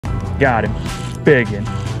Got him. Biggin.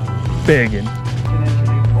 Biggin.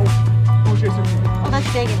 Oh, Jason. Oh,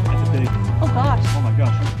 that's big. That's a big. Oh gosh. Oh my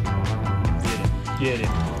gosh. Get it.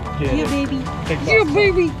 Get it. Yeah, baby. Take Yeah, off.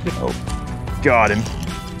 baby. Oh, got him.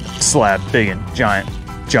 Slab. Biggin. Giant.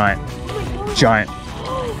 Giant. Giant.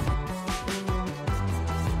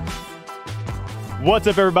 What's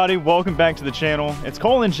up, everybody? Welcome back to the channel. It's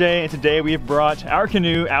Cole and Jay, and today we have brought our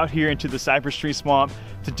canoe out here into the Cypress Tree Swamp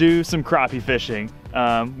to do some crappie fishing.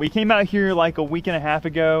 We came out here like a week and a half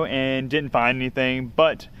ago and didn't find anything,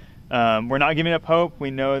 but we're not giving up hope.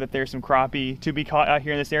 We know that there's some crappie to be caught out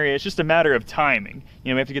here in this area. It's just a matter of timing.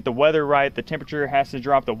 You know, we have to get the weather right, the temperature has to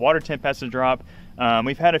drop, the water temp has to drop.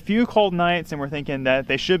 We've had a few cold nights and we're thinking that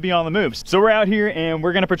they should be on the move. So we're out here and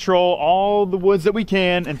we're gonna patrol all the woods that we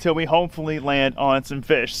can until we hopefully land on some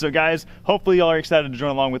fish. So guys, hopefully y'all are excited to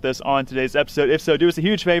join along with us on today's episode. If so, do us a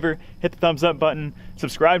huge favor, hit the thumbs up button,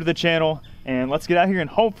 subscribe to the channel, and let's get out here and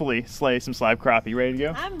hopefully slay some slab crappie. Ready to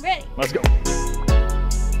go? I'm ready. Let's go.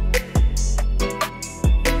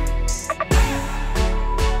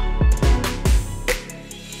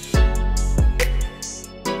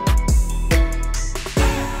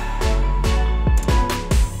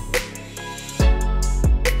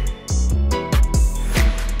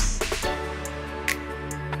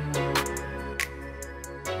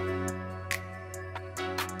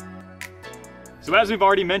 So as we've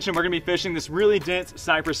already mentioned, we're gonna be fishing this really dense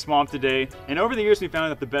cypress swamp today. And over the years, we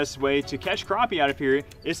found that the best way to catch crappie out of here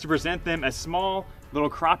is to present them as small little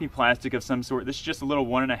crappie plastic of some sort. This is just a little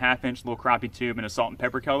 1.5 inch little crappie tube in a salt and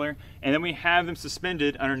pepper color. And then we have them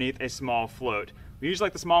suspended underneath a small float. We usually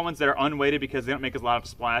like the small ones that are unweighted because they don't make a lot of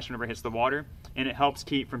splash whenever it hits the water, and it helps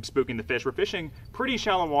keep from spooking the fish. We're fishing pretty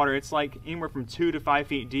shallow water. It's like anywhere from 2 to 5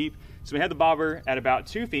 feet deep. So we have the bobber at about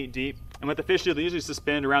 2 feet deep, and what the fish do, they usually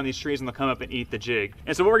suspend around these trees and they'll come up and eat the jig.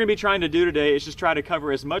 And so what we're gonna be trying to do today is just try to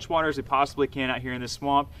cover as much water as we possibly can out here in this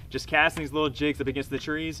swamp, just casting these little jigs up against the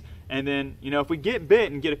trees. And then, you know, if we get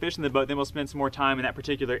bit and get a fish in the boat, then we'll spend some more time in that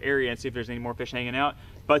particular area and see if there's any more fish hanging out.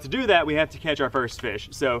 But to do that, we have to catch our first fish.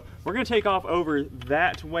 So we're gonna take off over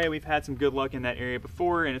that way. We've had some good luck in that area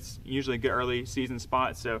before, and it's usually a good early season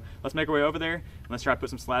spot. So let's make our way over there and let's try to put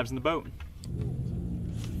some slabs in the boat.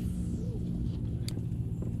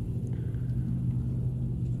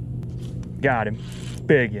 Got him.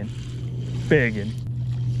 Biggin. Biggin.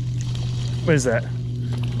 What is that?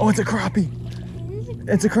 Oh, it's a crappie.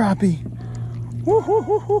 It's a crappie. Woo hoo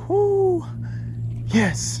hoo hoo hoo.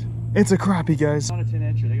 Yes, it's a crappie, guys. Not a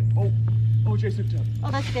 10-incher. Oh, Jason. Oh,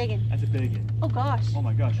 that's a big one. That's a big one. Oh gosh. Oh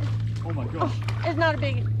my gosh. Oh my gosh. Oh, it's not a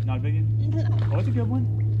big one. Not a big one? Oh, it's a good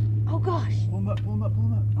one. Oh gosh. Pull him up, pull him up, pull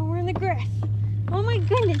him up. Oh, we're in the grass. Oh my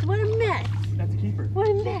goodness, what a mess. That's a keeper. What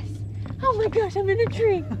a mess. Oh my gosh, I'm in a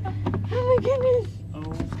tree. Oh my goodness. Oh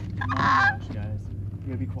my gosh, guys. You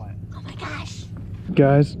gotta be quiet. Oh my gosh.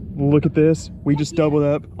 Guys, look at this. We just doubled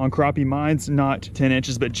up on crappie. Mine's not 10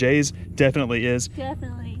 inches, but Jay's definitely is.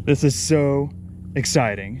 Definitely. This is so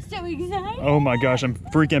exciting. So excited. Oh my gosh, I'm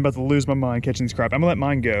freaking about to lose my mind catching these crappie. I'm gonna let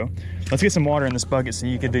mine go. Let's get some water in this bucket so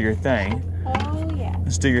you can do your thing. Oh yeah.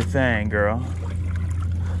 Let's do your thing, girl.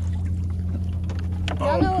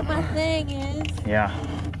 Y'all know what my thing is. Yeah.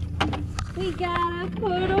 We gotta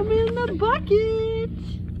put them in the bucket.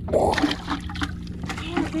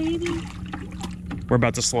 Yeah, baby. We're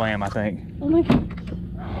about to slam, I think. Oh my god.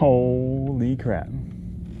 Holy crap.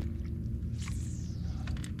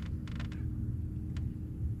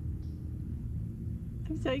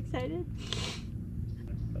 I'm so excited.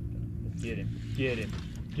 Get him, get him,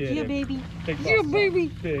 get Yeah, him. baby. Take Yeah, off, baby.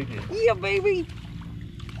 Big one. Yeah, baby.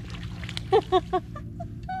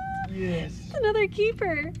 Yes. It's another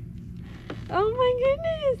keeper. Oh my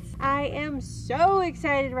goodness. I am so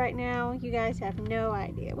excited right now. You guys have no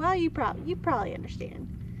idea. Well, you probably understand.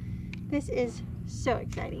 This is so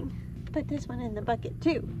exciting. Put this one in the bucket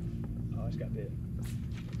too. Oh, I just got bit.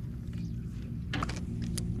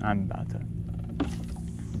 I'm about to.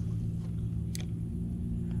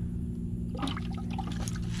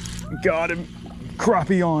 Got him.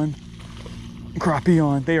 Crappie on. Crappie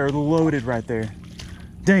on. They are loaded right there.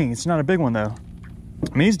 Dang, it's not a big one though.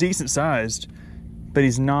 I mean, he's decent sized, but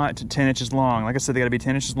he's not 10 inches long. Like I said, they gotta be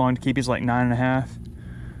 10 inches long to keep. He's like 9.5.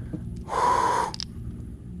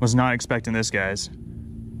 Was not expecting this, guys.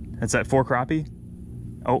 That's that 4 crappie.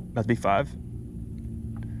 Oh, about to be 5.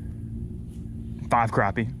 5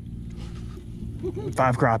 crappie.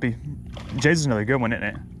 5 crappie. Jay's is another good one, isn't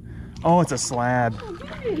it? Oh, it's a slab.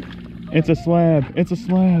 It's a slab. It's a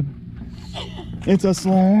slab. It's a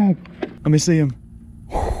slab. Let me see him.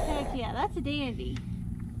 Heck yeah, that's a dandy.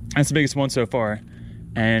 That's the biggest one so far.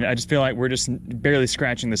 And I just feel like we're just barely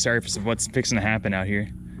scratching the surface of what's fixing to happen out here.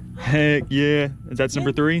 Heck yeah. Is that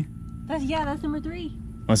number 3? That's number 3.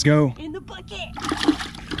 Let's go. In the bucket.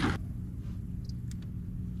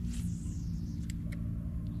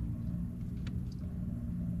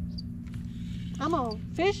 I'm on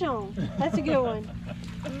fish on. That's a good one.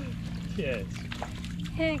 Yes.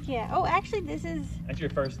 Heck yeah. Oh, actually, That's your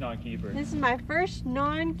first non-keeper. This is my first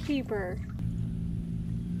non-keeper.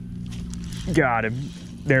 Got him.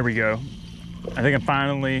 There we go. I think I'm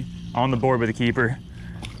finally on the board with a keeper.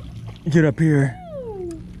 Get up here.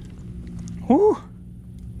 Woo.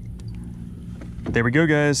 There we go,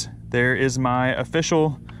 guys. There is my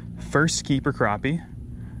official first keeper crappie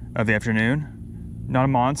of the afternoon. Not a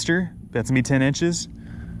monster. That's gonna be 10 inches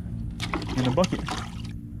in the bucket.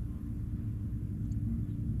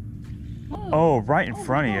 Oh, right in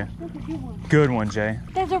front of you. That's a good one. Good one, Jay.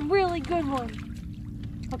 That's a really good one.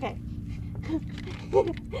 Okay.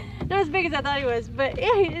 Not as big as I thought he was, but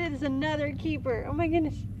it is another keeper. Oh my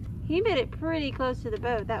goodness. He made it pretty close to the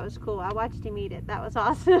boat. That was cool. I watched him eat it. That was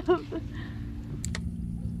awesome.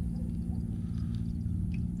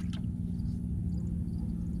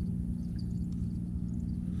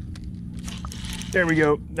 There we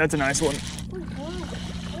go. That's a nice one.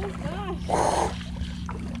 Oh gosh. Oh gosh.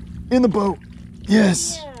 In the boat.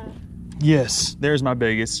 Yes. Yeah. Yes. There's my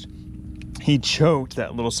biggest. He choked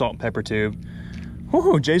that little salt and pepper tube.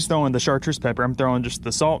 Whoa, Jay's throwing the chartreuse pepper. I'm throwing just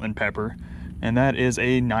the salt and pepper. And that is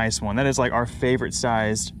a nice one. That is like our favorite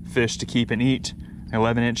sized fish to keep and eat.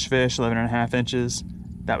 11-inch fish, 11.5 inches.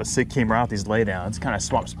 That was sick. Came right out these laydowns. Kind of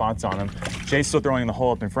swapped spots on them. Jay's still throwing the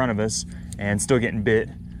hole up in front of us and still getting bit.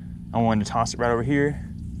 I wanted to toss it right over here.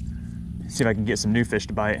 See if I can get some new fish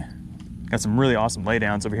to bite. Got some really awesome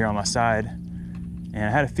laydowns over here on my side. And I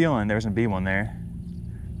had a feeling there was gonna be one there.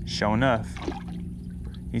 Sure enough,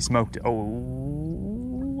 he smoked it.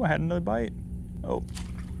 Oh, I had another bite. Oh,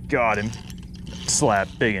 got him. Slab,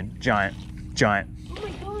 big one, giant, giant, Oh my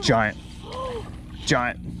god. giant,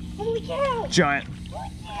 giant, Holy cow. giant,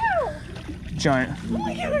 Holy cow. giant. Oh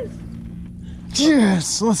my goodness.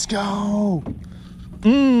 Yes, let's go.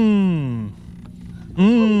 Mmm.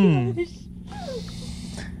 Mmm. Gosh.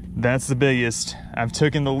 That's the biggest. I've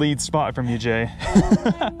taken the lead spot from you, Jay.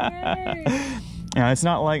 Oh my word. Now, it's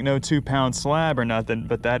not like no 2-pound slab or nothing,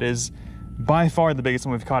 but that is by far the biggest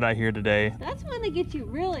one we've caught out here today. That's one that gets you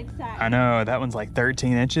real excited. I know, that one's like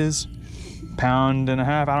 13 inches, 1.5 pounds.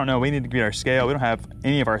 I don't know, we need to get our scale. We don't have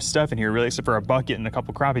any of our stuff in here really, except for a bucket and a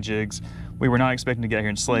couple crappie jigs. We were not expecting to get out here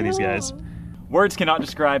and slay these guys. Words cannot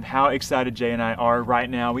describe how excited Jay and I are right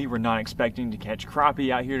now. We were not expecting to catch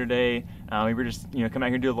crappie out here today. We were just, come out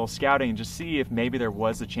here and do a little scouting and just see if maybe there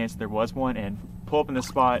was a chance that there was one, and pull up in this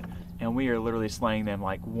spot, and we are literally slaying them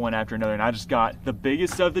like one after another. And I just got the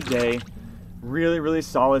biggest of the day. Really, really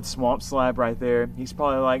solid swamp slab right there. He's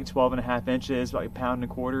probably like 12.5 inches, like 1.25 pounds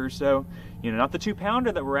or so. Not the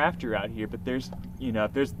 2-pounder that we're after out here, but there's,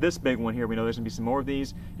 if there's this big one here, we know there's gonna be some more of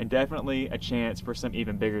these, and definitely a chance for some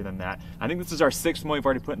even bigger than that. I think this is our 6th one we've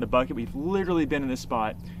already put in the bucket. We've literally been in this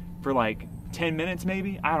spot for like 10 minutes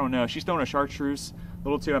maybe. I don't know. She's throwing a chartreuse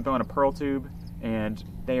little tube, I'm throwing a pearl tube, and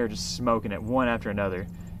they are just smoking it one after another.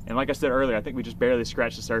 And like I said earlier, I think we just barely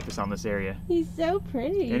scratched the surface on this area. He's so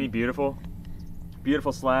pretty. Isn't he beautiful?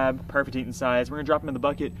 Beautiful slab, perfect eating size. We're gonna drop him in the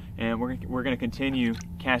bucket, and we're gonna continue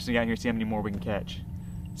casting out here, see how many more we can catch.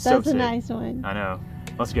 So That's a sick. nice one. I know.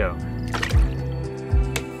 Let's go.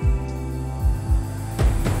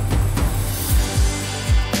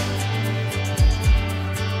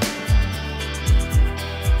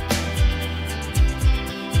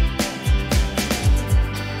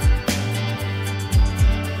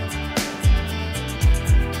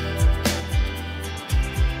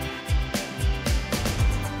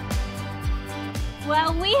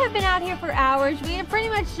 Well, we have been out here for hours. We have pretty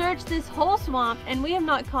much searched this whole swamp and we have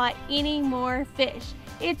not caught any more fish.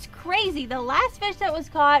 It's crazy. The last fish that was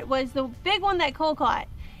caught was the big one that Cole caught.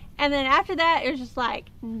 And then after that, it was just like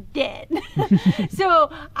dead. So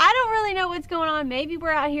I don't really know what's going on. Maybe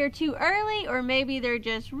we're out here too early, or maybe they're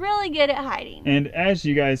just really good at hiding. And as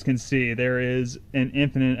you guys can see, there is an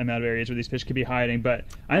infinite amount of areas where these fish could be hiding, but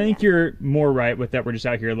I think you're more right with that we're just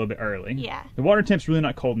out here a little bit early. Yeah. The water temp's really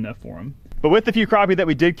not cold enough for them. But with the few crappie that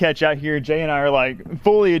we did catch out here, Jay and I are like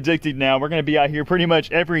fully addicted now. We're gonna be out here pretty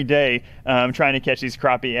much every day trying to catch these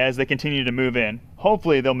crappie as they continue to move in.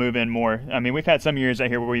 Hopefully they'll move in more. I mean, we've had some years out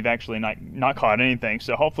here where we've actually not caught anything,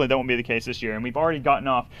 so hopefully that won't be the case this year. And we've already gotten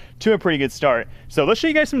off to a pretty good start. So let's show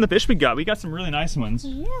you guys some of the fish we got. We got some really nice ones.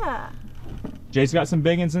 Yeah. Jay's got some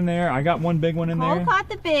big ones in there. I got one big one in Cole there. caught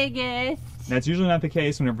the biggest. That's usually not the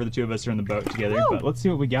case whenever the two of us are in the boat together, Ooh. but let's see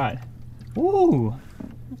what we got. Ooh.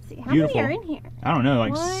 Let's see, how Beautiful. many are in here? I don't know,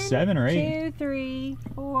 like 1, 7 or 8. 2, 3,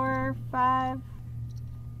 4, 4, 5.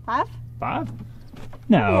 5? 5?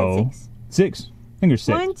 No. 6. I think there's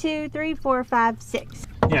 6. 1, 2, 3, 4, 5, 6.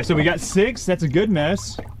 Yeah, so we got 6. That's a good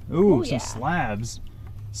mess. Ooh, Ooh, some yeah. slabs.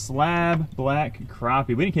 Slab black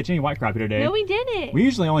crappie. We didn't catch any white crappie today. No, we didn't. We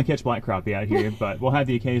usually only catch black crappie out here, but we'll have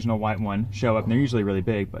the occasional white one show up, and they're usually really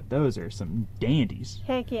big, but those are some dandies.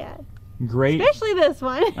 Heck yeah. Great. Especially this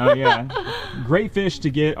one. Oh, yeah. Great fish to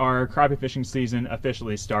get our crappie fishing season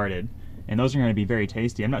officially started. And those are going to be very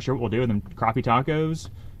tasty. I'm not sure what we'll do with them. Crappie tacos?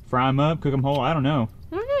 Fry them up? Cook them whole? I don't know.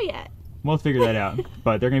 I don't know yet. We'll figure that out.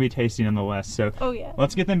 But they're going to be tasty nonetheless. So Oh, yeah.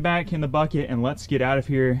 let's get them back in the bucket and let's get out of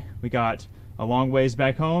here. We got a long ways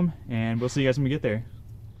back home, and we'll see you guys when we get there.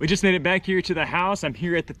 We just made it back here to the house. I'm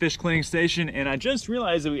here at the fish cleaning station, and I just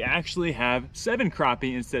realized that we actually have 7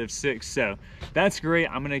 crappie instead of 6, so that's great.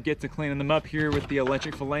 I'm gonna get to cleaning them up here with the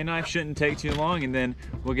electric fillet knife. Shouldn't take too long, and then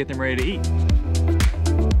we'll get them ready to eat.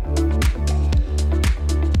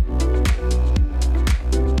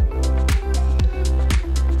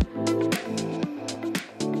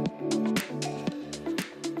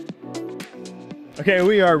 Okay,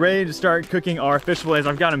 we are ready to start cooking our fish fillets.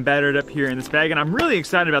 I've got them battered up here in this bag, and I'm really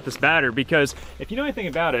excited about this batter because if you know anything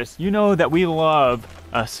about us, you know that we love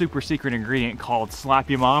a super secret ingredient called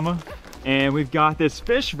Slappy Mama. And we've got this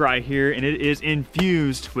fish right here, and it is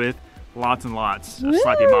infused with lots and lots of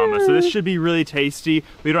Slappy Mama. So this should be really tasty.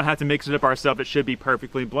 We don't have to mix it up ourselves. It should be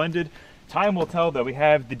perfectly blended. Time will tell though. We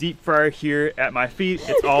have the deep fryer here at my feet.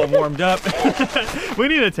 It's all warmed up. We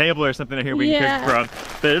need a table or something in here we can cook from,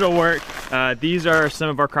 but it'll work. These are some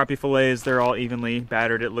of our crappie fillets. They're all evenly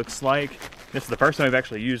battered, it looks like. This is the first time we've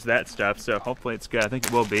actually used that stuff, so hopefully it's good. I think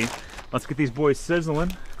it will be. Let's get these boys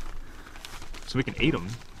sizzling so we can eat them.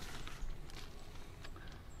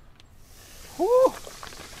 Woo!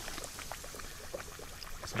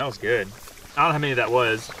 Smells good. I don't know how many that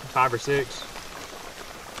was, 5 or 6.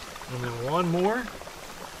 And then one more.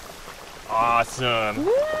 Awesome.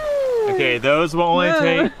 Woo! Okay, those will only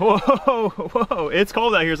take, whoa, it's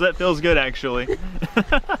cold out here, so that feels good actually.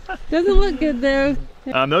 Doesn't look good though.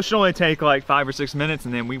 Those should only take like 5 or 6 minutes,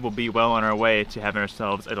 and then we will be well on our way to having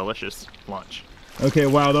ourselves a delicious lunch. Okay,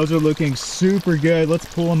 wow, those are looking super good. Let's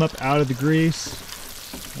pull them up out of the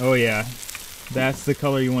grease. Oh yeah, that's the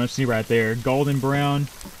color you want to see right there. Golden brown.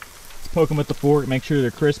 Let's poke them with the fork, make sure they're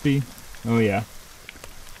crispy. Oh yeah.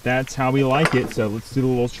 That's how we like it. So let's do a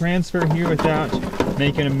little transfer here without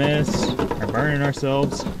making a mess or burning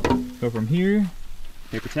ourselves. Go from here,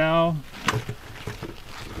 paper towel.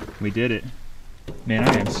 We did it. Man,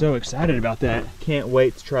 I am so excited about that. Can't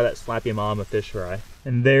wait to try that Slappy Mama fish fry.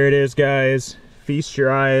 And there it is, guys. Feast your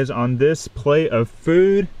eyes on this plate of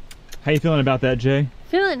food. How you feeling about that, Jay?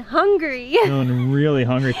 Feeling hungry. Feeling really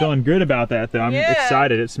hungry. Feeling good about that, though. I'm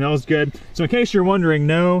excited. It smells good. So in case you're wondering,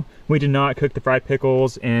 no, we did not cook the fried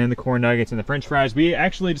pickles and the corn nuggets and the french fries. We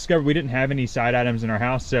actually discovered we didn't have any side items in our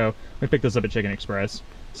house, so we picked those up at Chicken Express.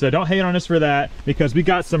 So don't hate on us for that, because we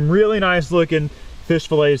got some really nice looking fish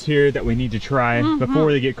fillets here that we need to try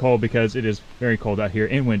before they get cold, because it is very cold out here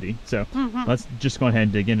and windy. So let's just go ahead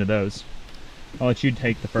and dig into those. I'll let you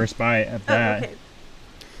take the first bite of that. Okay.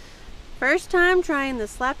 First time trying the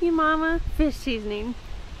Slappy Mama fish seasoning.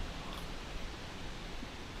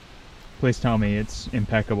 Please tell me it's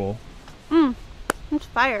impeccable. It's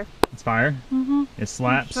fire. It's fire? It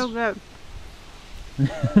slaps. It's so good.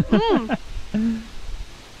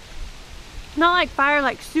 Not like fire,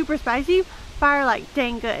 like super spicy. Fire, like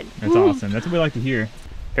dang good. That's awesome. That's what we like to hear.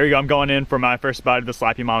 Here we go. I'm going in for my first bite of the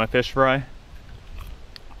Slappy Mama fish fry.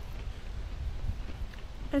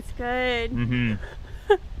 It's good.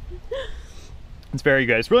 It's very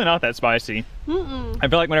good. It's really not that spicy. I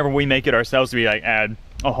feel like whenever we make it ourselves, we like add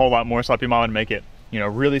a whole lot more Slappy Mama to make it, you know,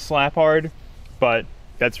 really slap hard. But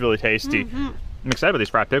that's really tasty. I'm excited about these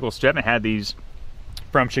fried pickles too. I haven't had these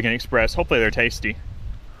from Chicken Express. Hopefully they're tasty.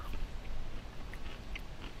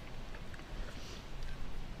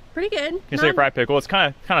 Pretty good. You say a fried pickle? It's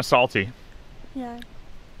kind of salty. Yeah.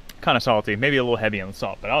 Kind of salty. Maybe a little heavy on the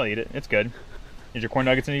salt, but I'll eat it. It's good. Is your corn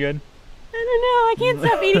nuggets any good? I don't know. I can't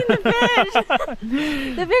stop eating the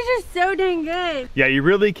fish. The fish is so dang good. Yeah, you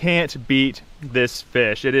really can't beat this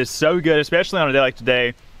fish. It is so good, especially on a day like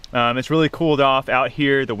today. It's really cooled off out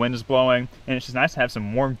here. The wind is blowing, and it's just nice to have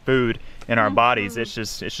some warm food in our bodies. It's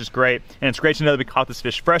just great, and it's great to know that we caught this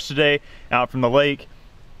fish fresh today out from the lake.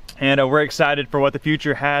 And we're excited for what the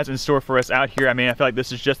future has in store for us out here. I mean, I feel like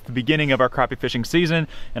this is just the beginning of our crappie fishing season,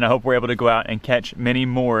 and I hope we're able to go out and catch many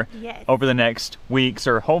more over the next weeks,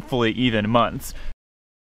 or hopefully even months.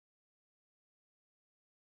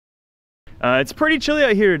 It's pretty chilly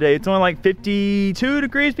out here today. It's only like 52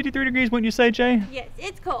 degrees, 53 degrees, wouldn't you say, Jay? Yes,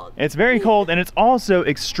 it's cold. It's very cold, and it's also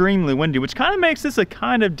extremely windy, which kind of makes this a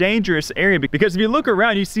kind of dangerous area, because if you look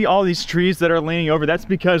around, you see all these trees that are leaning over. That's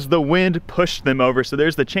because the wind pushed them over. So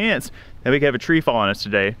there's the chance that we could have a tree fall on us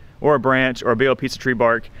today, or a branch, or a big old piece of tree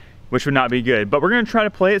bark, which would not be good. But we're gonna try to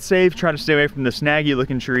play it safe, try to stay away from the snaggy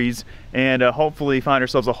looking trees, and hopefully find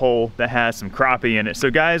ourselves a hole that has some crappie in it. So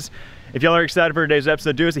guys, if y'all are excited for today's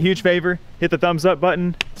episode, do us a huge favor, hit the thumbs up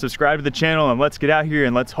button, subscribe to the channel, and let's get out here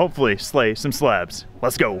and let's hopefully slay some slabs.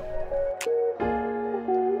 Let's go.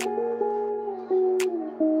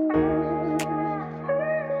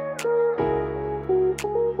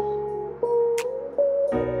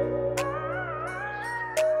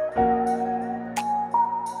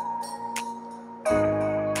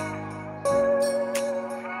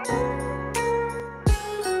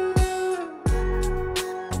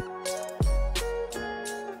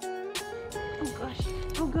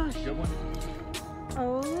 Oh gosh. Good one?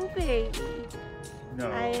 Oh baby.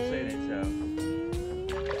 No, say it ain't so.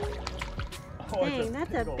 Oh, dang,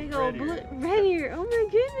 that's a big old red ear. Oh my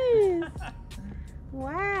goodness.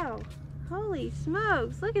 Wow. Holy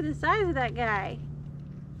smokes. Look at the size of that guy.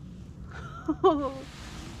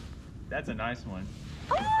 That's a nice one.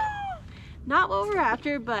 Not what we're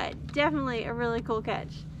after, but definitely a really cool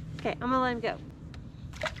catch. Okay, I'm gonna let him go.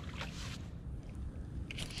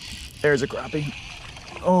 There's a crappie.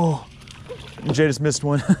 Oh, Jay just missed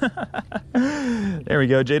one. There we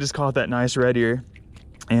go. Jay just caught that nice red ear.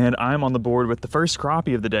 And I'm on the board with the first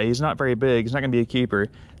crappie of the day. He's not very big. He's not gonna be a keeper.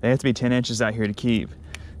 They have to be 10 inches out here to keep.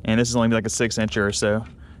 And this is only like a 6-incher or so.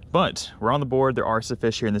 But we're on the board. There are some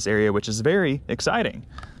fish here in this area, which is very exciting.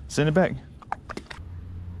 Send it back.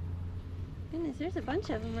 Goodness, there's a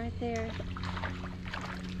bunch of them right there.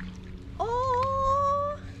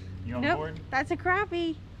 Oh! You on Nope, board? that's a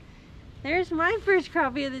crappie. There's my first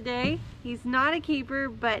crappie of the day. He's not a keeper,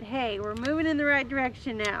 but hey, we're moving in the right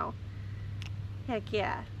direction now. Heck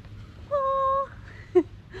yeah. Oh. All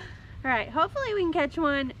right, hopefully we can catch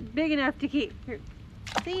one big enough to keep. Here.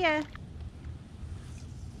 See ya.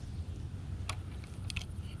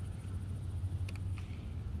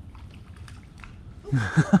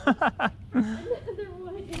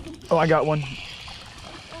 Oh, I got one.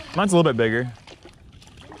 Mine's a little bit bigger.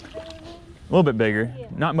 A little bit bigger. Yeah.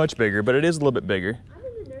 Not much bigger, but it is a little bit bigger. I'm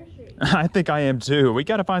in the nursery. I think I am too. We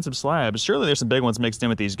gotta find some slabs. Surely there's some big ones mixed in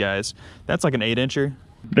with these guys. That's like an 8-incher.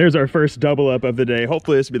 There's our first double up of the day.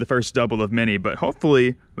 Hopefully this will be the first double of many, but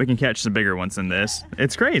hopefully we can catch some bigger ones than this.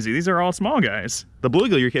 It's crazy. These are all small guys. The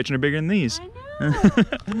bluegill you're catching are bigger than these. I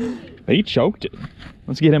know. But he choked it.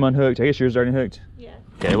 Let's get him unhooked. I guess yours is already hooked. Yeah.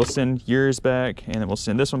 Okay, we'll send yours back, and then we'll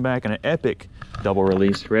send this one back in an epic double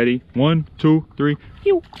release. Ready? 1, 2, 3.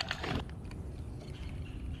 Pew.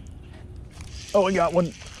 Oh, we got one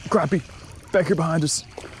crappie back here behind us.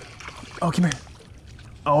 Oh, come here.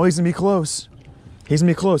 Oh, he's gonna be close. He's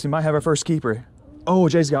gonna be close. He might have our first keeper. Oh,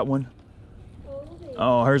 Jay's got one.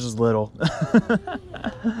 Oh, hers is little.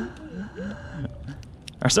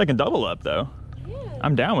 Our second double up, though. Yeah.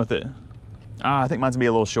 I'm down with it. I think mine's gonna be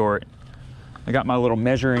a little short. I got my little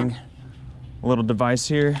measuring little device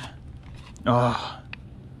here. Oh,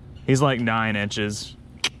 he's like 9 inches.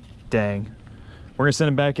 Dang. We're gonna send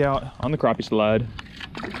him back out on the crappie slide.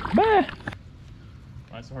 Bye.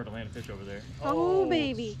 Why it's so hard to land a fish over there? Oh,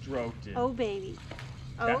 baby. Stroked it. Oh baby.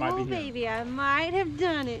 That might Oh be him. baby, I might have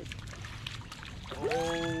done it.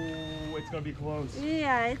 Oh, it's gonna be close.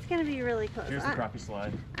 Yeah, it's gonna be really close. Here's the crappie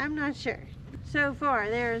slide. I'm not sure. So far,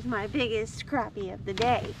 there's my biggest crappie of the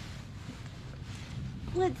day.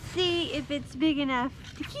 Let's see if it's big enough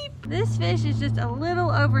to keep. This fish is just a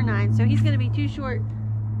little over 9, so he's gonna be too short.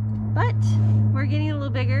 But we're getting a little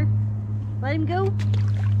bigger. Let him go.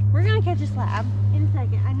 We're gonna catch a slab in a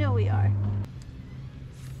second. I know we are.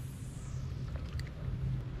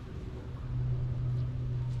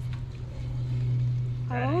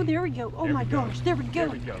 Oh, there we go. Oh my gosh, there we go. There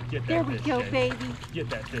we go. Get that There we fish, go, Jay. baby. Get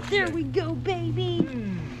that fish. There Jay. we go, baby.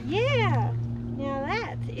 Yeah. Now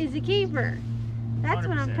that is a keeper. That's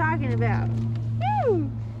what I'm 100%. talking about. Woo!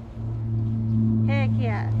 Heck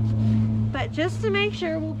yeah. But just to make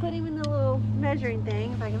sure, we'll put him in the little measuring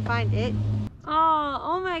thing if I can find it.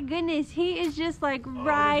 Oh my goodness. He is just like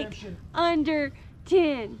right redemption. under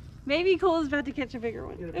 10. Maybe Cole's about to catch a bigger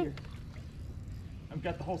one. Get up here. I've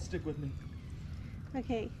got the whole stick with me.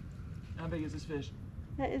 Okay. How big is this fish?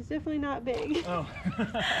 That is definitely not big. Oh.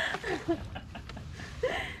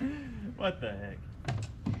 What the heck?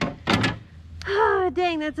 Ah,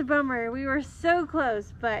 dang, that's a bummer. We were so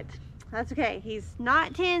close, but that's okay. He's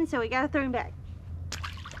not 10, so we gotta throw him back.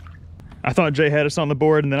 I thought Jay had us on the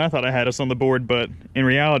board, and then I thought I had us on the board, but in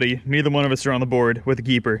reality, neither one of us are on the board with a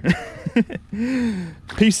keeper.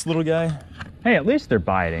 Peace, little guy. Hey, at least they're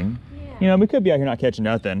biting. Yeah. You know, we could be out here not catching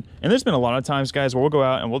nothing. And there's been a lot of times, guys, where we'll go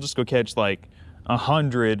out and we'll just go catch like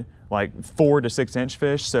 100, like 4 to 6 inch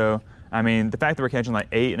fish. So, I mean, the fact that we're catching like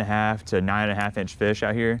 8.5 to 9.5 inch fish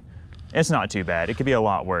out here, it's not too bad. It could be a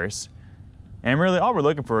lot worse. And really, all we're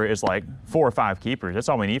looking for is like 4 or 5 keepers. That's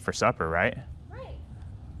all we need for supper, right? Right.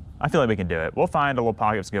 I feel like we can do it. We'll find a little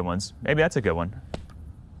pocket of good ones. Maybe that's a good one.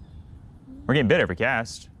 We're getting bit every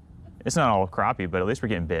cast. It's not all crappie, but at least we're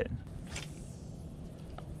getting bit.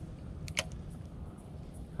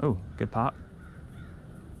 Oh, good pop.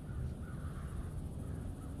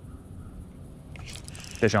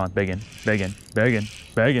 Fish on, begging, begging, begging,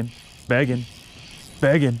 begging, begging,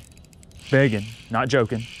 begging, begging. Not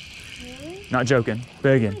joking. Really? Not joking.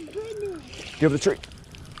 Begging. Oh my goodness. Get over the tree.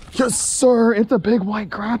 Yes, sir. It's a big white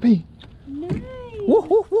crappie. Nice. Woo,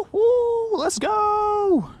 woo, woo, woo. Let's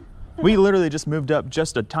go. We literally just moved up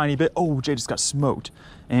just a tiny bit. Oh, Jay just got smoked.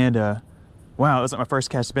 And wow, it was like my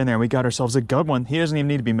first cast in there, and we got ourselves a good one. He doesn't even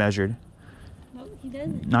need to be measured. Nope, he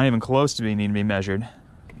doesn't. Not even close to needing to be measured.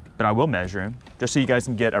 But I will measure him, just so you guys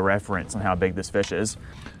can get a reference on how big this fish is.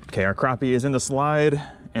 Okay, our crappie is in the slide,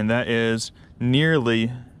 and that is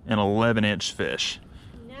nearly an 11-inch fish.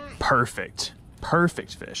 Nice. Perfect,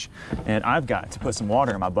 perfect fish. And I've got to put some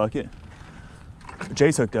water in my bucket.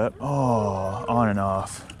 Jay's hooked up. Oh, on and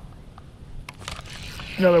off.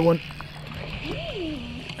 Another one.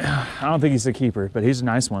 I don't think he's a keeper, but he's a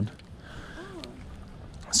nice one.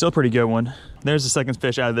 Still a pretty good one. There's the second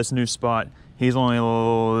fish out of this new spot. He's only a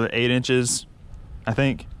little 8 inches, I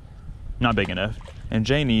think. Not big enough. And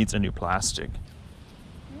Jay needs a new plastic.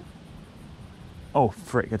 Oh,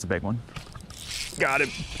 frick, that's a big one. Got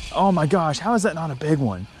him. Oh my gosh, how is that not a big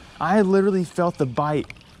one? I literally felt the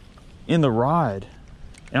bite in the rod,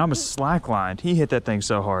 and I was slacklined. He hit that thing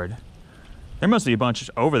so hard. There must be a bunch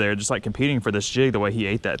over there just like competing for this jig the way he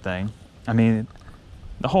ate that thing. I mean,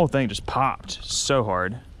 the whole thing just popped so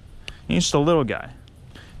hard. He's just a little guy.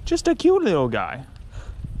 Just a cute little guy.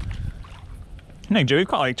 Nick, Joe, we've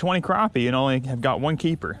caught like 20 crappie and only have got 1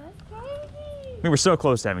 keeper. That's crazy. We were so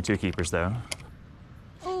close to having 2 keepers though.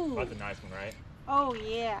 Ooh. That's a nice one, right? Oh,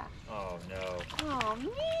 yeah. Oh no. Oh,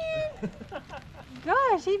 man.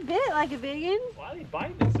 Gosh, he bit like a biggin. Why are they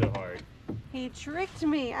biting it so hard? He tricked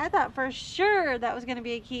me. I thought for sure that was going to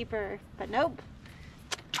be a keeper, but nope.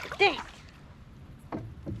 Dang. At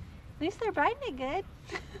least they're biting it good.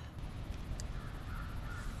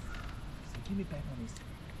 Give me back on these.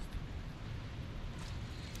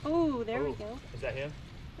 Oh, there we go. Is that him?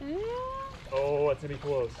 Ooh. Oh, that's gonna be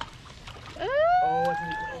close. Ooh. Oh, that's gonna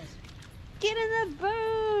be close. Get in the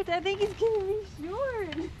boat. I think he's gonna be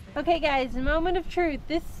short. Okay, guys, moment of truth.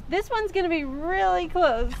 This one's gonna be really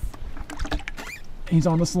close. He's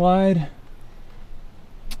on the slide.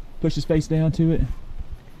 Push his face down to it.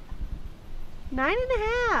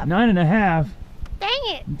 9.5. 9.5. Dang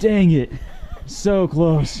it. Dang it. So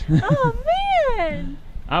close. Oh man.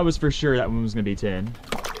 I was for sure that one was gonna be 10.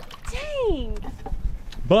 Dang.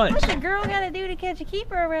 But What's a girl gotta do to catch a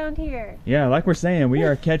keeper around here? yeah, like we're saying, we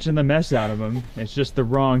are catching the mess out of them. It's just the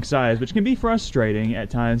wrong size, which can be frustrating at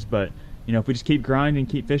times, but you know, if we just keep grinding,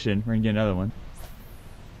 keep fishing, we're gonna get another one.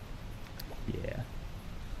 Yeah.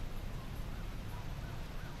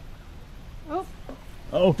 Oh.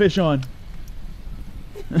 Oh, fish on.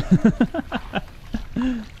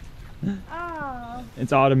 Oh.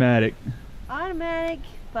 It's automatic. Automatic,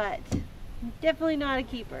 but definitely not a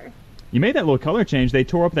keeper. You made that little color change. They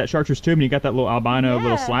tore up that chartreuse tube and you got that little albino Yeah.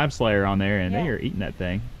 little slab slayer on there, and they Yeah. are eating that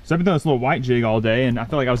thing. So I've been doing this little white jig all day, and I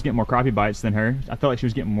felt like I was getting more crappie bites than her. I felt like she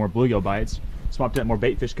was getting more bluegill bites. Swapped out more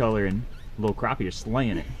bait fish color, and the little crappie is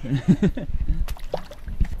slaying it.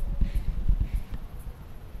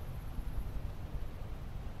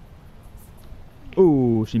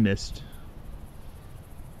 Ooh, she missed.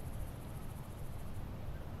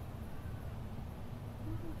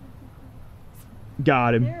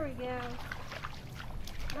 Got him. There we go.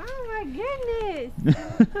 Oh my goodness.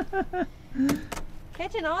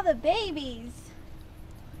 Catching all the babies.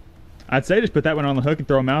 I'd say just put that one on the hook and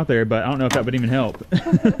throw him out there, but I don't know if that would even help.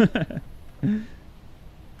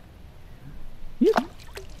 Yep.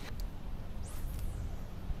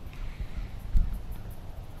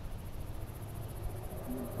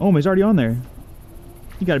 Oh, he's already on there.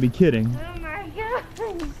 You gotta be kidding. Oh my gosh.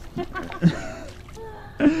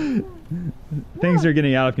 Things are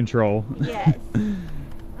getting out of control. Yes.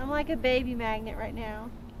 I'm like a baby magnet right now.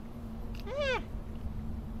 Ah.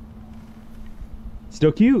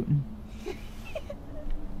 Still cute.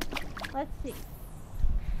 Let's see.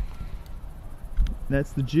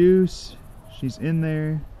 That's the juice. She's in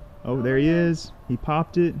there. Oh, there he is. He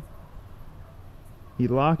popped it. He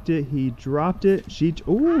locked it. He dropped it. She.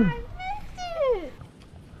 Ooh. I missed it.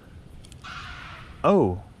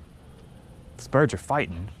 Oh. These birds are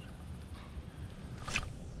fighting.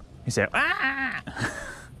 He said, ah!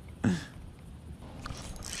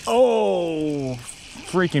 Oh,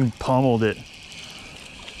 freaking pummeled it.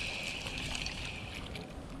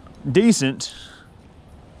 Decent.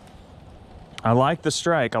 I like the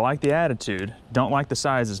strike. I like the attitude. Don't like the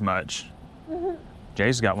size as much.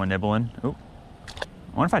 Jay's got one nibbling. Ooh.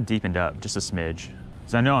 I wonder if I deepened up just a smidge.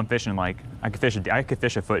 Because I know I'm fishing like, I could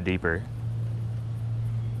fish a foot deeper.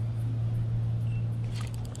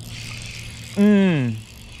 Mmm.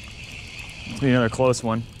 Be another close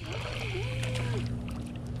one.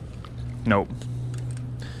 Nope.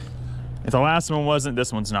 If the last one wasn't,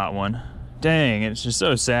 this one's not one. Dang, it's just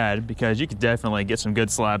so sad because you could definitely get some good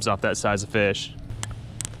slabs off that size of fish.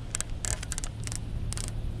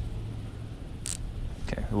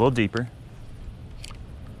 Okay, a little deeper.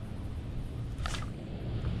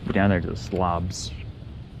 Go down there to the slabs.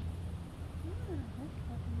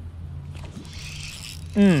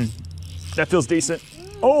 Mmm, that feels decent.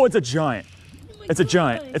 Oh, it's a giant. It's a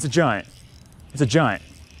giant. It's a giant. It's a giant.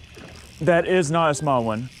 That is not a small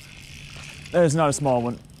one. That is not a small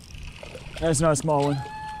one. That is not a small one.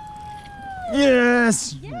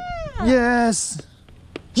 Yes! Yeah. Yes!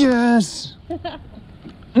 Yes! There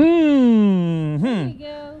you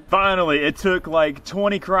go. Finally, it took like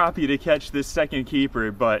 20 crappie to catch this second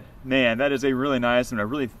keeper, but man, that is a really nice and a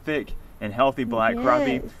really thick and healthy black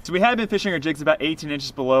crappie. So we had been fishing our jigs about 18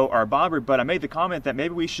 inches below our bobber, but I made the comment that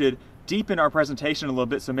maybe we should deepen our presentation a little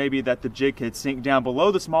bit so maybe that the jig could sink down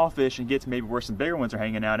below the small fish and get to maybe where some bigger ones are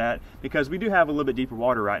hanging out at, because we do have a little bit deeper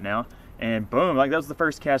water right now. And boom, like that was the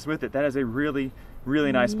first cast with it. That is a really,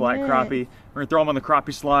 really nice black crappie. We're gonna throw him on the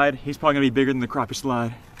crappie slide. He's probably gonna be bigger than the crappie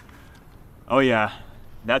slide. Oh yeah,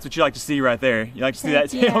 that's what you like to see right there. You like to see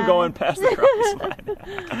that tail going past the crappie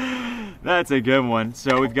slide. That's a good one.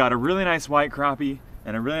 So we've got a really nice white crappie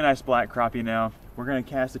and a really nice black crappie now. We're gonna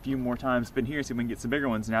cast a few more times, spin here, see if we can get some bigger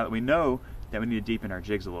ones now that we know that we need to deepen our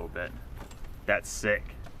jigs a little bit. That's sick.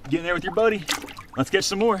 Get in there with your buddy. Let's catch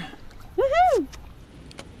some more. Woohoo!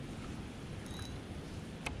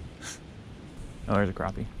 Oh, there's a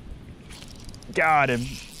crappie. Got him.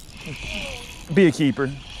 Be a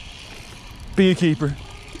keeper. Be a keeper.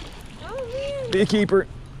 Oh, man. Be a keeper.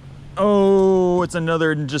 Oh, it's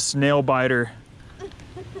another just nail biter.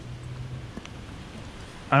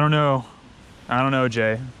 I don't know. I don't know,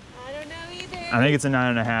 Jay. I don't know either. I think it's a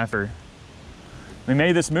 9.5-er. We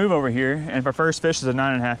made this move over here, and if our first fish is a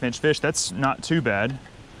 9.5-inch fish, that's not too bad.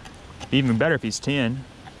 Even better if he's 10.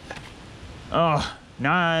 Oh,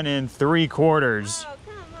 9 3/4. Oh,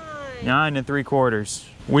 come on. 9 3/4.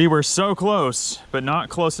 We were so close, but not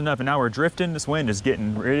close enough, and now we're drifting. This wind is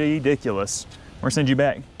getting ridiculous. We're gonna send you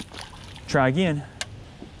back. Try again.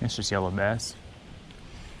 It's just yellow bass.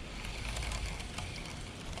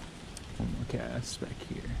 One more cast back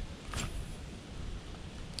here.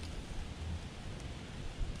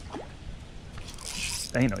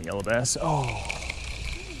 Ain't no yellow bass. Oh.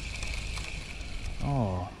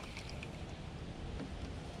 Oh.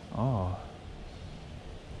 Oh.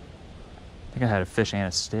 I think I had a fish and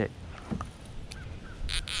a stick.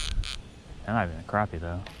 That might have been a crappie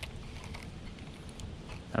though.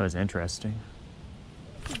 That was interesting.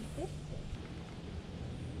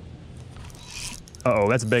 Uh-oh,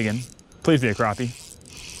 that's a big one. Please be a crappie.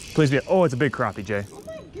 Please be a, oh, it's a big crappie, Jay. Oh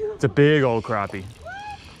my God. It's a big old crappie.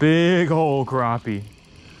 Big old crappie.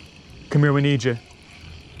 Come here, we need you.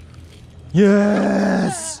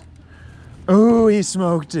 Yes! Oh, he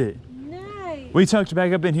smoked it. Nice. We tucked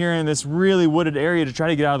back up in here in this really wooded area to try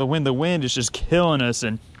to get out of the wind. The wind is just killing us,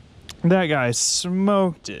 and that guy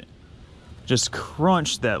smoked it. Just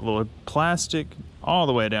crunched that little plastic all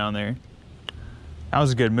the way down there. That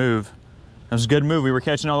was a good move. That was a good move. We were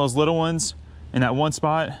catching all those little ones in that one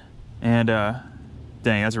spot, and dang,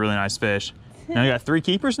 that's a really nice fish. Now you got 3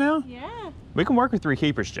 keepers now? Yeah. We can work with 3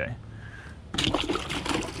 keepers, Jay.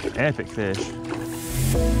 Epic fish.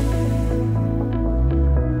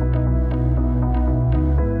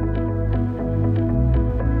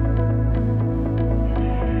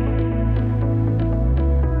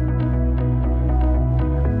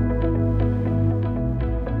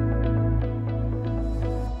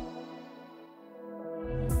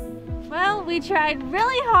 Well, we tried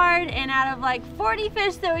really hard, and out of like 40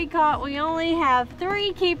 fish that we caught, we only have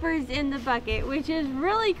 3 keepers in the bucket, which is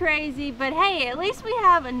really crazy, but hey, at least we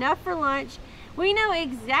have enough for lunch. We know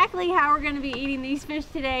exactly how we're going to be eating these fish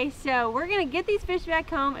today, so we're going to get these fish back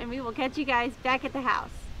home and we will catch you guys back at the house.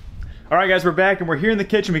 All right, guys, we're back and we're here in the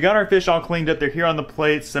kitchen. We got our fish all cleaned up. They're here on the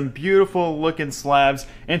plate, some beautiful looking slabs.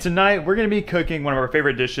 And tonight we're going to be cooking one of our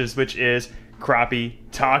favorite dishes, which is crappie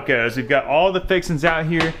tacos. We've got all the fixings out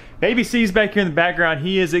here. Baby C's back here in the background.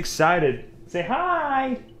 He is excited. Say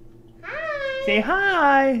hi. Hi. Say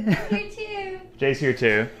hi. I'm here too. Jay's here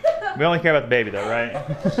too. We only care about the baby though, right?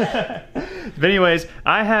 But anyways,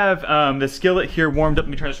 I have the skillet here warmed up.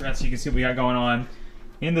 Let me turn this around so you can see what we got going on.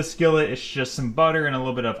 In the skillet, it's just some butter and a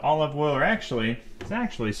little bit of olive oil, or actually, it's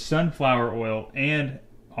actually sunflower oil and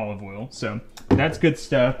olive oil. So that's good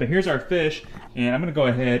stuff. But here's our fish, and I'm gonna go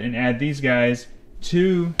ahead and add these guys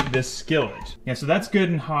to this skillet. Yeah, so that's good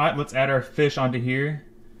and hot. Let's add our fish onto here.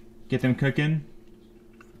 Get them cooking.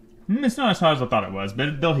 It's not as hot as I thought it was,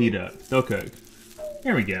 but they'll heat up. They'll cook.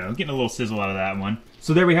 There we go, getting a little sizzle out of that one.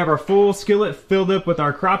 So there we have our full skillet filled up with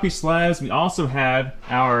our crappie slabs. We also have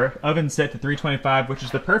our oven set to 325, which is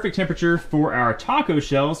the perfect temperature for our taco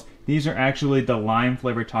shells. These are actually the lime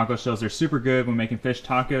flavored taco shells. They're super good when making fish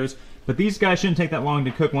tacos. But these guys shouldn't take that long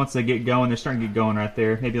to cook once they get going. They're starting to get going right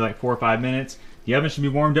there, maybe like 4 or 5 minutes. The oven should be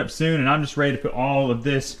warmed up soon, and I'm just ready to put all of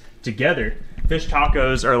this together. Fish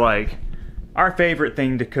tacos are like our favorite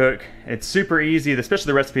thing to cook. It's super easy, especially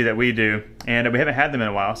the recipe that we do, and we haven't had them in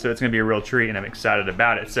a while, so it's gonna be a real treat and I'm excited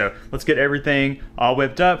about it. So let's get everything all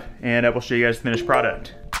whipped up and we'll show you guys the finished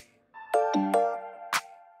product.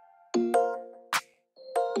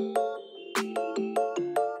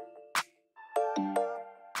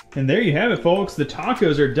 And there you have it, folks. The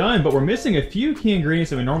tacos are done, but we're missing a few key ingredients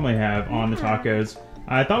that we normally have on the tacos.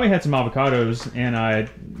 I thought we had some avocados, and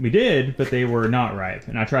we did, but they were not ripe.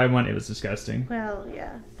 And I tried one; it was disgusting. Well,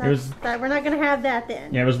 yeah, we're not gonna have that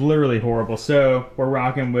then. Yeah, it was literally horrible. So we're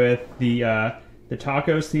rocking with the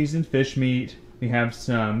taco seasoned fish meat. We have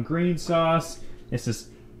some green sauce. It's this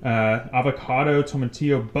avocado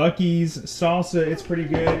tomatillo Buc-ee's salsa. It's pretty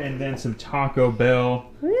good, and then some Taco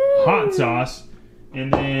Bell hot sauce.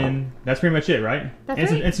 And then that's pretty much it, right?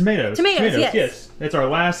 That's right. And tomatoes. Tomatoes, yes. That's our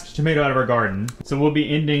last tomato out of our garden. So we'll be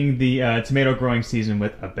ending the tomato growing season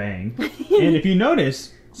with a bang. And if you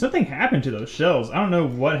notice, something happened to those shells. I don't know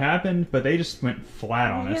what happened, but they just went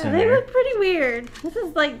flat on us in they there. look pretty weird. This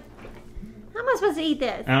is like, how am I supposed to eat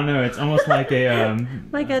this? I don't know. It's almost like a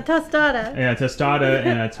like a tostada. Yeah, a tostada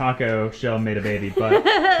and a taco shell made a baby. But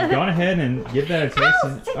go on ahead and give that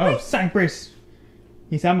a taste. Cypress!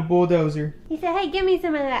 He said, I'm a bulldozer. He said, hey, give me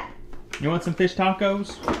some of that. You want some fish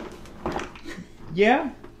tacos? Yeah?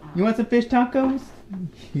 You want some fish tacos?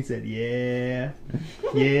 He said, yeah.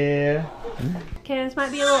 Yeah. Okay, this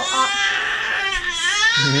might be a little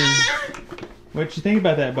What you think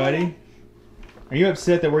about that, buddy? Are you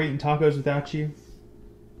upset that we're eating tacos without you?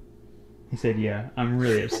 He said, yeah, I'm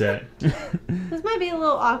really upset. This might be a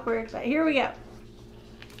little awkward, but here we go.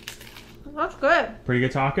 That's good. Pretty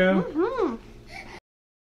good taco? Mm-hmm.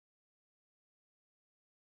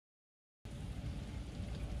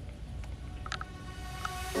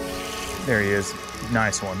 There he is.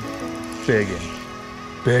 Nice one. Biggin.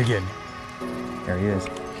 Biggin. There he is.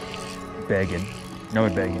 Begging. No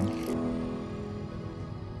begging.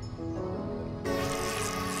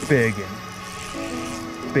 Biggin.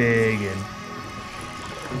 Biggin.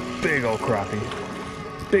 Big old crappie.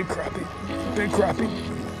 Big crappie. Big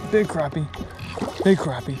crappie. Big crappie. Big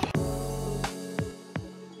crappie.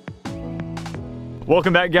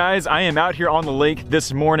 Welcome back, guys. I am out here on the lake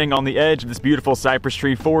this morning on the edge of this beautiful cypress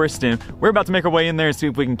tree forest, and we're about to make our way in there and see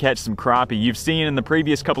if we can catch some crappie. You've seen in the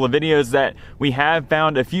previous couple of videos that we have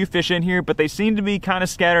found a few fish in here, but they seem to be kind of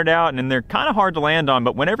scattered out and they're kind of hard to land on,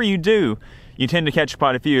 but whenever you do, you tend to catch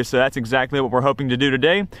quite a few, so that's exactly what we're hoping to do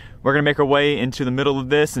today. We're gonna make our way into the middle of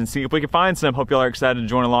this and see if we can find some. Hope y'all are excited to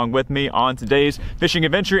join along with me on today's fishing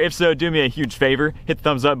adventure. If so, do me a huge favor, hit the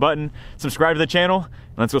thumbs up button, subscribe to the channel,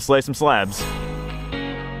 and let's go slay some slabs.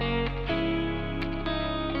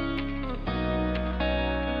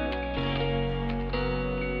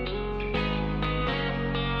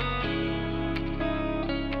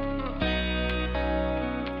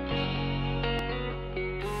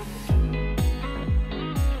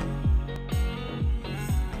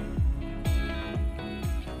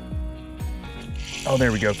 Oh,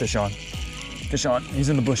 there we go, fish on. Fish on, he's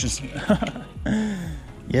in the bushes.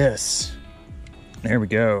 Yes, there we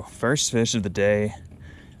go. First fish of the day.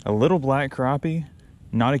 A little black crappie,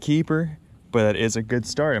 not a keeper, but that is a good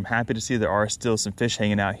start. I'm happy to see there are still some fish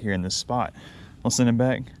hanging out here in this spot. I'll send him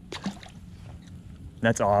back.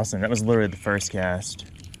 That's awesome, that was literally the first cast.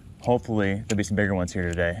 Hopefully there'll be some bigger ones here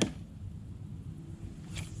today.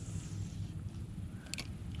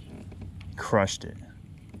 crushed it.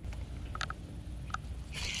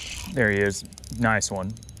 There he is. Nice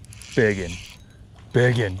one. Biggin.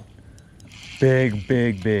 Biggin. Big,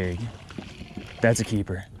 big, big. That's a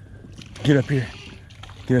keeper. Get up here.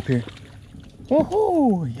 Get up here.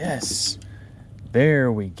 Woohoo! Yes.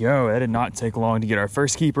 There we go. That did not take long to get our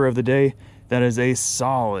first keeper of the day. That is a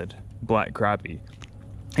solid black crappie.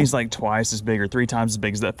 He's like twice as big or 3 times as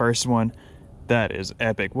big as that first one. That is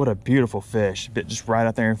epic. What a beautiful fish. Bit just right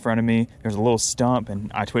out there in front of me. There's a little stump and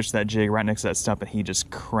I twitched that jig right next to that stump and he just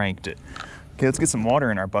cranked it. Okay, let's get some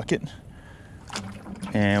water in our bucket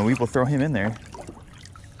and we will throw him in there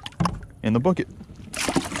in the bucket.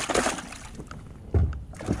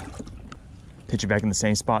 Pitch it back in the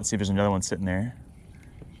same spot, see if there's another one sitting there.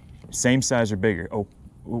 Same size or bigger. Oh,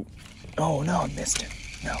 ooh. Oh no, I missed it.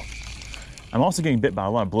 No. I'm also getting bit by a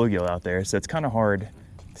lot of bluegill out there, so it's kind of hard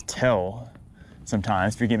to tell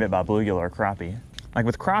sometimes if you're getting bit by bluegill or crappie. Like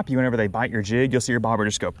with crappie, whenever they bite your jig, you'll see your bobber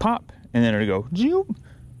just go pop, and then it'll go zoop.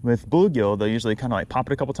 With bluegill, they'll usually kind of like pop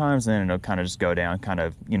it a couple times, and then it'll kind of just go down, kind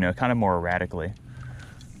of, you know, kind of more erratically.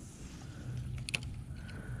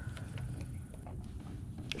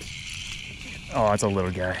 Oh, it's a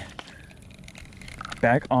little guy.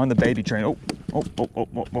 Back on the baby train. Oh, oh, oh, oh,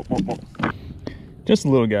 oh, oh, oh, oh. Just a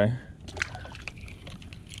little guy.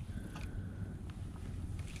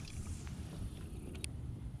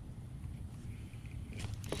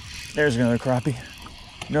 There's another crappie.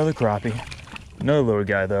 Another crappie. Another little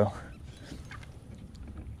guy though.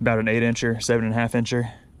 About an 8-incher, 7.5-incher.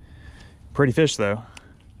 Pretty fish though.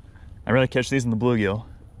 I rather catch these than the bluegill.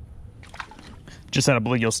 Just had a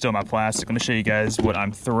bluegill steal my plastic. Let me show you guys what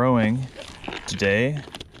I'm throwing today.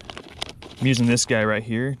 I'm using this guy right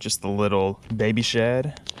here, just the little baby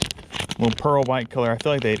shad. Little pearl white color. I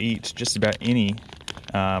feel like they'd eat just about any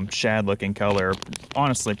shad looking color.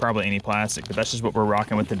 Honestly, probably any plastic, but that's just what we're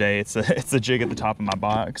rocking with today. It's the jig at the top of my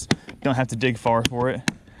box. Don't have to dig far for it.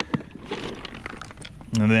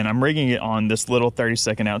 And then I'm rigging it on this little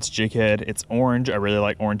 32nd ounce jig head. It's orange. I really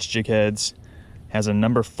like orange jig heads. Has a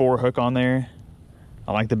number 4 hook on there.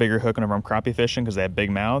 I like the bigger hook whenever I'm crappie fishing because they have big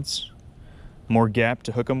mouths. More gap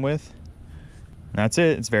to hook them with. And that's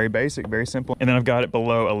it. It's very basic, very simple. And then I've got it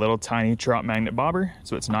below a little tiny trout magnet bobber,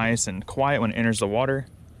 so it's nice and quiet when it enters the water.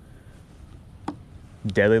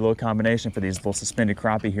 Deadly little combination for these little suspended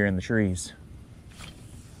crappie here in the trees.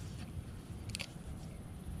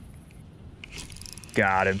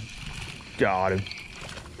 Got him. Got him.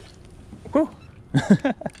 Whew.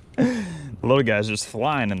 The little guy's just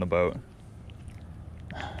flying in the boat.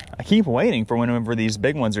 I keep waiting for whenever these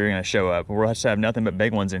big ones are gonna show up. We'll just have nothing but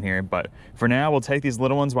big ones in here, but for now, we'll take these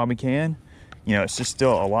little ones while we can. You know, it's just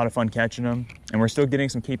still a lot of fun catching them, and we're still getting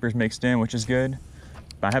some keepers mixed in, which is good.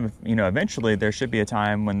 But I have, you know, eventually there should be a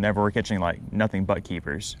time whenever we're catching like nothing but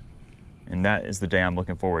keepers. And that is the day I'm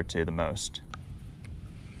looking forward to the most.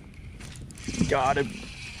 Got him,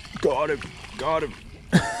 got him, got him.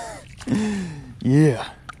 Yeah,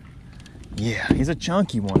 yeah, he's a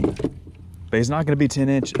chunky one. But he's not gonna be 10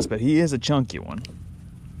 inches, but he is a chunky one.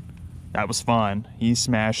 That was fun, he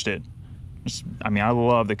smashed it. Just, I mean, I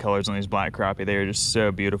love the colors on these black crappie. They are just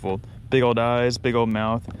so beautiful. Big old eyes, big old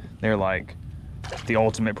mouth. They're like the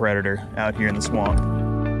ultimate predator out here in the swamp.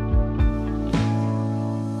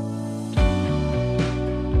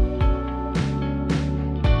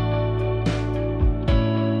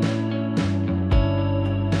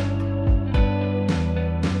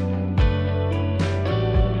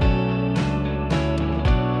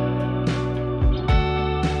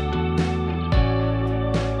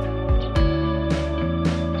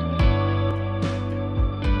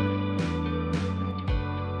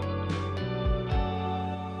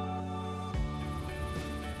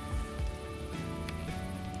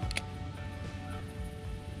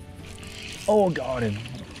 Oh, got him.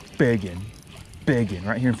 Biggin. Biggin,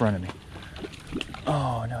 right here in front of me.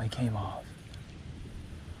 Oh, no, he came off.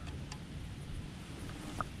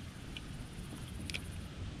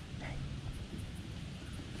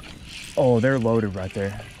 Oh, they're loaded right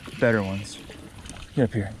there. Better ones. Get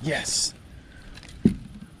up here. Yes.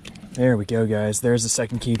 There we go, guys. There's the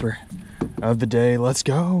second keeper of the day. Let's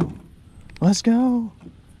go. Let's go.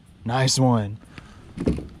 Nice one.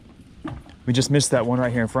 We just missed that one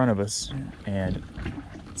right here in front of us, and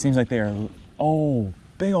it seems like they are, oh,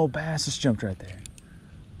 big old bass just jumped right there.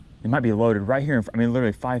 They might be loaded right here, I mean,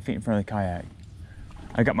 literally 5 feet in front of the kayak.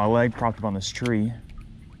 I got my leg propped up on this tree.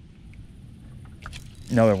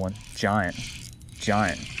 Another one, giant,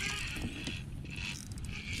 giant.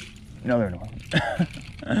 Another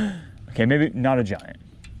one. Okay, maybe not a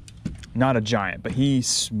giant, but he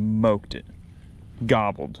smoked it.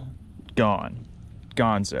 Gobbled, gone,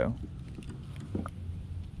 gonzo.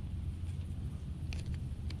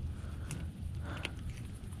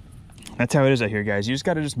 That's how it is out here, guys. You just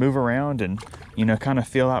got to just move around and, you know, kind of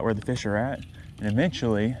feel out where the fish are at. And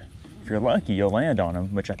eventually, if you're lucky, you'll land on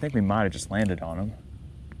them, which I think we might have just landed on them.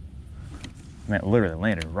 I mean, literally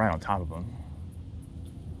landed right on top of them.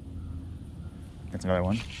 That's another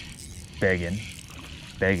one. Begging.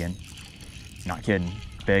 Begging. Not kidding.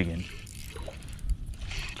 Begging.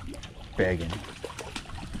 Begging.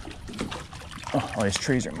 Oh, all these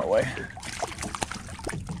trees are in my way.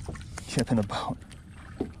 Get up in the boat.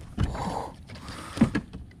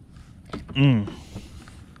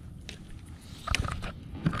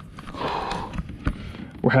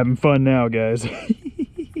 We're having fun now, guys.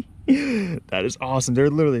 That is awesome. They're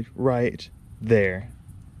literally right there.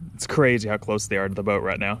 It's crazy how close they are to the boat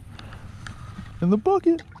right now. In the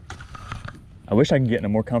bucket. I wish I could get in a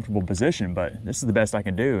more comfortable position, but this is the best I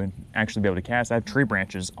can do and actually be able to cast. I have tree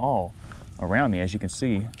branches all around me, as you can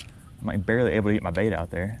see. I'm like barely able to get my bait out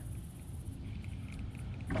there.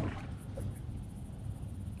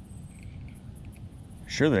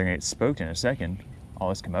 Surely they're gonna get spooked in a second, all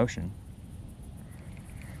this commotion.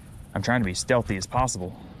 I'm trying to be stealthy as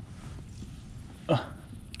possible.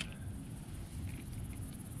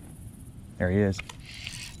 There he is.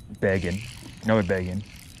 Begging. Another begging.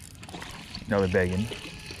 Another begging.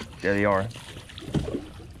 There they are.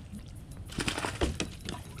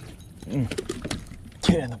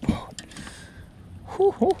 Get in the boat.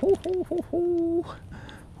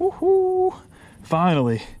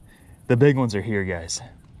 Finally, the big ones are here, guys.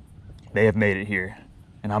 They have made it here,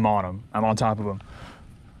 and I'm on them. I'm on top of them.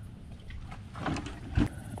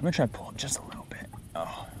 I'm gonna try to pull them just a little bit.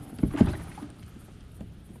 Oh.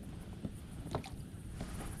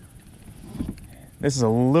 This is a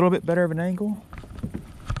little bit better of an angle.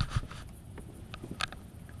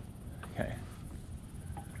 Okay.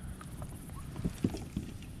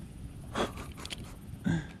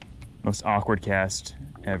 Most awkward cast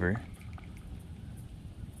ever.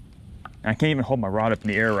 I can't even hold my rod up in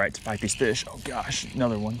the air right to fight these fish. Oh gosh,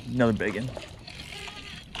 another one, another big one.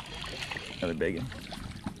 Another big one.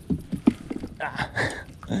 Ah.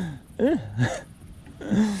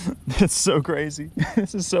 It's so crazy.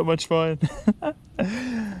 This is so much fun.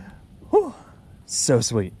 Whew. So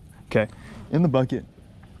sweet. Okay, in the bucket.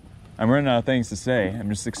 I'm running out of things to say. I'm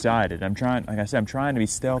just excited. I'm trying, like I said, I'm trying to be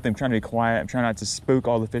stealthy. I'm trying to be quiet. I'm trying not to spook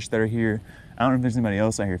all the fish that are here. I don't know if there's anybody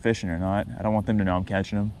else out here fishing or not. I don't want them to know I'm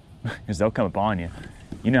catching them because they'll come upon you.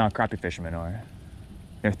 You know how crappie fishermen are.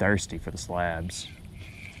 They're thirsty for the slabs.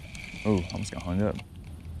 Oh, almost got hung up.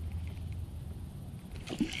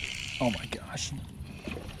 Oh my gosh.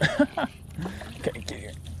 Okay, get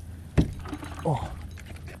here. Oh,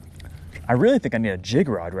 I really think I need a jig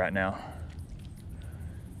rod right now.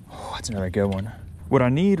 Oh, that's another good one. What I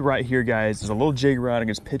need right here, guys, is a little jig rod. I can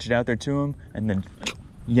just pitch it out there to him and then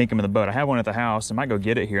yank him in the boat. I have one at the house. I might go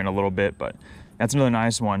get it here in a little bit, but that's another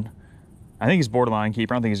nice one. I think he's borderline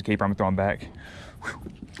keeper. I don't think he's a keeper. I'm gonna throw him back. Whew.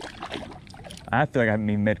 I feel like I haven't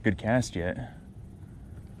even made a good cast yet.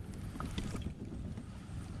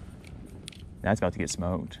 That's about to get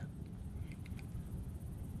smoked.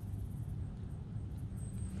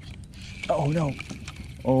 Oh no.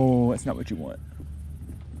 Oh, that's not what you want.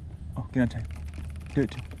 Oh, get on time. Do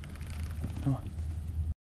it too. Come on.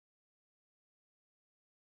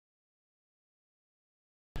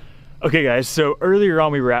 Okay guys, so earlier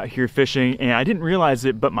on we were out here fishing and I didn't realize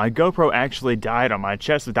it, but my GoPro actually died on my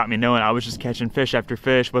chest without me knowing. I was just catching fish after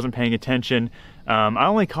fish, wasn't paying attention. I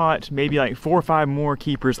only caught maybe like 4 or 5 more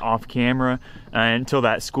keepers off camera until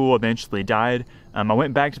that school eventually died. I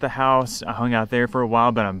went back to the house, I hung out there for a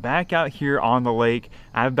while, but I'm back out here on the lake.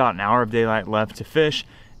 I have about an hour of daylight left to fish.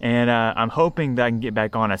 And I'm hoping that I can get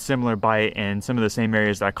back on a similar bite in some of the same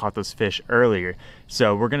areas that I caught those fish earlier.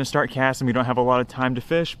 So we're gonna start casting. We don't have a lot of time to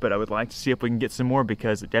fish, but I would like to see if we can get some more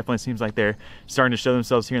because it definitely seems like they're starting to show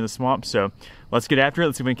themselves here in the swamp. So let's get after it.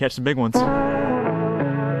 Let's see if we can catch some big ones.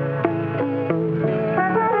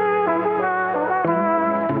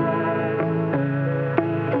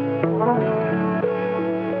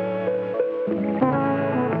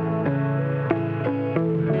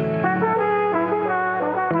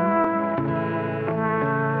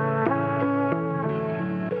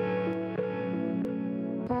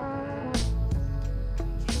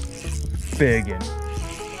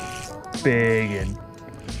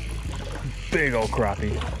 Big old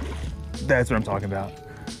crappie. That's what I'm talking about.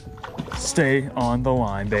 Stay on the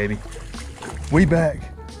line, baby. We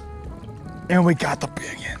back and we got the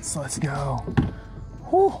big ones. Let's go.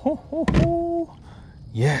 Hoo, hoo, hoo, hoo.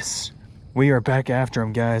 Yes, we are back after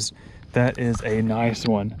them, guys. That is a nice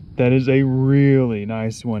one. That is a really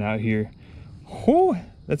nice one out here. Whew.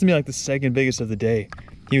 That's gonna be like the second biggest of the day.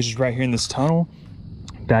 He was just right here in this tunnel.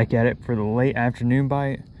 Back at it for the late afternoon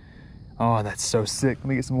bite. Oh, that's so sick. Let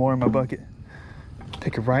me get some water in my bucket.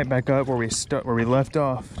 Pick it right back up where we left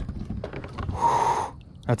off. Whew,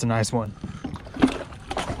 that's a nice one.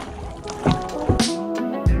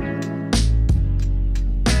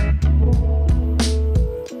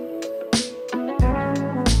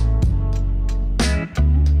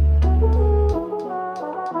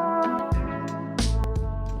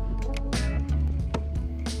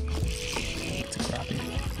 It's a crappie.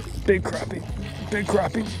 Big crappie. Big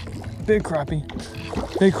crappie. Big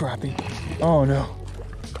crappie. Big crappie. Oh no.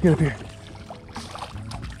 Get up here.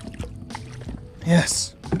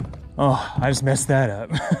 Yes. Oh, I just messed that up.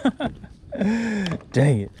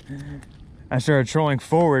 Dang it. I started trolling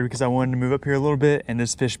forward because I wanted to move up here a little bit, and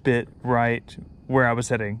this fish bit right where I was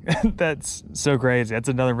heading. That's so crazy. That's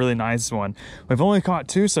another really nice one. We've only caught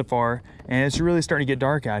 2 so far, and it's really starting to get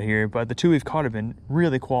dark out here, but the 2 we've caught have been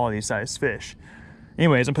really quality sized fish.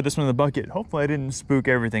 Anyways, I'll put this one in the bucket. Hopefully I didn't spook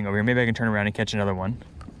everything over here. Maybe I can turn around and catch another one.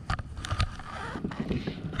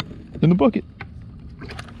 In the bucket.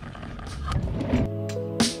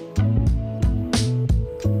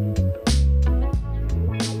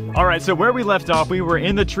 All right, so where we left off, we were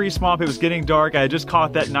in the tree swamp. It was getting dark. I had just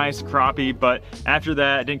caught that nice crappie, but after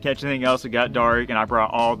that, I didn't catch anything else. It got dark, and I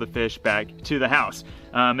brought all the fish back to the house.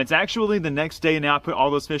 It's actually the next day now. I put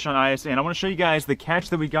all those fish on ice, and I want to show you guys the catch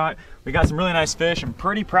that we got. We got some really nice fish. I'm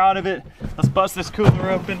pretty proud of it. Let's bust this cooler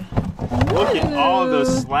open. Look at all of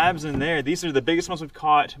those slabs in there. These are the biggest ones we've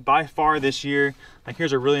caught by far this year. Like,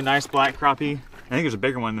 here's a really nice black crappie. I think there's a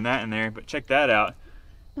bigger one than that in there, but check that out.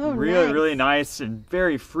 Oh, really nice and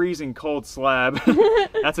very freezing cold slab.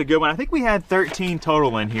 That's a good one. I think we had 13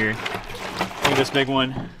 total in here. Look at this big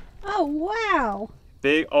one. Oh, wow.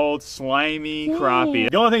 Big old slimy crappie.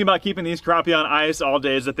 The only thing about keeping these crappie on ice all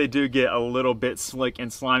day is that they do get a little bit slick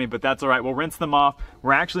and slimy, but that's all right. We'll rinse them off.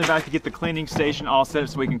 We're actually about to get the cleaning station all set up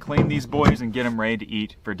so we can clean these boys and get them ready to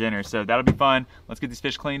eat for dinner. So that'll be fun. Let's get these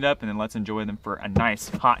fish cleaned up and then let's enjoy them for a nice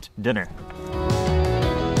hot dinner.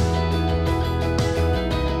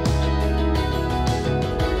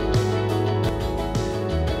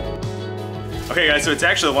 Okay guys, so it's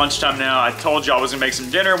actually lunchtime now. I told you I was gonna make some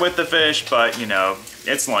dinner with the fish, but you know,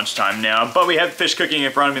 it's lunchtime now. But we have fish cooking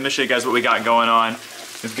in front of me. Let me show you guys what we got going on.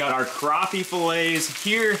 We've got our crappie fillets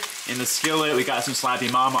here in the skillet. We got some slappy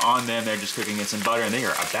mama on them. They're just cooking in some butter and they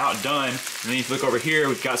are about done. And then if you look over here,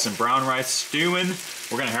 we've got some brown rice stewing.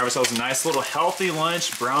 We're gonna have ourselves a nice little healthy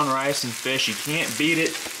lunch, brown rice and fish. You can't beat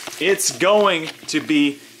it. It's going to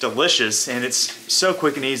be delicious and it's so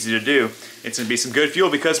quick and easy to do. It's gonna be some good fuel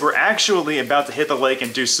because we're actually about to hit the lake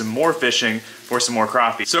and do some more fishing for some more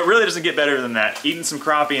crappie. So it really doesn't get better than that. Eating some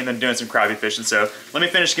crappie and then doing some crappie fishing. So let me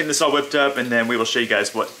finish getting this all whipped up and then we will show you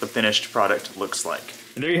guys what the finished product looks like.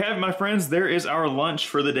 And there you have it, my friends. There is our lunch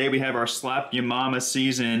for the day. We have our Slap Ya Mama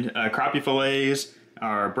seasoned crappie fillets,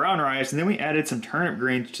 our brown rice, and then we added some turnip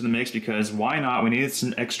greens to the mix because why not? We needed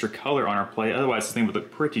some extra color on our plate. Otherwise, the thing would look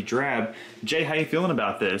pretty drab. Jay, how you feeling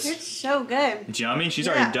about this? It's so good. It's yummy. She's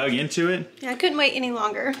already dug into it. Yeah, I couldn't wait any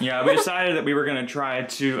longer. Yeah, we decided that we were going to try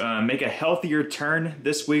to make a healthier turn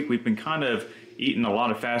this week. We've been kind of eating a lot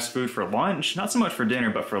of fast food for lunch. Not so much for dinner,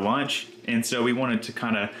 but for lunch. And so we wanted to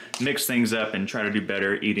kind of mix things up and try to do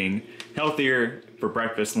better eating healthier for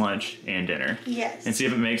breakfast, lunch, and dinner. Yes. And see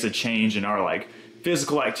if it makes a change in our like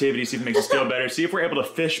physical activity, see if it makes us feel better, see if we're able to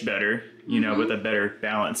fish better, you know, with a better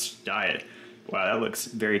balanced diet. Wow, that looks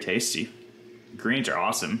very tasty. Greens are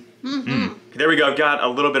awesome. There we go. I've got a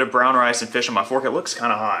little bit of brown rice and fish on my fork. It looks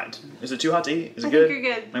kind of hot. Is it too hot to eat? Is it good? I think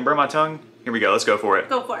you're good. I can burn my tongue? Here we go. Let's go for it.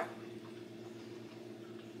 Go for it.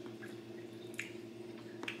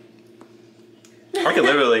 I could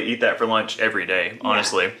literally eat that for lunch every day,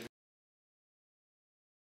 honestly. Yeah.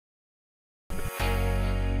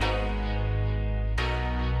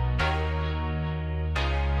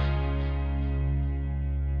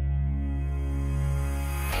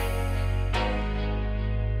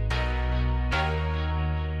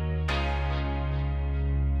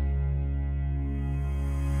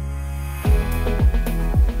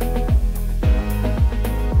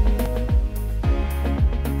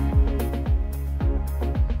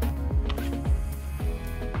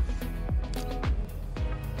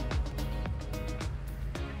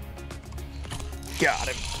 Got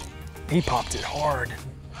him. He popped it hard.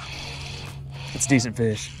 It's decent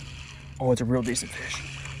fish. Oh, it's a real decent fish.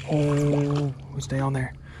 Oh, stay on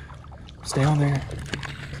there. Stay on there.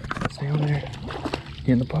 Stay on there. Get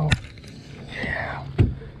in the boat. Yeah.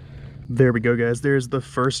 There we go, guys. There's the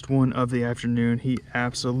first one of the afternoon. He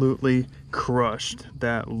absolutely crushed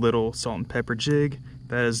that little salt and pepper jig.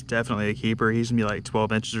 That is definitely a keeper. He's gonna be like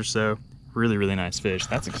 12 inches or so. Really, really nice fish.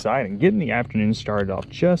 That's exciting. Getting the afternoon started off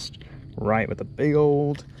just right with a big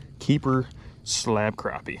old keeper slab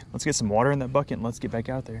crappie. Let's get some water in that bucket and let's get back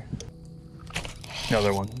out there.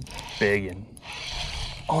 Another one, big and,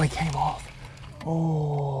 oh, he came off.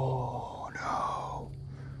 Oh no.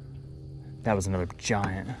 That was another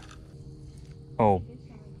giant. Oh,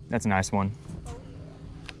 that's a nice one.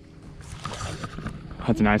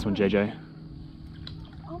 That's a nice one, JJ.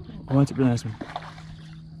 Oh, that's a really nice one.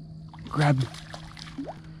 Grab him.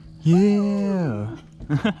 Yeah.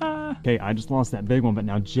 Okay, I just lost that big one, but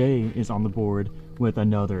now Jay is on the board with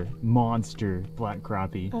another monster black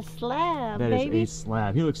crappie. A slab, That baby. is a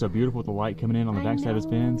slab. He looks so beautiful with the light coming in on the backside of his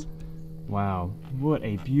fins. Wow, what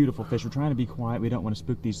a beautiful fish. We're trying to be quiet. We don't want to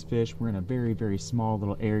spook these fish. We're in a very, very small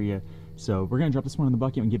little area. So we're gonna drop this one in the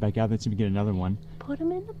bucket and get back out there and see if we can get another one. Put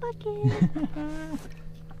him in the bucket.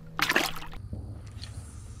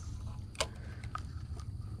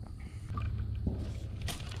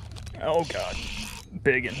 Oh God,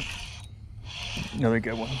 biggin. Another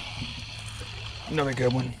good one. Another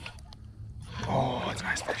good one. Oh, that's a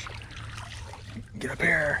nice fish. Get up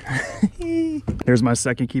here. There's my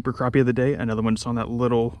second keeper crappie of the day. Another one just on that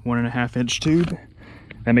little 1.5 inch tube.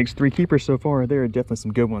 That makes 3 keepers so far. There are definitely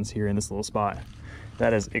some good ones here in this little spot.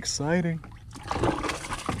 That is exciting.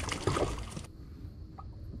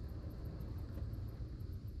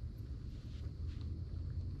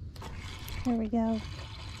 There we go.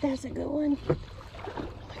 That's a good one. Oh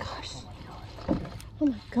my gosh. Oh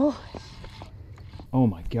my gosh. Oh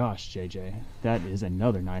my gosh, JJ. That is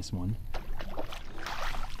another nice one.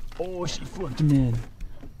 Oh, she flipped him in.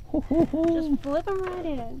 Just flip them right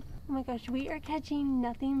in. Oh my gosh, we are catching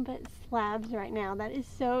nothing but slabs right now. That is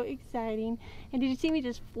so exciting. And did you see me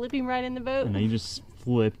just flipping right in the boat? And you just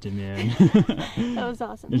flipped him in. That was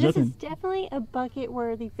awesome. There's This nothing. is definitely a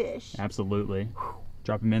bucket-worthy fish. Absolutely.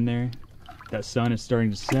 Drop him in there. That sun is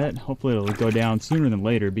starting to set. Hopefully it'll go down sooner than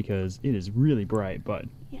later because it is really bright, but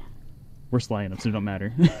Yeah. we're slaying them, so it don't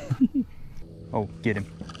matter. Oh, get him.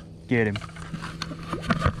 Get him.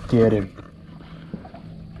 Get him.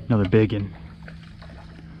 Another big one.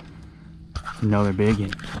 Another big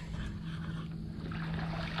one.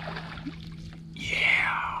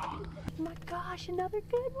 Yeah. Oh my gosh, another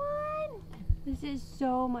good one. This is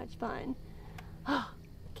so much fun.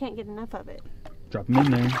 Can't get enough of it. Drop him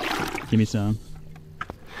in there. Give me some.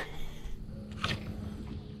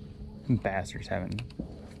 Bastards having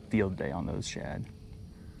field day on those shad.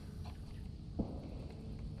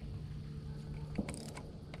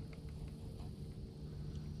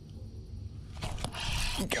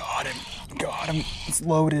 Got him. Got him. It's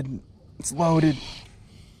loaded. It's loaded.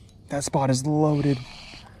 That spot is loaded.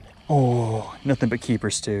 Oh, nothing but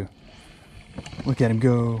keepers too. Look at him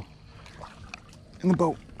go. In the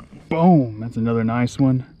boat. Boom. That's another nice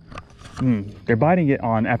one. They're biting it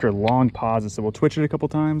on after long pauses, so we'll twitch it a couple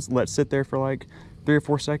times, let it sit there for like 3 or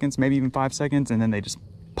 4 seconds, maybe even 5 seconds, and then they just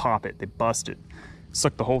pop it. They bust it.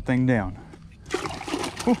 Suck the whole thing down.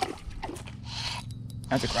 Whew.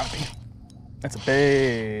 That's a crappie. That's a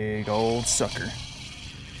big old sucker.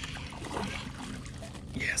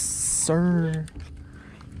 Yes, sir.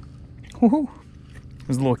 Woohoo. It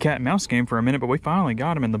was a little cat and mouse game for a minute, but we finally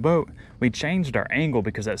got him in the boat. We changed our angle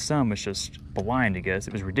because that sun was just blinding us.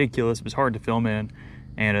 It was ridiculous. It was hard to film in.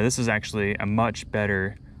 And this is actually a much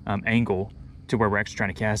better angle to where we're actually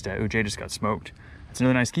trying to cast at. Ooh, Jay just got smoked. It's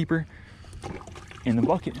another nice keeper in the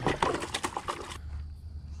bucket.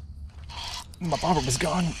 My bobber was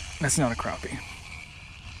gone. That's not a crappie.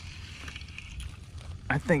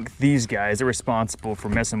 I think these guys are responsible for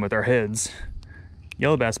messing with our heads.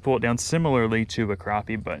 Yellow bass pull it down similarly to a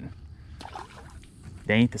crappie, but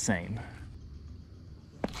they ain't the same.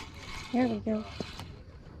 Here we go.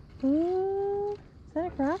 Ooh, is that a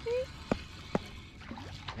crappie?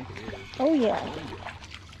 Oh yeah.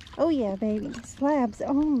 Oh yeah, baby. Slabs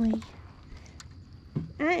only.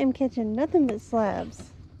 I am catching nothing but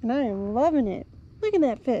slabs. And I am loving it. Look at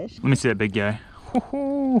that fish. Let me see that big guy.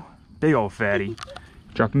 Woo-hoo. Big old fatty.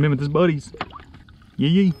 Drop him in with his buddies. Yee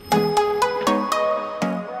yee.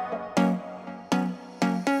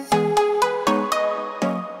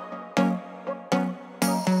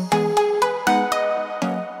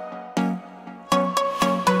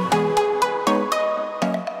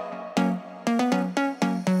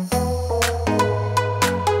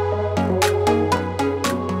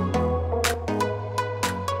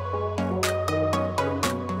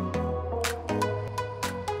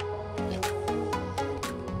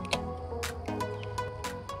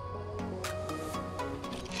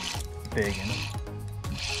 Big one.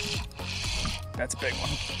 That's a big one.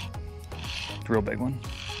 It's a real big one.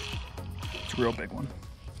 It's a real big one.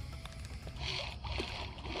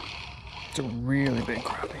 It's a really big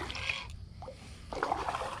crappie.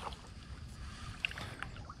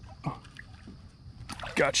 Oh.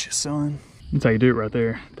 Gotcha, son. That's how you do it right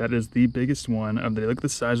there. That is the biggest one of the, look at the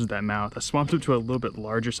size of that mouth. I swapped it to a little bit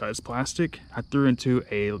larger size plastic. I threw into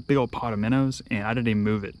a big old pot of minnows and I didn't even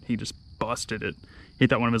move it. He just busted it. He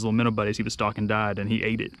thought one of his little minnow buddies he was stalking died and he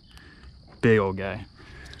ate it. Big old guy.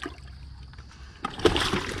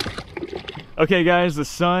 Okay guys, the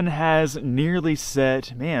sun has nearly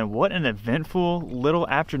set. Man, what an eventful little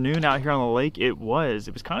afternoon out here on the lake it was.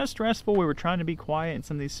 It was kind of stressful. We were trying to be quiet in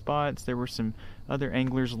some of these spots. There were some other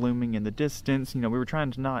anglers looming in the distance. You know, we were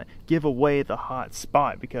trying to not give away the hot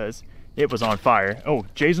spot because it was on fire. Oh,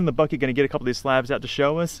 Jay's in the bucket gonna get a couple of these slabs out to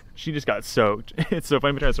show us. She just got soaked. It's so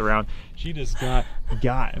funny, turn us around. She just got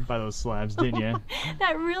by those slabs, didn't you?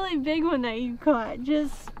 That really big one that you caught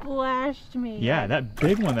just splashed me. Yeah, that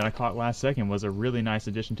big one that I caught last second was a really nice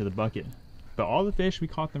addition to the bucket. But all the fish, we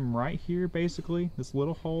caught them right here, basically, this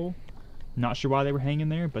little hole. Not sure why they were hanging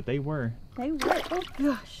there, but they were. They were, oh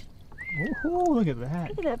gosh. Oh, look at that.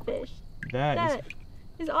 Look at that fish. That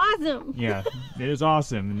is awesome. Yeah, it is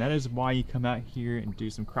awesome. And that is why you come out here and do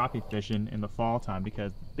some crappie fishing in the fall time,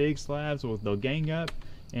 because big slabs, they'll gang up.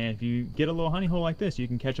 And if you get a little honey hole like this, you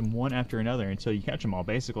can catch them one after another until you catch them all,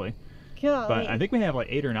 basically. Golly. But I think we have like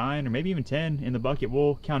 8 or 9 or maybe even 10 in the bucket.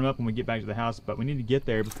 We'll count them up when we get back to the house, but we need to get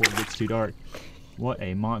there before it gets too dark. What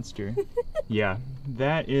a monster. Yeah,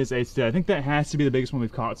 that is a stud. I think that has to be the biggest one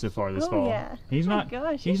we've caught so far this fall. Yeah. He's not,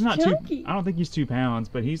 gosh, he's not chunky. too, I don't think he's 2 pounds,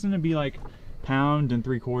 but he's gonna be like 1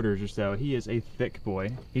 3/4 pounds or so. He is a thick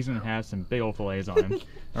boy. He's gonna have some big old fillets on him.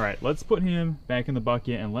 All right, let's put him back in the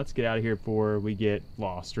bucket and let's get out of here before we get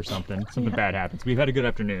lost or something. Something bad happens. We've had a good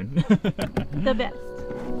afternoon. The best.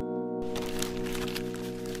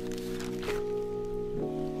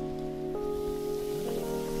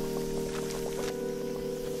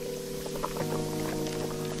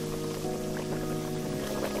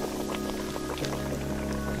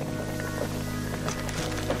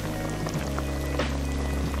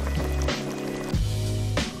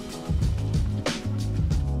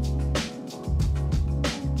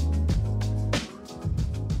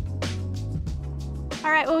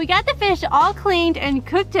 Alright, well we got the fish all cleaned and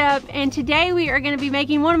cooked up, and today we are going to be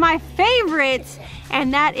making one of my favorites,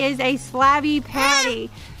 and that is a slabby patty.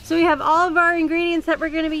 So we have all of our ingredients that we're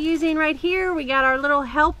going to be using right here. We got our little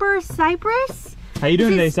helper, Cypress. How you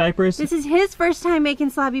doing today, Cypress? This is his first time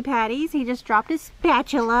making slabby patties. He just dropped his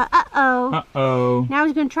spatula. Uh-oh. Uh-oh. Now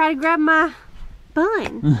he's going to try to grab my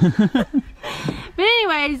bun. But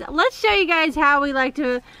anyways, let's show you guys how we like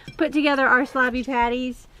to put together our slabby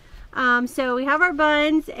patties. So we have our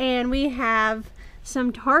buns and we have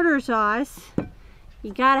some tartar sauce.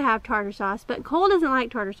 You gotta have tartar sauce, but Cole doesn't like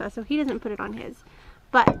tartar sauce, so he doesn't put it on his.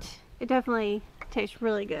 But it definitely tastes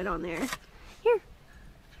really good on there. Here,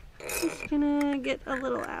 just gonna get a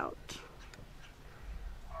little out.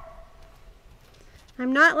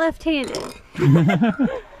 I'm not left-handed.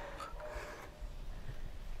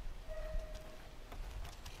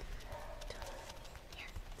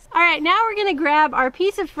 All right, now we're gonna grab our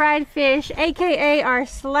piece of fried fish, AKA our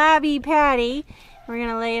slabby patty. We're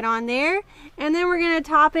gonna lay it on there, and then we're gonna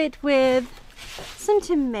top it with some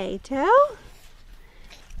tomato.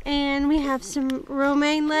 And we have some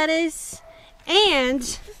romaine lettuce,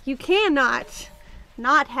 and you cannot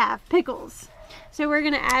not have pickles. So we're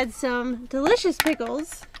gonna add some delicious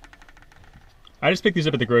pickles. I just picked these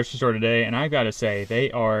up at the grocery store today, and I gotta say,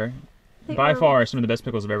 they are by far some of the best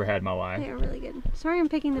pickles I've ever had in my life. They are really good. Sorry I'm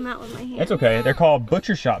picking them out with my hand. That's okay. They're called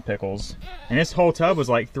butcher shop pickles. And this whole tub was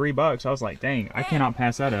like $3. I was like, dang, I cannot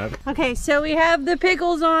pass that up. Okay, so we have the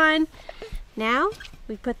pickles on. Now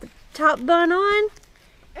we put the top bun on,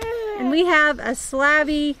 and we have a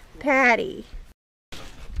slabby patty.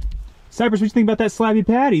 Cypress, what do you think about that slabby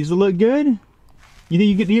patty? Does it look good? You think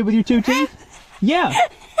you could eat it with your 2 teeth? Yeah.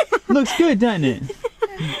 Looks good, doesn't it?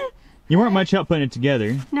 You weren't much help putting it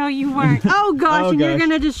together. No, you weren't. Oh gosh, and you're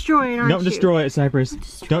gonna destroy it, aren't you? Don't destroy it, Cypress.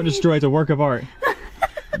 Don't destroy it. It's a work of art.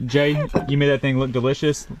 Jay, you made that thing look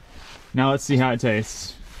delicious. Now let's see how it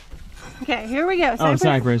tastes. Okay, here we go. Oh,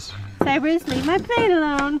 Cypress. Cypress, leave my plate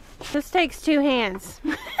alone. This takes 2 hands.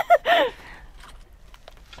 What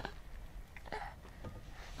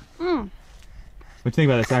do you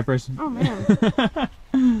think about that, Cypress? Oh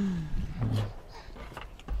man.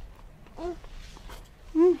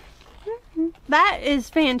 That is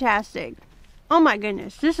fantastic. Oh my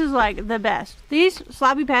goodness, this is like the best. These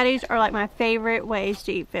slabby patties are like my favorite ways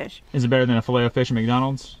to eat fish. Is it better than a filet of fish at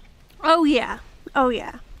McDonald's? Oh yeah, oh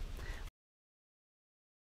yeah.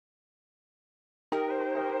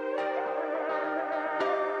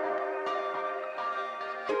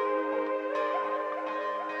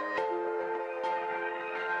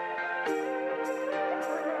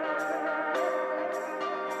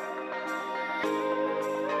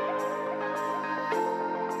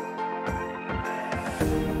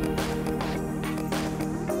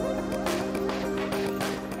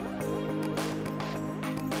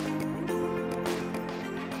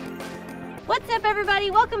 up, everybody?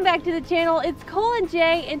 Welcome back to the channel. It's Cole and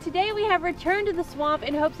Jay, and today we have returned to the swamp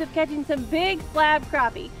in hopes of catching some big slab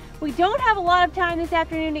crappie. We don't have a lot of time this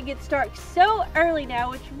afternoon. It gets dark so early now,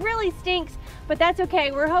 which really stinks, but that's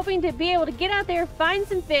okay. We're hoping to be able to get out there, find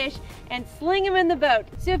some fish, and sling them in the boat.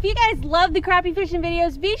 So if you guys love the crappie fishing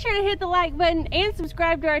videos, be sure to hit the like button and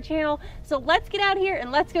subscribe to our channel. So let's get out here and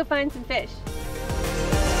let's go find some fish.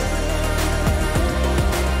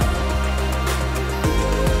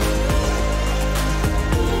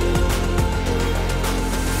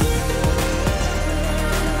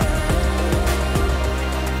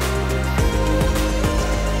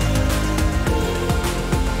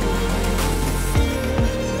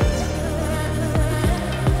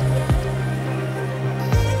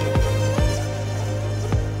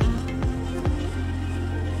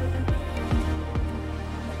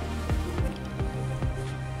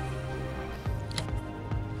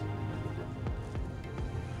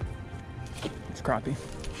 Crappie.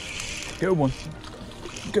 Good one.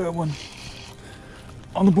 Good one.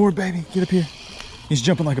 On the board, baby. Get up here. He's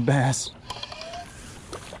jumping like a bass.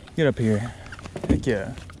 Get up here. Heck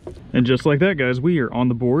yeah. And just like that, guys, we are on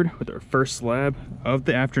the board with our first slab of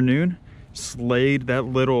the afternoon. Slayed that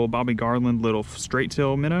little Bobby Garland little straight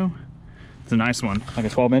tail minnow. It's a nice one. Like a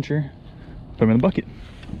 12-incher. Put him in the bucket.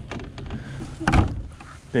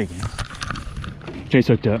 Big one. Jay's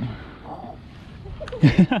hooked up.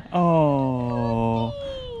 Oh,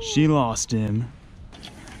 she lost him.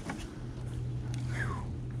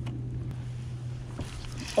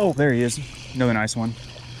 Oh, there he is. Another nice one.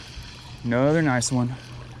 Another nice one.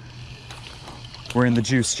 We're in the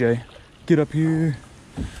juice, Jay. Get up here.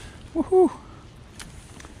 Woohoo.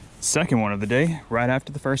 Second one of the day, right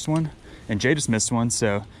after the first one. And Jay just missed one,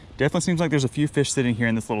 so definitely seems like there's a few fish sitting here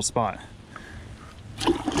in this little spot.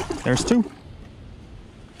 There's two.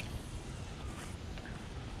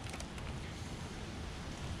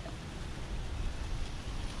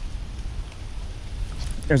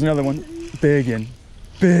 There's another one. Biggin.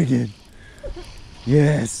 Biggin.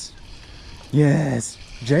 Yes. Yes.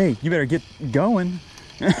 Jay, you better get going.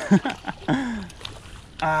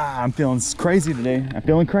 I'm feeling crazy today. I'm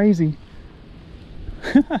feeling crazy.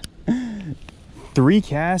 3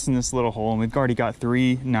 casts in this little hole, and we've already got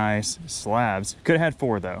 3 nice slabs. Could have had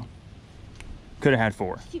 4 though. Could have had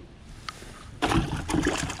 4.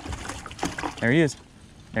 There he is.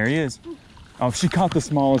 There he is. Oh, she caught the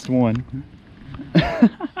smallest one.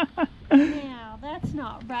 Now, that's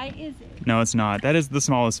not right, is it? No, it's not. That is the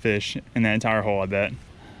smallest fish in that entire hole, I bet.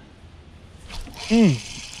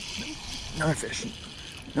 Another fish.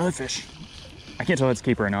 Another fish. I can't tell if it's a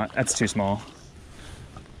keeper or not. That's too small.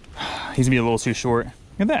 He's gonna be a little too short. Look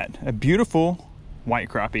at that. A beautiful white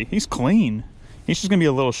crappie. He's clean. He's just gonna be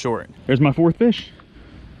a little short. There's my 4th fish.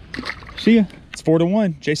 See ya. It's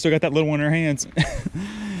 4-1. Jay still got that little one in her hands.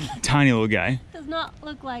 Tiny little guy. Does not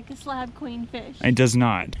look like a slab queen fish. It does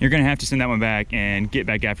not. You're gonna have to send that one back and get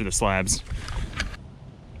back after the slabs.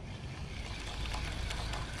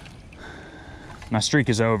 My streak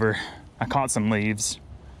is over. I caught some leaves.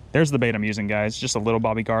 There's the bait I'm using, guys. Just a little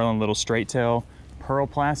Bobby Garland, little straight tail, pearl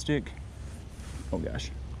plastic. Oh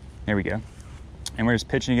gosh, there we go. And we're just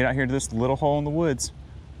pitching it out here to this little hole in the woods.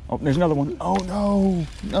 Oh, there's another one. Oh no,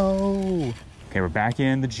 no. Okay, we're back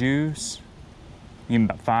in the juice. Give him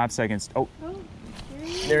about 5 seconds. Oh,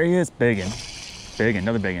 there he is. Biggin. Biggin,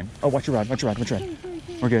 another biggin. Oh, watch your rod, watch your rod, watch your rod.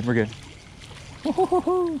 We're good, we're good.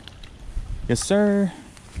 Yes, sir.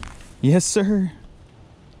 Yes, sir.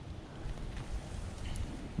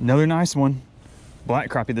 Another nice one. Black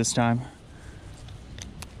crappie this time.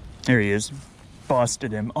 There he is.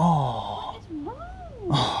 Busted him. Oh.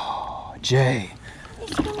 Oh, Jay.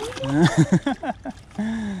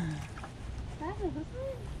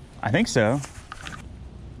 I think so.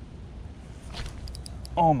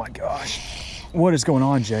 Oh my gosh. What is going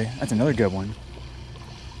on, Jay? That's another good one.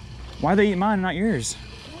 Why are they eating mine and not yours?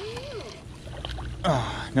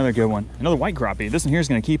 Oh, another good one. Another white crappie. This one here is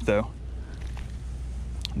going to keep though.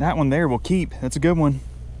 That one there will keep. That's a good one.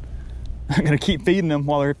 I'm going to keep feeding them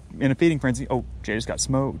while they're in a feeding frenzy. Oh, Jay just got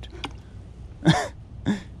smoked.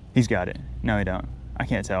 He's got it. No, he don't. I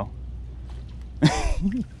can't tell.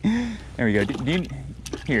 There we go.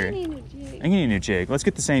 Here. I need a new jig. Let's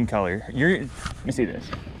get the same color. Let me see this.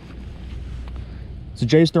 So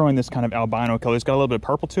Jay's throwing this kind of albino color. It's got a little bit of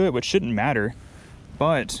purple to it, which shouldn't matter,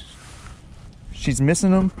 but she's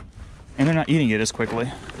missing them and they're not eating it as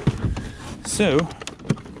quickly. So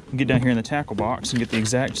get down here in the tackle box and get the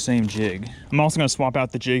exact same jig. I'm also going to swap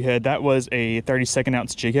out the jig head. That was a 32nd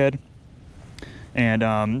ounce jig head.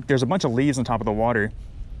 And there's a bunch of leaves on top of the water.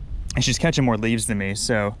 And she's catching more leaves than me.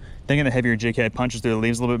 So thinking the heavier jig head punches through the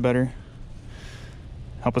leaves a little bit better.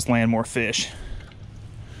 help us land more fish.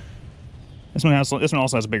 This one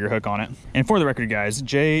also has a bigger hook on it. And for the record, guys,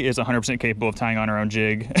 Jay is 100% capable of tying on our own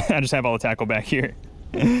jig. I just have all the tackle back here.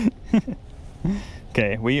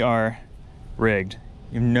 Okay, we are rigged.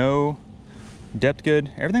 You have no depth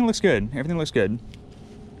good. Everything looks good. Everything looks good.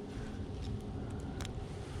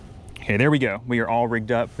 Okay, there we go. We are all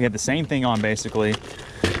rigged up. We have the same thing on, basically.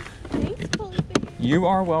 Thanks, Polar Bear. You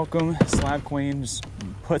are welcome, Slab Queen. Just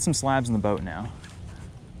put some slabs in the boat now.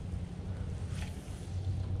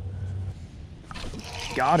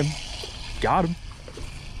 Got him. Got him.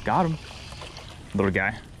 Got him. Little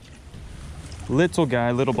guy. Little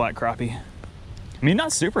guy, little black crappie. I mean,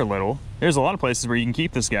 not super little. There's a lot of places where you can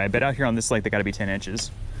keep this guy, but out here on this lake, they gotta be 10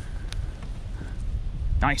 inches.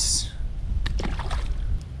 Nice.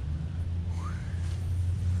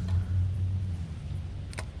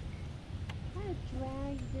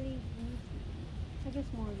 I guess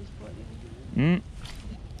more of this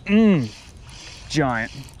floating.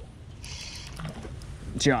 Giant.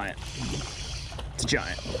 Giant. It's a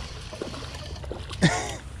giant.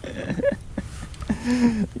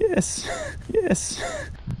 Yes. Yes.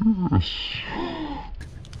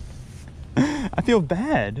 I feel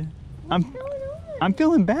bad. What's going on? I'm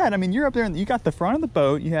feeling bad. I mean, you're up there and you got the front of the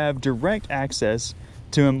boat. You have direct access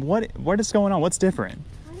to him. What is going on? What's different?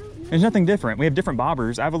 I don't know. There's nothing different. We have different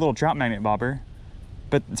bobbers. I have a little trout magnet bobber,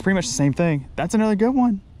 but it's pretty much the same thing. That's another good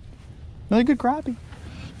one. Another good crappie.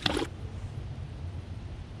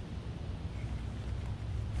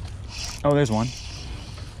 Oh, there's one.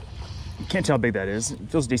 Can't tell how big that is. It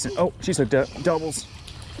feels decent. Oh, she's hooked up. Doubles.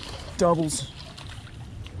 Doubles.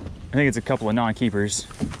 I think it's a couple of non-keepers.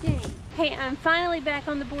 Dang. Hey, I'm finally back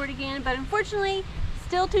on the board again, but unfortunately,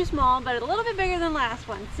 still too small, but a little bit bigger than last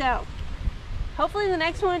one. So, hopefully the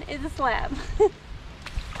next one is a slab.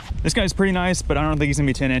 This guy's pretty nice, but I don't think he's gonna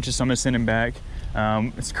be 10 inches, so I'm gonna send him back.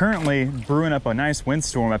 It's currently brewing up a nice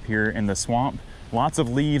windstorm up here in the swamp. Lots of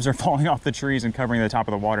leaves are falling off the trees and covering the top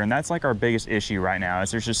of the water, and that's like our biggest issue right now,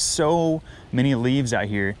 is there's just so many leaves out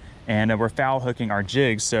here, and we're foul hooking our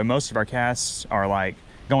jigs, so most of our casts are like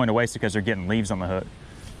going to waste because they're getting leaves on the hook.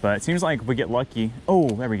 But it seems like if we get lucky. Oh,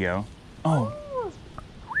 there we go. Oh.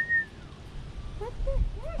 What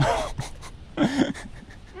the heck?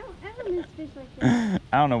 I don't ever miss fish like that.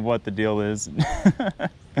 I don't know what the deal is.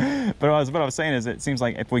 But what I was saying is, it seems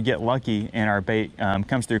like if we get lucky and our bait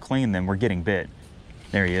comes through clean, then we're getting bit.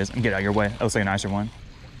 There he is. I'm getting out of your way. That looks like a nicer one.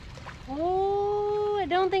 Oh, I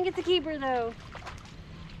don't think it's a keeper though.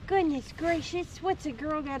 Goodness gracious, what's a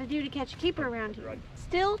girl got to do to catch a keeper around here?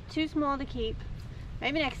 Still too small to keep.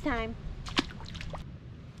 Maybe next time.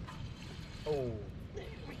 Oh. There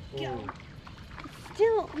we go.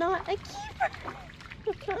 Still not a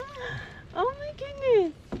keeper. Oh my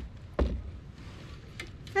goodness.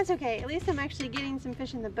 That's okay. At least I'm actually getting some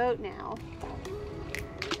fish in the boat now.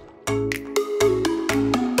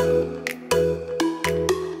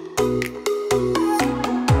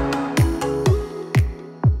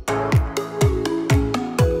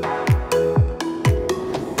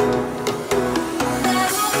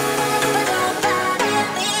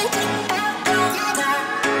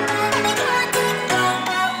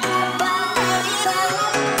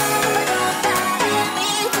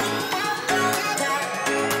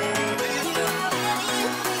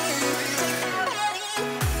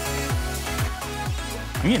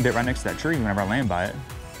 I'm getting bit right next to that tree whenever I land by it.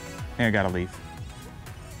 I think I got a leaf.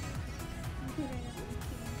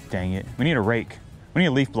 Dang it. We need a rake. We need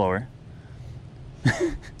a leaf blower. We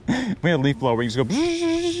need a leaf blower where you just go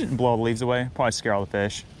and blow all the leaves away. Probably scare all the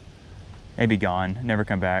fish. They'd be gone. Never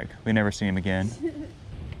come back. We never see him again.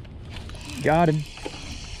 Got him.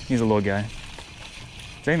 He's a little guy.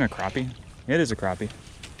 Is that even a crappie? It is a crappie.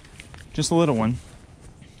 Just a little one.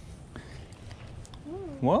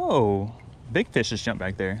 Whoa. Big fish just jumped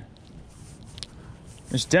back there.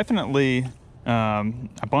 There's definitely a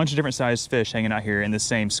bunch of different sized fish hanging out here in the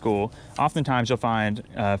same school. Oftentimes you'll find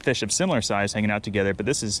fish of similar size hanging out together, but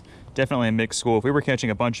this is definitely a mixed school. If we were catching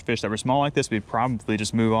a bunch of fish that were small like this, we'd probably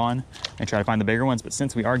just move on and try to find the bigger ones. But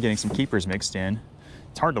since we are getting some keepers mixed in,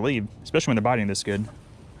 it's hard to leave, especially when they're biting this good.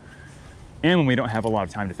 And when we don't have a lot of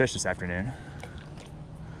time to fish this afternoon.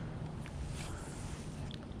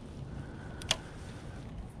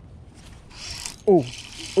 Oh,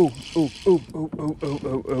 oh, oh, oh, oh, oh, oh,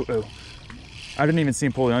 oh, oh, oh. I didn't even see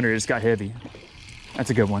him pull it under, it just got heavy. That's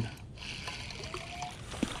a good one.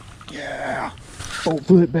 Yeah. Boat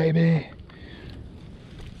flip, baby.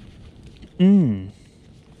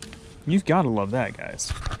 You've got to love that,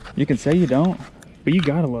 guys. You can say you don't, but you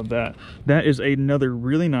got to love that. That is another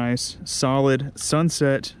really nice, solid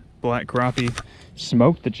sunset black crappie.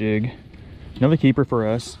 Smoked the jig. Another keeper for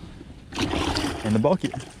us in the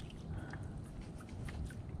bucket.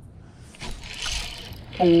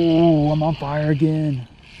 Oh, I'm on fire again.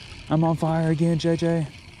 I'm on fire again, JJ.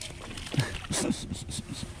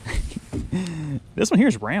 This one here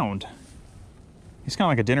is round. He's kind of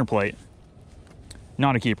like a dinner plate.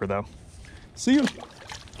 Not a keeper though. See you.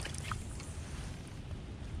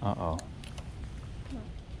 Uh-oh.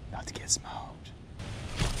 Not to get smoked.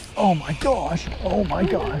 Oh my gosh. Oh my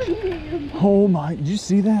gosh. Oh my, did you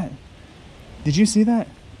see that? Did you see that?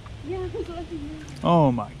 Yeah, I was watching you.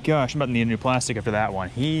 Oh my gosh, I'm about to need a new plastic after that one.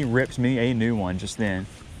 He ripped me a new one just then.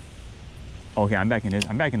 Okay, I'm back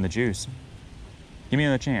in the juice. Give me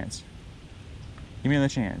another chance. Give me another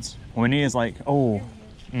chance. When he is like, oh,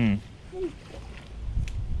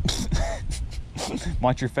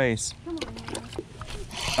 Watch your face. Come on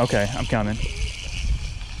now. Okay, I'm coming.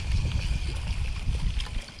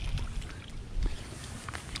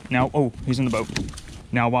 Now, oh, he's in the boat.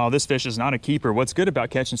 Now, while this fish is not a keeper, what's good about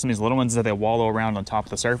catching some of these little ones is that they wallow around on top of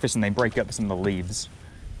the surface and they break up some of the leaves.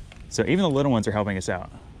 So even the little ones are helping us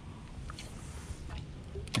out.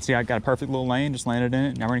 And see, I got a perfect little lane, just landed in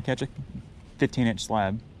it. Now we're gonna catch a 15-inch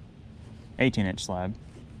slab, 18-inch slab,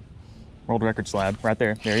 world record slab, right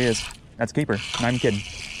there. There he is. That's a keeper, not even kidding.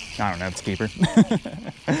 I don't know if it's a keeper.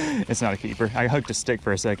 It's not a keeper. I hooked a stick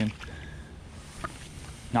for a second.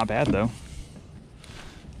 Not bad though.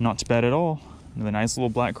 Not too bad at all. Another nice little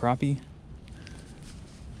black crappie.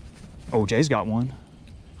 Oh, Jay's got one.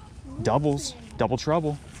 Doubles, double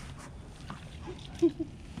trouble.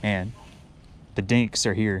 Man, the dinks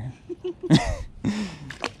are here.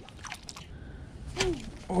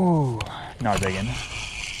 Oh, not a big one.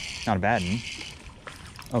 Not a bad one.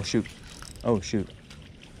 Oh shoot. Oh shoot.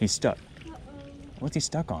 He's stuck. What's he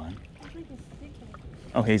stuck on?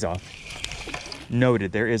 Oh, he's off.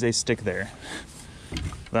 Noted, there is a stick there.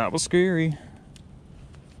 That was scary.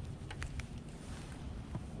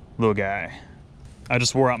 Little guy. I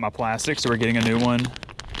just wore out my plastic, so we're getting a new one.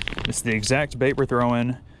 It's the exact bait we're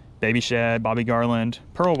throwing. Baby shad, Bobby Garland,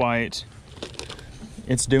 pearl white.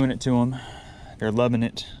 It's doing it to them. They're loving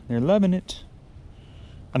it. They're loving it.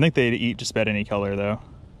 I think they'd eat just about any color though.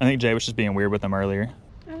 I think Jay was just being weird with them earlier.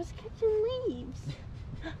 I was catching leaves.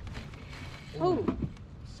 Oh.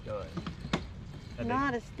 Stud.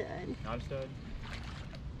 Not a stud. Not a stud.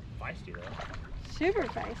 Feisty though. Super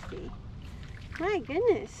feisty. My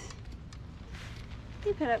goodness.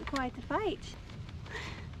 He put up quite the fight.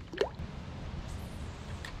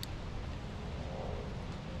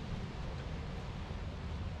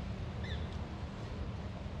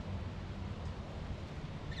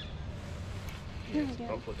 Here we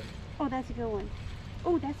go. Oh, that's a good one.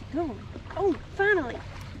 Oh, that's a good one. Oh, finally.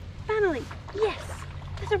 Finally. Yes.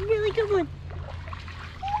 That's a really good one.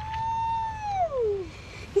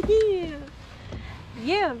 Woo!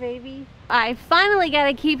 Yeah, baby. I finally got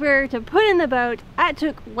a keeper to put in the boat. That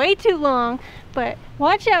took way too long, but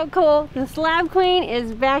watch out, Cole. The Slab Queen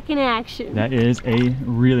is back in action. That is a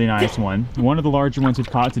really nice one. One of the larger ones we've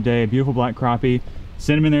caught today, a beautiful black crappie.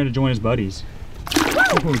 Send him in there to join his buddies.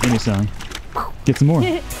 Oh, give me some. Get some more.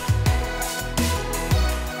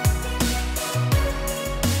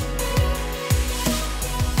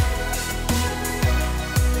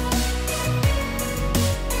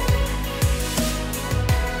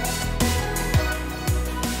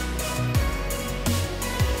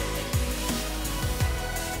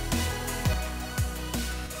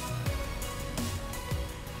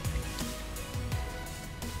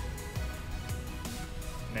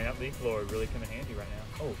 Man, that leaf blower would really come in handy right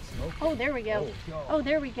now. Oh, smoke. Oh, there we go. Oh, Oh,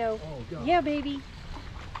 there we go. oh God. Yeah, baby.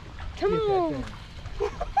 Come Get on. that thing.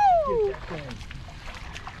 Woo! Get that thing.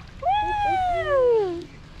 Woo!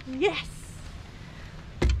 Yes.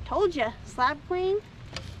 Told ya. Slab Queen,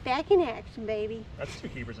 back in action, baby. That's 2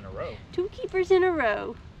 keepers in a row. 2 keepers in a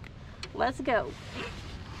row. Let's go.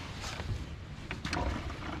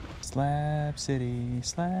 Slab City,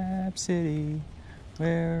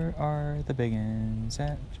 where are the biggins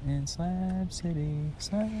at in Slab City,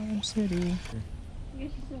 Slab City? I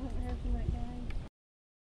guess you still haven't heard from that guy.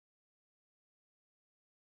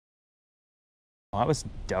 Oh, that was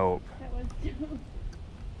dope. That was dope.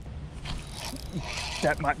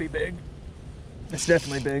 That might be big. It's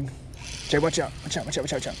definitely big. Jay, watch out, watch out, watch out,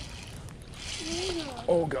 watch out, watch out.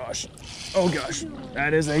 Oh gosh, oh gosh,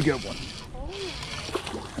 that is a good one.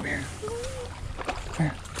 Come here. Come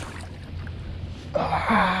here.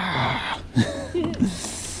 Ah.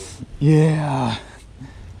 Yeah,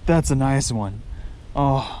 that's a nice one.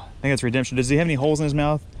 Oh, I think that's redemption. Does he have any holes in his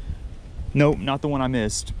mouth? Nope, not the one I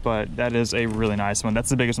missed, but that is a really nice one. That's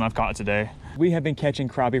the biggest one I've caught today. We have been catching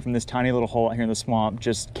crappie from this tiny little hole out here in the swamp,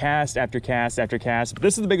 just cast after cast after cast.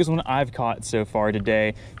 This is the biggest one I've caught so far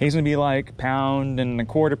today. He's gonna be like pound and a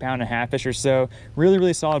quarter, pound and a half-ish or so. Really,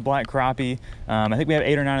 really solid black crappie. I think we have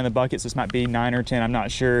 8 or 9 in the bucket, so this might be 9 or 10, I'm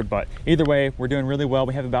not sure. But either way, we're doing really well.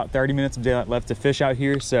 We have about 30 minutes of daylight left to fish out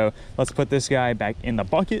here. So let's put this guy back in the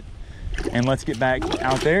bucket and let's get back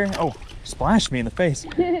out there. Oh, splashed me in the face.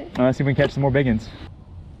 Let's see if we can catch some more big ones.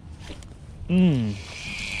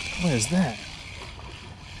 What is that?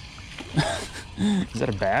 Is that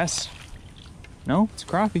a bass? No, it's a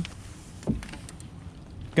crappie.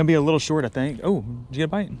 Gonna be a little short, I think. Oh, did you get a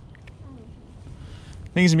bite? I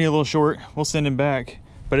think he's gonna be a little short. We'll send him back.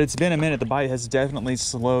 But it's been a minute. The bite has definitely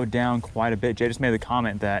slowed down quite a bit. Jay just made the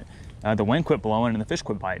comment that the wind quit blowing and the fish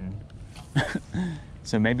quit biting.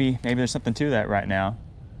 So maybe there's something to that right now.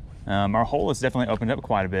 Our hole has definitely opened up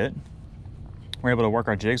quite a bit. We're able to work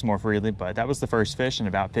our jigs more freely, but that was the first fish in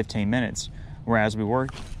about 15 minutes. Whereas we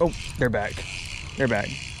worked, oh, they're back. They're back.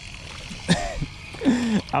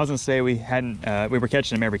 I was gonna say we were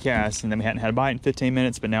catching them every cast and then we hadn't had a bite in 15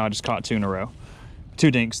 minutes, but now I just caught 2 in a row. 2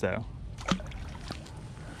 dinks though.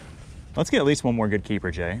 Let's get at least one more good keeper,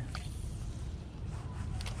 Jay.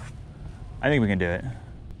 I think we can do it.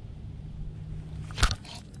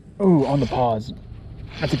 Oh, on the pause.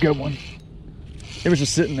 That's a good one. It was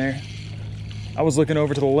just sitting there. I was looking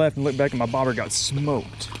over to the left and looked back and my bobber got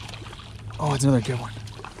smoked. Oh, it's another good one.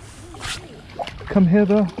 Come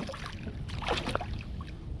hither.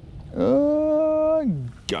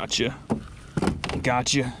 Gotcha.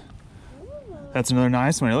 Gotcha. That's another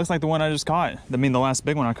nice one. It looks like the one I just caught. I mean, the last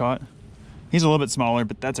big one I caught. He's a little bit smaller,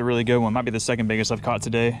 but that's a really good one. Might be the second biggest I've caught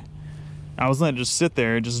today. I was letting it just sit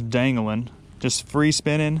there, just dangling, just free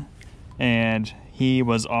spinning, and he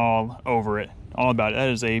was all over it, all about it. That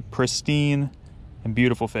is a pristine and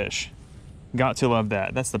beautiful fish. Got to love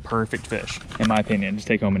that. That's the perfect fish, in my opinion. Just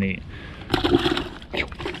take home and eat.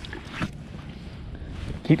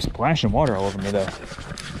 Keeps splashing water all over me though.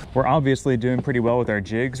 We're obviously doing pretty well with our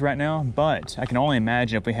jigs right now, but I can only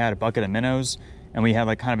imagine if we had a bucket of minnows and we had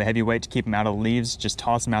like kind of a heavy weight to keep them out of the leaves, just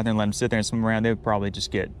toss them out there and let them sit there and swim around, they would probably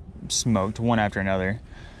just get smoked one after another.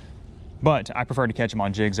 But I prefer to catch them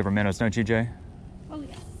on jigs over minnows, don't you, Jay? Oh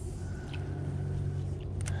yeah.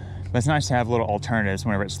 But it's nice to have little alternatives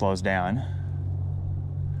whenever it slows down.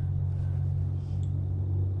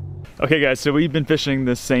 Okay guys, so we've been fishing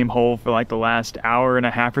this same hole for like the last hour and a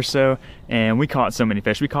half or so, and we caught so many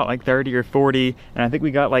fish. We caught like 30 or 40, and I think we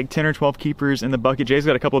got like 10 or 12 keepers in the bucket. Jay's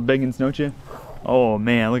got a couple of big ones, don't you? Oh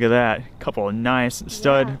man, look at that. Couple of nice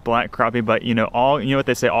stud black crappie, but you know what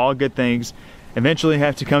they say, all good things eventually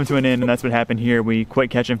have to come to an end, and that's what happened here. We quit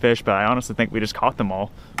catching fish, but I honestly think we just caught them all.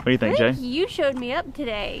 What do you think, Jay? You showed me up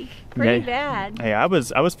today. Pretty bad. Hey, I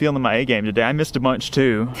was feeling my A game today. I missed a bunch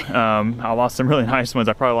too. I lost some really nice ones.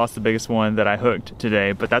 I probably lost the biggest one that I hooked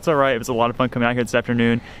today, but that's all right. It was a lot of fun coming out here this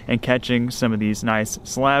afternoon and catching some of these nice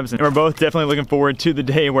slabs. And we're both definitely looking forward to the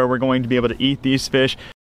day where we're going to be able to eat these fish.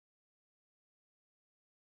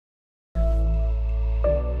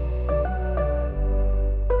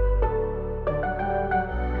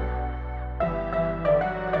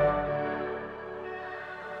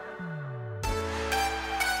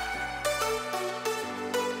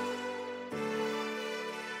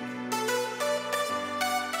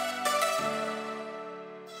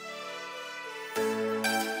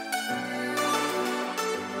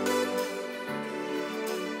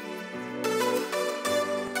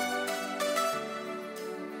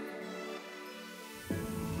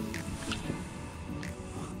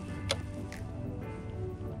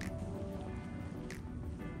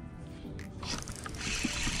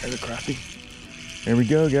 There's a crappie. There we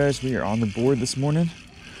go, guys. We are on the board this morning.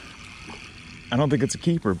 I don't think it's a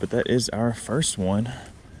keeper, but that is our first one.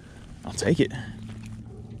 I'll take it.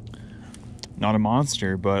 Not a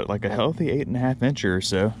monster, but like a healthy 8.5 incher or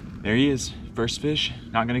so. There he is. First fish.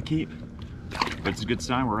 Not gonna keep, but it's a good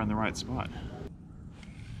sign we're in the right spot.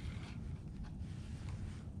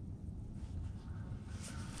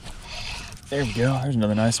 There we go. There's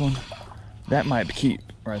another nice one. That might keep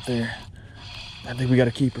right there. I think we got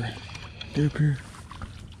a keeper. Get up here.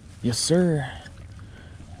 Yes, sir.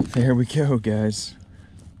 There we go, guys.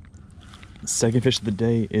 Second fish of the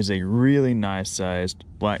day is a really nice sized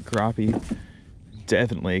black crappie.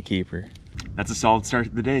 Definitely a keeper. That's a solid start to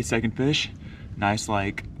the day. Second fish. Nice,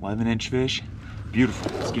 like 11-inch fish.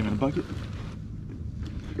 Beautiful. Let's get him in the bucket.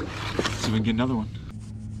 See if we can get another one.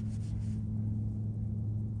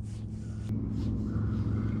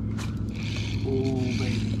 Oh,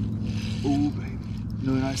 baby. Oh, baby.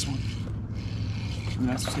 Another nice one.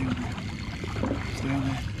 Another nice one. Stay on there. Stay on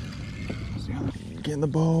there. Stay on there. Get in the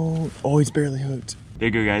boat. Oh, he's barely hooked. There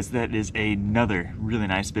you go, guys. That is another really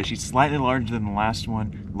nice fish. He's slightly larger than the last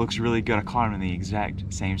one. Looks really good. I caught him in the exact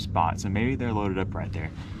same spot. So maybe they're loaded up right there.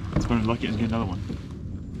 Let's put him in the bucket and get another one.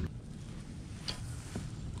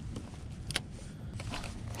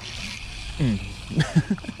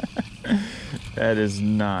 That is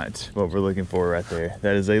not what we're looking for right there.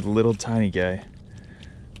 That is a little tiny guy.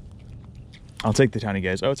 I'll take the tiny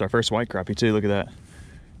guys. Oh, it's our first white crappie too. Look at that.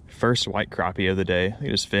 First white crappie of the day. Look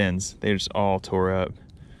at his fins. They just all tore up.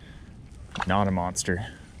 Not a monster.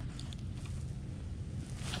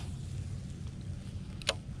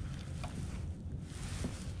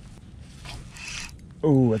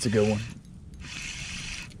 Oh, that's a good one.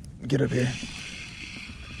 Get up here.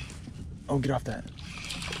 Oh, get off that.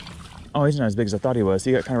 Oh, he's not as big as I thought he was.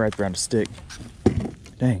 He got kind of wrapped around a stick.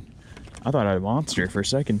 Dang. I thought I had a monster for a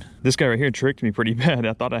second. This guy right here tricked me pretty bad.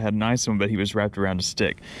 I thought I had a nice one, but he was wrapped around a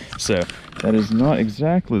stick. So that is not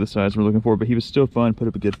exactly the size we're looking for, but he was still fun, put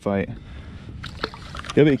up a good fight.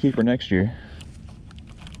 He'll be a keeper next year.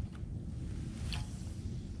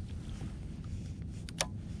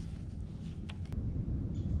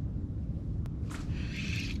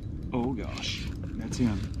 Oh gosh, that's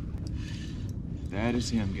him. That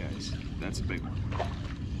is him, guys. That's a big one.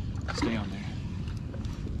 Stay on there.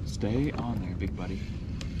 Stay on there, big buddy.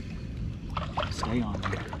 Stay on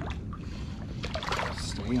there.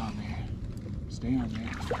 Stay on there. Stay on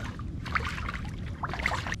there.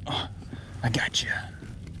 Oh, I got you.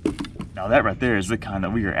 Now that right there is the kind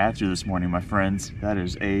that we are after this morning, my friends. That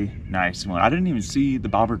is a nice one. I didn't even see the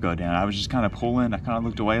bobber go down. I was just kind of pulling. I kind of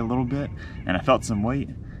looked away a little bit and I felt some weight.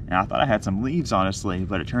 And I thought I had some leaves, honestly,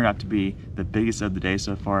 but it turned out to be the biggest of the day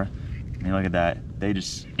so far. I mean, look at that. They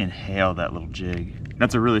just inhale that little jig.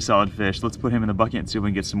 That's a really solid fish. Let's put him in the bucket and see if we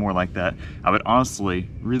can get some more like that. I would honestly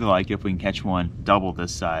really like if we can catch one double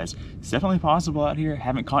this size. It's definitely possible out here.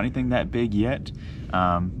 Haven't caught anything that big yet,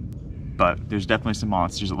 but there's definitely some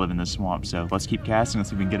monsters that live in this swamp. So let's keep casting and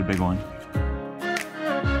see if we can get a big one.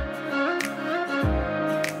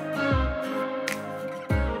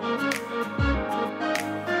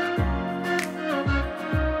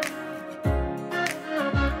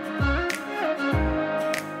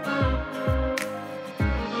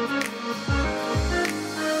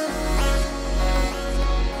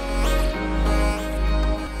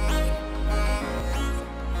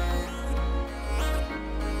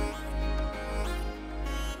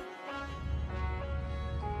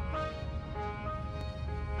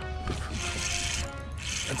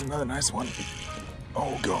 That's another nice one.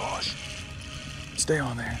 Oh gosh. Stay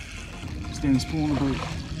on there. Stay in this pool on the boat.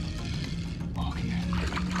 Oh, come here.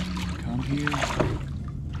 Come here.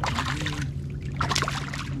 Come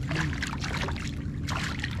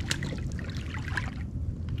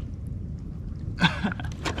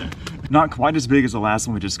here. Not quite as big as the last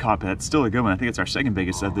one we just caught, but it's still a good one. I think it's our second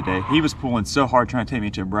biggest of the day. He was pulling so hard trying to take me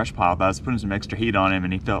to a brush pile, but I was putting some extra heat on him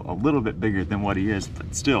and he felt a little bit bigger than what he is,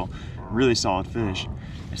 but still really solid fish.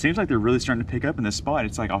 It seems like they're really starting to pick up in this spot.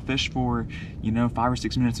 It's like I'll fish for, you know, 5 or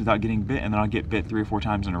 6 minutes without getting bit, and then I'll get bit 3 or 4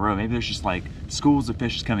 times in a row. Maybe there's just like schools of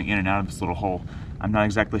fish coming in and out of this little hole. I'm not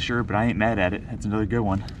exactly sure, but I ain't mad at it. That's another good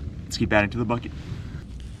one. Let's keep adding to the bucket.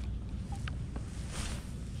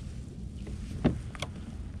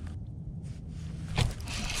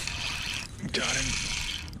 Got him.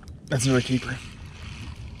 That's another keeper.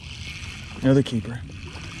 Another keeper.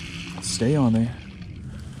 Stay on there.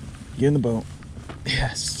 Get in the boat.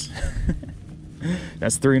 Yes.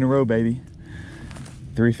 That's 3 in a row, baby.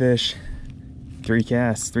 3 fish, 3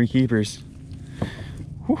 casts, 3 keepers.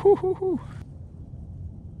 Woo -hoo -hoo -hoo.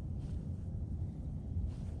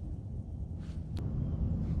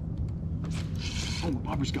 Oh, my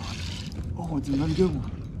bobber's gone. Oh, it's another good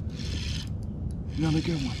one. Another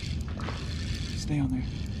good one. Stay on there.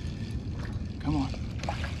 Come on.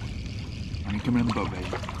 I need coming in the boat, baby.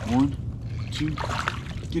 1, 2,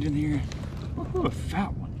 get in here. Ooh, a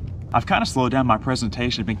fat one. I've kind of slowed down my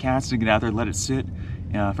presentation. I've been casting it out there, let it sit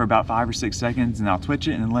for about 5 or 6 seconds, and I'll twitch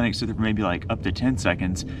it and then let it sit there for maybe like up to 10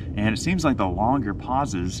 seconds. And it seems like the longer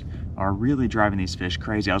pauses are really driving these fish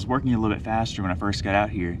crazy. I was working a little bit faster when I first got out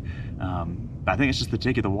here. But I think it's just the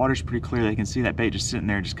ticket. The water's pretty clear. They can see that bait just sitting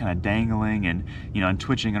there, just kind of dangling and, you know, and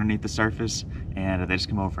twitching underneath the surface. And they just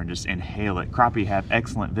come over and just inhale it. Crappie have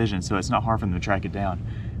excellent vision, so it's not hard for them to track it down.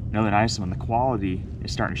 Another nice one. The quality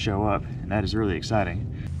is starting to show up, and that is really exciting.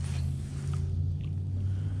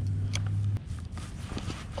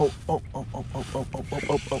 Oh, oh, oh, oh, oh, oh, oh, oh,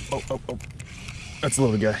 oh, oh, oh, oh, oh. That's a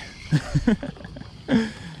little guy.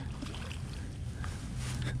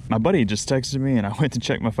 My buddy just texted me and I went to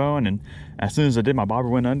check my phone, and as soon as I did, my bobber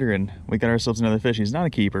went under and we got ourselves another fish. He's not a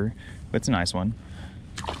keeper, but it's a nice one.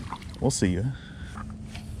 We'll see you.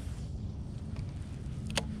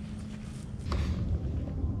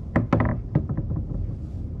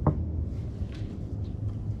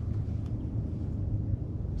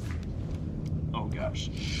 Oh gosh.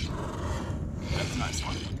 That's a nice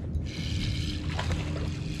one.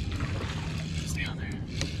 Stay on there.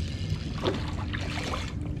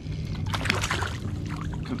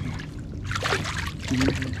 Come here.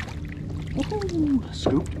 Woohoo!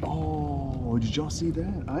 Scoop. Oh, did y'all see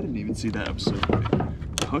that? I didn't even see that episode.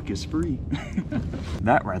 The hook is free.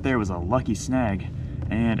 That right there was a lucky snag.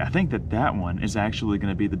 And I think that one is actually going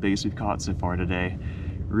to be the biggest we've caught so far today.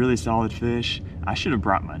 Really solid fish. I should have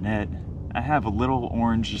brought my net. I have a little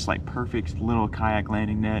orange, just like perfect little kayak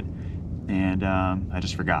landing net, and I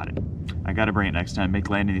just forgot it. I gotta bring it next time, make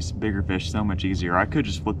landing these bigger fish so much easier. I could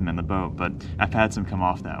just flip them in the boat, but I've had some come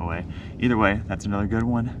off that way. Either way, that's another good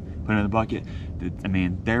one. Put them in the bucket. I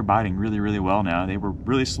mean, they're biting really, really well now. They were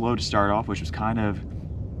really slow to start off, which was kind of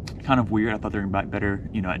weird. I thought they were gonna bite better,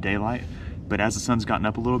 you know, at daylight. But as the sun's gotten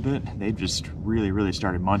up a little bit, they've just really, really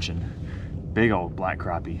started munching. Big old black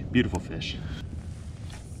crappie, beautiful fish.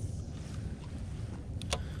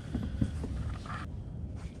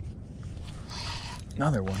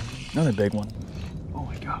 Another one, another big one. Oh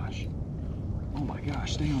my gosh. Oh my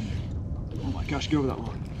gosh, stay on there. Oh my gosh, get over that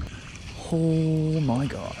log. Oh my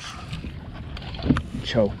gosh.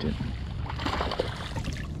 Choked it.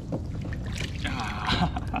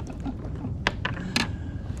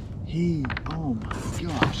 Oh my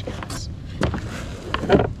gosh, guys.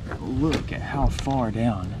 Look at how far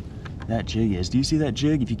down that jig is. Do you see that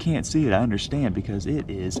jig? If you can't see it, I understand, because it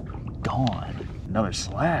is gone. Another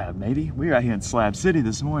slab, maybe? We're out here in Slab City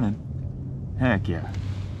this morning. Heck yeah.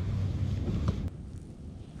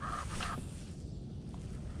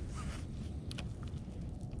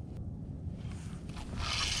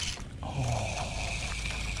 Oh.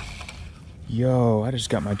 Yo, I just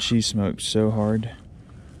got my cheese smoked so hard.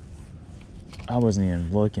 I wasn't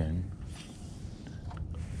even looking.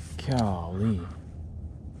 Golly.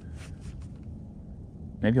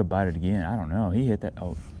 Maybe he'll bite it again. I don't know. He hit that.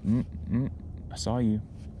 Oh, I saw you.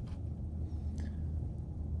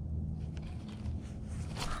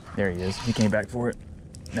 There he is. He came back for it.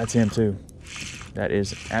 That's him too. That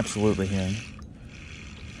is absolutely him.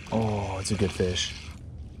 Oh, it's a good fish.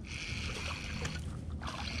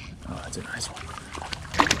 Oh, that's a nice one.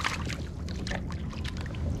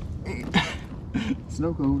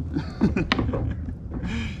 Snow cone.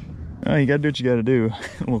 Oh, you gotta do what you gotta do. A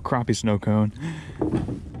little crappie snow cone.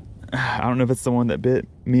 I don't know if it's the one that bit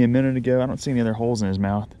me a minute ago. I don't see any other holes in his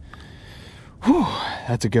mouth. Whew,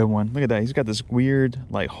 that's a good one. Look at that. He's got this weird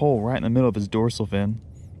like hole right in the middle of his dorsal fin.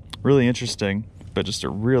 Really interesting, but just a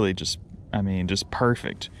really just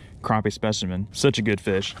perfect crappie specimen. Such a good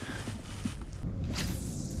fish.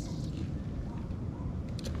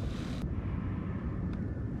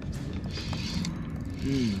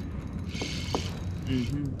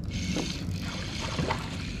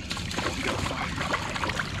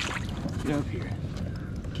 Get up here.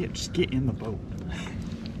 Just get in the boat.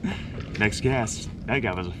 Next cast, that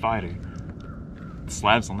guy was a fighter.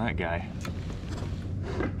 Slabs on that guy.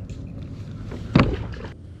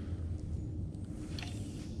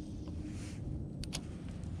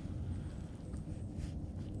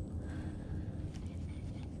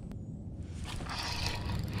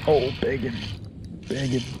 Oh, begging,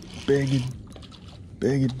 begging, begging,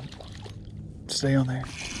 begging. Stay on there.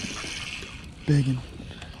 Begging.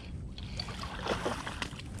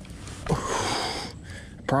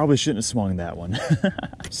 Probably shouldn't have swung that one.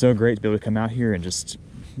 So great to be able to come out here and just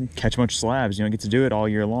catch a bunch of slabs. You don't get to do it all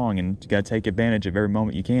year long, and you got to take advantage of every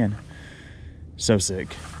moment you can. So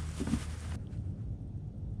sick.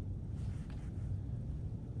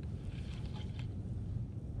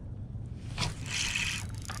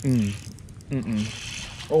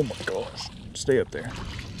 Oh my gosh. Stay up there.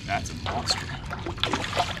 That's a monster.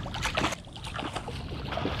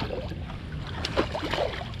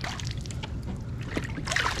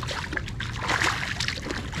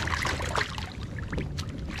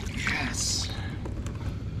 Yes.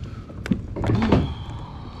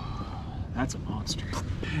 That's a monster.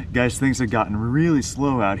 Guys, things have gotten really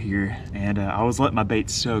slow out here, and I was letting my bait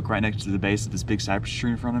soak right next to the base of this big cypress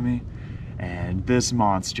tree in front of me, and this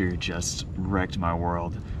monster just wrecked my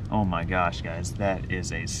world. Oh my gosh, guys, that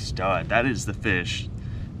is a stud. That is the fish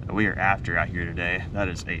that we are after out here today. That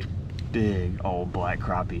is a big old black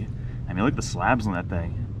crappie. I mean, look at the slabs on that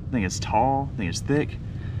thing. The thing is tall, the thing is thick.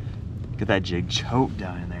 Look at that jig choke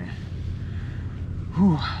down in there.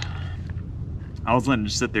 Whew. I was letting it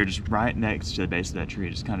just sit there just right next to the base of that tree,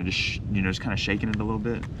 just kind of just kind of shaking it a little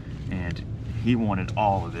bit, and he wanted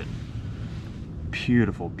all of it.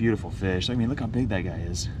 Beautiful, beautiful fish. I mean, look how big that guy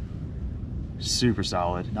is. Super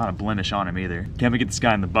solid. Not a blemish on him either. Can we get this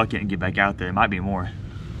guy in the bucket and get back out there? It might be more.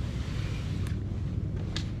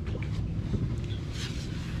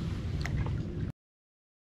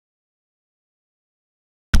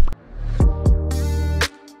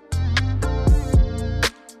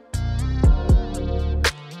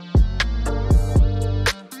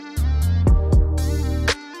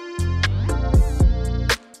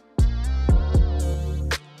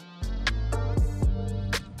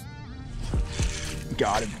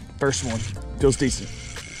 Got him. First one. Feels decent.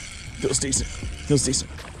 Feels decent. Feels decent.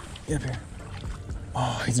 Get up here.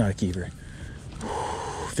 Oh, he's not a keeper.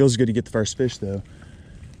 Feels good to get the first fish though.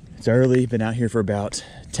 It's early, been out here for about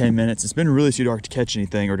 10 minutes. It's been really too dark to catch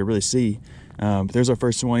anything or to really see. But there's our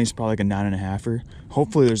first one. He's probably like a 9.5-er.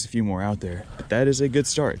 Hopefully there's a few more out there. But that is a good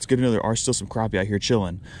start. It's good to know there are still some crappie out here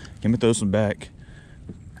chilling. I'm gonna throw some back.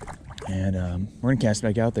 And we're gonna cast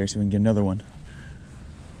back out there so we can get another one.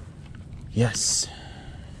 Yes.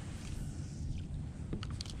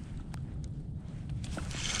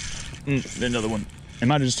 Another one. It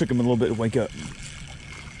might have just took him a little bit to wake up.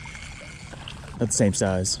 About the same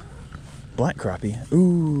size. Black crappie.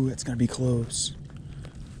 Ooh, that's gonna be close.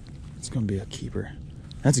 It's gonna be a keeper.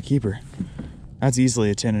 That's a keeper. That's easily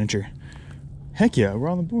a 10-incher. Heck yeah, we're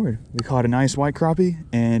on the board. We caught a nice white crappie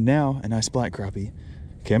and now a nice black crappie.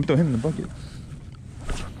 Okay, I'm gonna throw him in the bucket.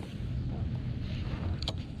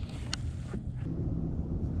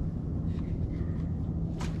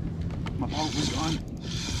 My boat was gone.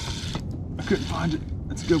 I couldn't find it.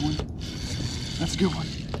 That's a good one. That's a good one.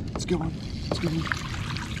 That's a good one. That's a good one.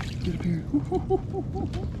 Get up here.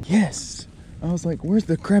 Yes. I was like, where's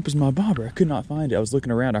the crap is my bobber? I could not find it. I was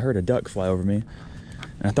looking around. I heard a duck fly over me.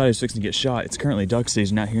 And I thought he was fixing to get shot. It's currently duck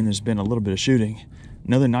season out here and there's been a little bit of shooting.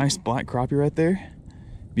 Another nice black crappie right there.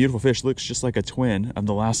 Beautiful fish. Looks just like a twin of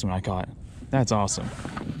the last one I caught. That's awesome.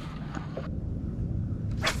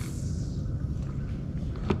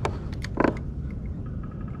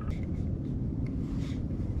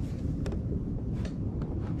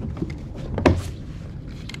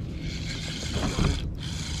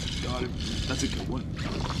 That's a good one.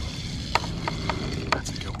 That's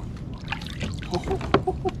a good one.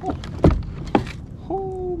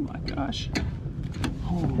 Oh my gosh.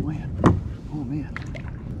 Oh man. Oh man.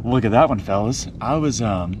 Look at that one, fellas. I was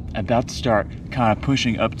about to start kind of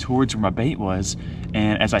pushing up towards where my bait was,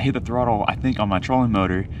 and as I hit the throttle, I think on my trolling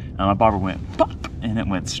motor, my bobber went pop, and it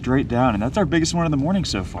went straight down, and that's our biggest one of the morning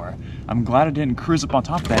so far. I'm glad I didn't cruise up on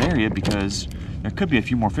top of that area because there could be a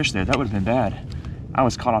few more fish there. That would have been bad. I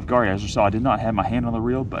was caught off guard, as you saw. I did not have my hand on the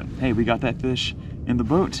reel, but hey, we got that fish in the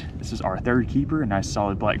boat. This is our third keeper, a nice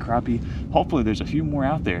solid black crappie. Hopefully there's a few more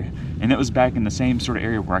out there. And it was back in the same sort of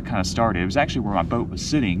area where I kind of started. It was actually where my boat was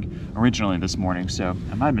sitting originally this morning, so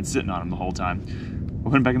I might have been sitting on him the whole time.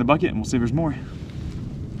 We'll put him back in the bucket and we'll see if there's more.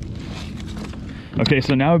 Okay,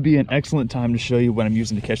 so now would be an excellent time to show you what I'm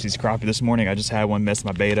using to catch these crappie this morning. I just had one mess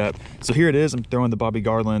my bait up. So here it is. I'm throwing the Bobby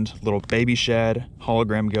Garland little baby shad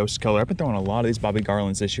hologram ghost color. I've been throwing a lot of these Bobby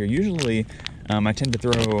Garlands this year. Usually I tend to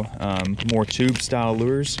throw more tube style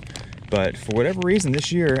lures, but for whatever reason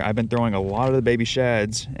this year I've been throwing a lot of the baby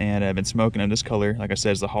shads and I've been smoking them this color. Like I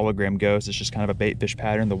said, it's the hologram ghost. It's just kind of a bait fish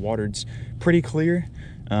pattern. The water's pretty clear.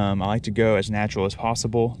 I like to go as natural as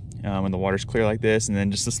possible when the water's clear like this, and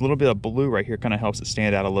then just this little bit of blue right here kind of helps it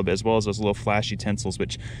stand out a little bit, as well as those little flashy tinsels,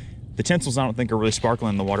 which the tinsels I don't think are really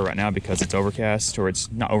sparkling in the water right now because it's overcast, or it's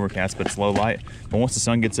not overcast, but it's low light. But once the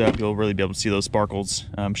sun gets up, you'll really be able to see those sparkles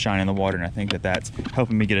shine in the water, and I think that that's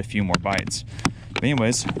helping me get a few more bites. But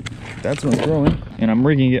anyways, that's what I'm throwing, and I'm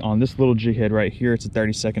rigging it on this little jig head right here. It's a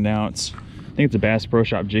 32nd ounce. I think it's a Bass Pro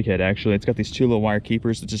Shop jig head, actually. It's got these two little wire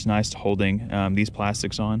keepers. It's just nice to holding these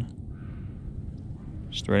plastics on.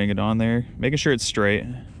 Just threading it on there, making sure it's straight.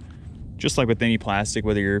 Just like with any plastic,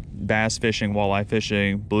 whether you're bass fishing, walleye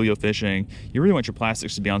fishing, bluegill fishing, you really want your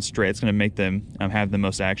plastics to be on straight. It's gonna make them have the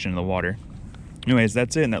most action in the water. Anyways,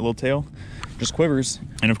 that's it, and that little tail just quivers.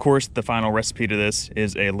 And of course, the final recipe to this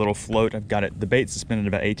is a little float. I've got the bait suspended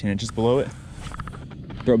about 18 inches below it.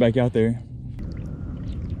 Throw it back out there.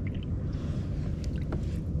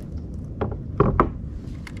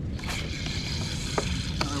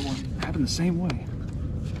 Another one, happened the same way.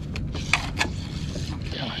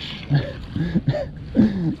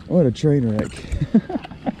 What a train wreck.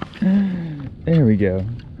 There we go.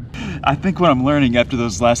 I think what I'm learning after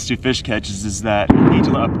those last two fish catches is that you need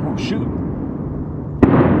to oh shoot.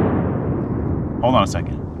 Hold on a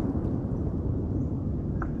second.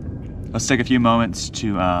 Let's take a few moments to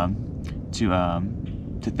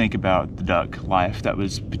think about the duck life that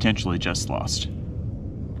was potentially just lost.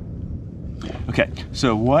 Okay,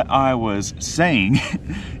 so what I was saying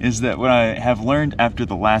is that what I have learned after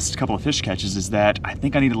the last couple of fish catches is that I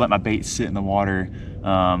think I need to let my bait sit in the water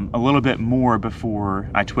a little bit more before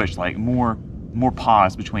I twitch, like more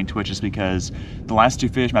pause between twitches, because the last 2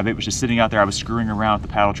 fish, my bait was just sitting out there. I was screwing around with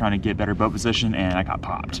the paddle trying to get better boat position, and I got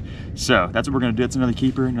popped. So that's what we're gonna do. It's another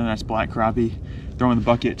keeper, another nice black crappie. Throw in the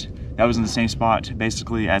bucket. That was in the same spot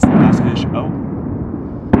basically as the last fish. Oh.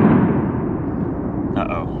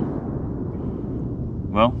 Uh-oh.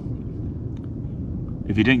 Well,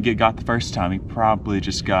 if he didn't get got the first time, he probably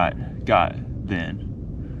just got then.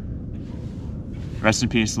 Rest in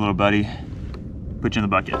peace, little buddy. Put you in the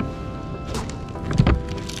bucket.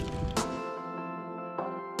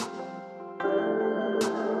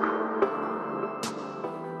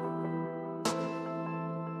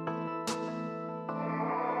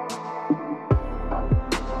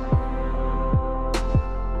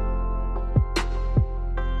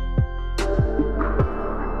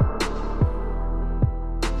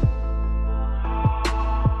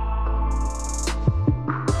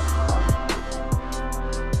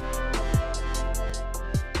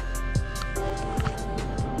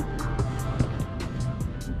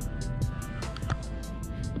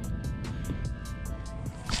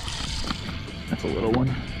 That's a little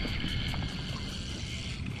one.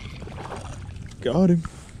 Got him.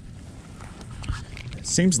 It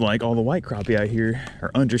seems like all the white crappie out here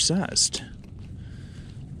are undersized.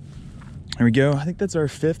 There we go. I think that's our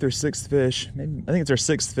 5th or 6th fish. Maybe, I think it's our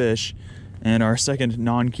 6th fish and our second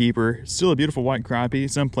non-keeper. Still a beautiful white crappie.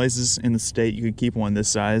 Some places in the state you could keep one this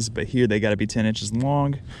size, but here they gotta be 10 inches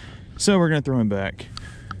long. So we're gonna throw him back.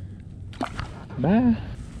 Bye.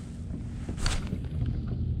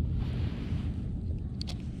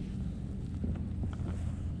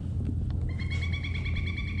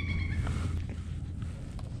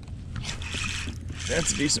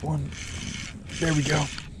 That's a decent one. There we go.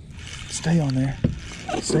 Stay on there.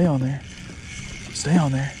 Stay on there. Stay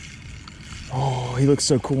on there. Oh, he looks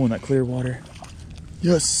so cool in that clear water.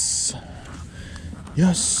 Yes.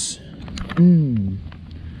 Yes.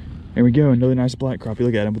 There we go. Another nice black crappie.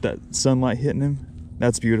 Look at him with that sunlight hitting him.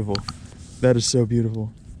 That's beautiful. That is so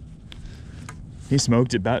beautiful. He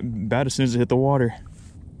smoked it about as soon as it hit the water.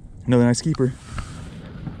 Another nice keeper.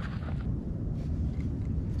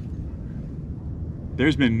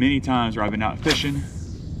 There's been many times where I've been out fishing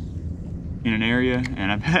in an area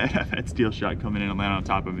and I've had steel shot coming in and land on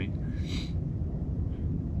top of me.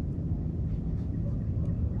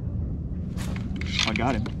 I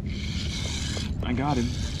got him. I got him.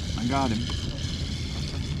 I got him.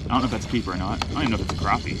 I don't know if that's a keeper or not. I don't even know if it's a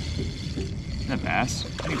crappie. Is that bass?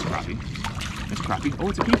 I think it's a crappie. It's a crappie. Oh,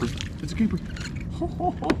 it's a keeper. It's a keeper.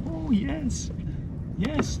 Oh, yes.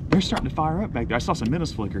 Yes. They're starting to fire up back there. I saw some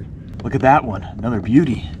minnows flicker. Look at that one, another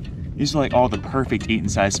beauty. These are like all the perfect eating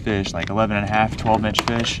size fish, like 11.5, 12-inch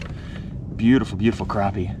fish. Beautiful, beautiful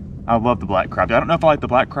crappie. I love the black crappie. I don't know if I like the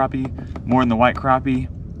black crappie more than the white crappie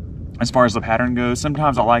as far as the pattern goes.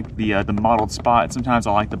 Sometimes I like the mottled spot, sometimes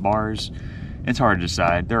I like the bars. It's hard to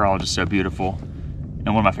decide. They're all just so beautiful. And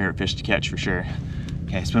one of my favorite fish to catch for sure.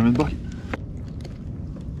 Okay, spin them in the bucket.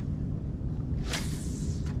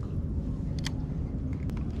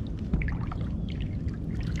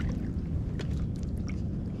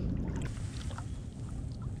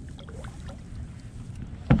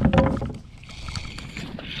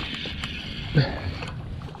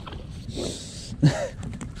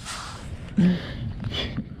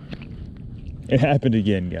 It happened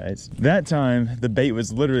again, guys. That time, the bait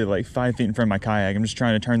was literally like 5 feet in front of my kayak. I'm just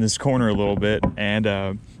trying to turn this corner a little bit,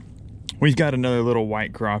 and we've got another little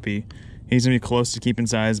white crappie. He's gonna be close to keeping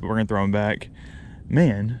size, but we're gonna throw him back.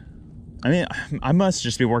 Man, I mean, I must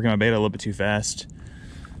just be working my bait a little bit too fast.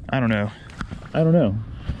 I don't know. I don't know.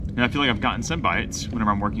 And I feel like I've gotten some bites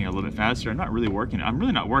whenever I'm working it a little bit faster. I'm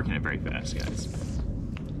really not working it very fast, guys.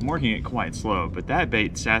 I'm working it quite slow, but that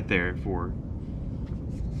bait sat there for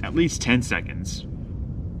at least 10 seconds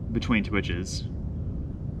between twitches.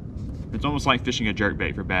 It's almost like fishing a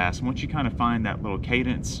jerkbait for bass. Once you kind of find that little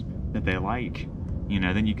cadence that they like, you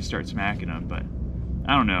know, then you can start smacking them. But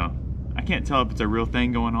I don't know. I can't tell if it's a real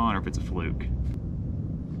thing going on or if it's a fluke.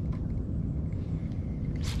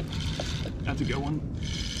 That's a good one.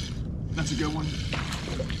 That's a good one.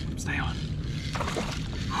 Stay on.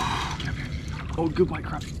 Oh, good white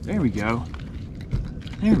crappie. There we go.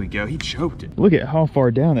 There we go, he choked it. Look at how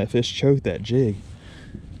far down that fish choked that jig.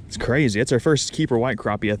 It's crazy. That's our first keeper white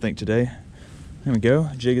crappie, I think, today. There we go,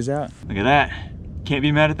 jig is out. Look at that. Can't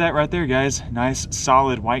be mad at that right there, guys. Nice,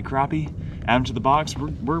 solid white crappie. Add them to the box.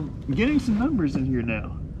 We're getting some numbers in here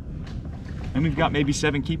now. And we've got maybe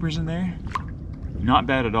 7 keepers in there. Not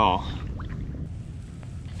bad at all.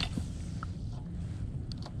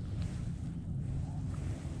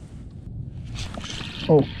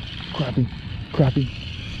 Oh, crappie, crappie.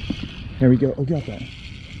 There we go. Oh, got that.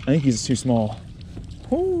 I think he's too small.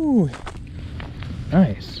 Ooh,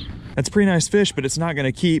 nice. That's a pretty nice fish, but it's not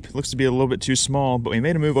gonna keep. Looks to be a little bit too small, but we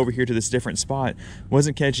made a move over here to this different spot.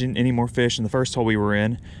 Wasn't catching any more fish in the first hole we were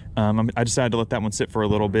in. I decided to let that one sit for a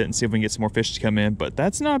little bit and see if we can get some more fish to come in, but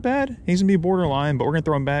that's not bad. He's gonna be borderline, but we're gonna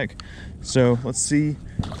throw him back. So let's see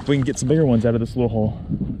if we can get some bigger ones out of this little hole.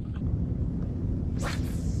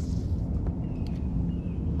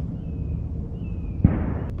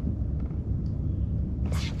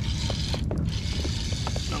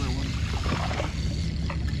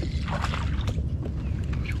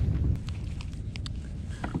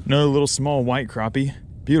 Another little small white crappie.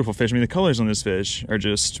 Beautiful fish. I mean, the colors on this fish are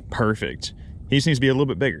just perfect. He just needs to be a little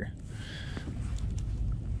bit bigger.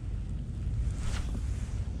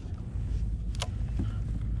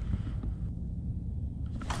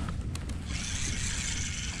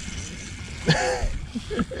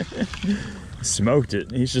 Smoked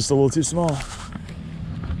it. He's just a little too small.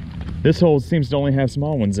 This hole seems to only have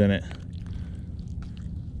small ones in it.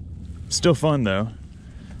 Still fun though.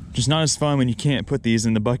 Just not as fun when you can't put these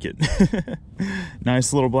in the bucket.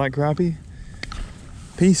 Nice little black crappie.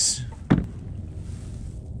 Peace.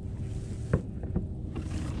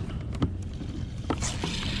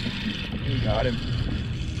 Got him.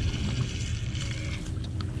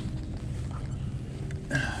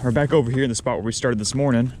 We're back over here in the spot where we started this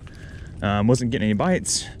morning. Wasn't getting any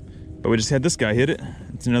bites, but we just had this guy hit it.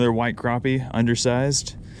 It's another white crappie,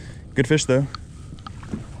 undersized. Good fish though.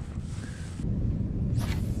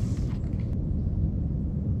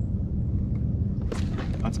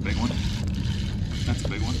 That's a big one. That's a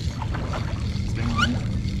big one. Stay on there.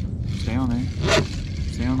 Stay on there.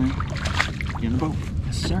 Stay on there. Get in the boat.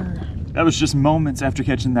 Yes, sir. That was just moments after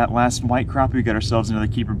catching that last white crappie. We got ourselves another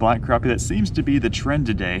keeper black crappie. That seems to be the trend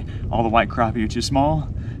today. All the white crappie are too small,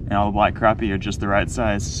 and all the black crappie are just the right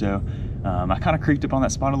size. So I kind of creeped up on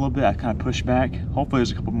that spot a little bit. I kind of pushed back. Hopefully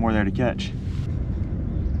there's a couple more there to catch.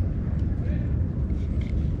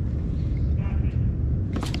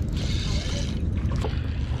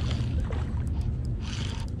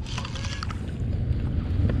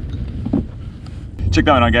 Check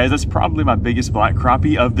that one out, guys. That's probably my biggest black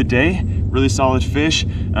crappie of the day. Really solid fish.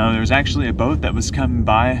 There was actually a boat that was coming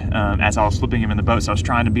by as I was flipping him in the boat, so I was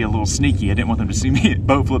trying to be a little sneaky. I didn't want them to see me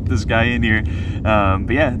boat flip this guy in here. But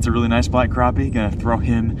yeah, it's a really nice black crappie. Gonna throw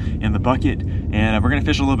him in the bucket, and we're gonna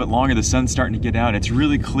fish a little bit longer. The sun's starting to get out. It's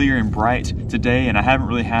really clear and bright today, and I haven't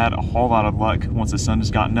really had a whole lot of luck once the sun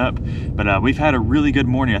has gotten up. But we've had a really good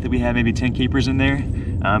morning. I think we had maybe 10 keepers in there,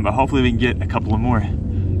 but hopefully we can get a couple of more.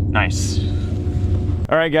 Nice.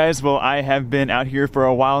 All right, guys, well, I have been out here for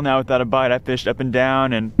a while now without a bite. I fished up and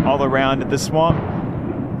down and all around at the swamp.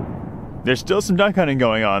 There's still some duck hunting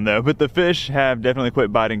going on though, but the fish have definitely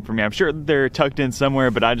quit biting for me. I'm sure they're tucked in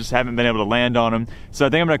somewhere, but I just haven't been able to land on them. So I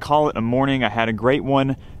think I'm gonna call it a morning. I had a great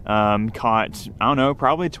one. Caught, I don't know,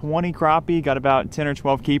 probably 20 crappie, got about 10 or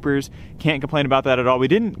 12 keepers. Can't complain about that at all. We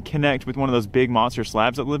didn't connect with one of those big monster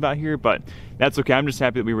slabs that live out here, but that's okay. I'm just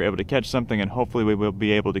happy that we were able to catch something, and hopefully we will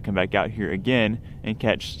be able to come back out here again and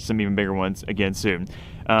catch some even bigger ones again soon.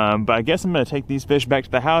 But I guess I'm gonna take these fish back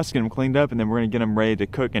to the house, get them cleaned up, and then we're gonna get them ready to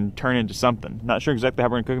cook and turn into something. Not sure exactly how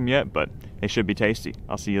we're gonna cook them yet, but they should be tasty.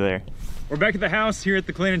 I'll see you there. We're back at the house here at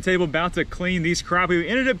the cleaning table, about to clean these crappie. We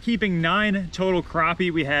ended up keeping 9 total crappie.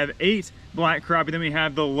 We have 8 black crappie, then we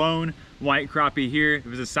have the lone white crappie here. It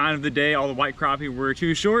was a sign of the day. All the white crappie were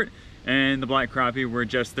too short, and the black crappie were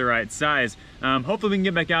just the right size. Hopefully we can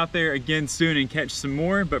get back out there again soon and catch some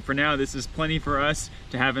more, but for now this is plenty for us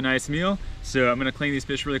to have a nice meal. So I'm gonna clean these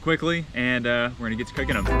fish really quickly, and we're gonna get to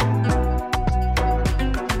cooking them.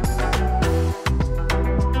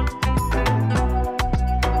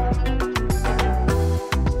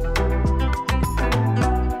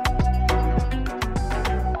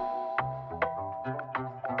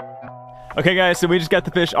 Okay guys, so we just got the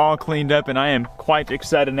fish all cleaned up, and I am quite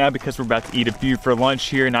excited now because we're about to eat a few for lunch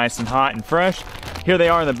here, nice and hot and fresh. Here they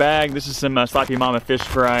are in the bag. This is some Slappy Mama fish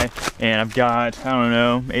fry, and I've got, I don't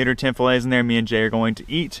know, 8 or 10 fillets in there. Me and Jay are going to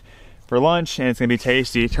eat for lunch, and it's gonna be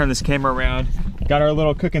tasty. Turn this camera around. Got our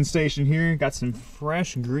little cooking station here. Got some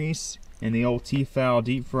fresh grease in the old T-fowl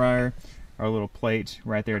deep fryer. Our little plate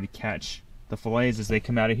right there to catch the fillets as they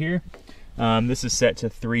come out of here. This is set to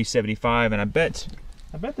 375, and I bet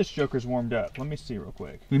this joker's warmed up. Let me see real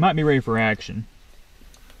quick. We might be ready for action.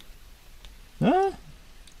 I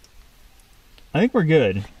think we're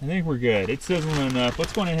good. I think we're good. It's sizzling enough.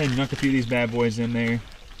 Let's go ahead and knock a few of these bad boys in there.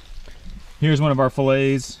 Here's one of our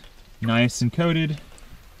fillets. Nice and coated.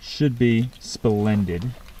 Should be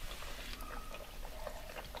splendid.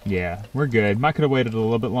 Yeah, we're good. Might could have waited a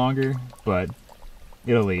little bit longer, but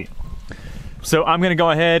it'll eat. So I'm gonna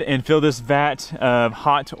go ahead and fill this vat of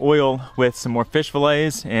hot oil with some more fish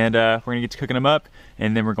fillets, and we're gonna get to cooking them up,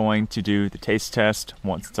 and then we're going to do the taste test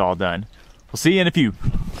once it's all done. We'll see you in a few.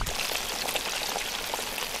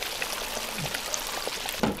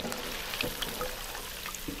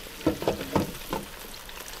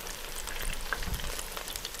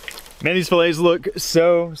 Man, these fillets look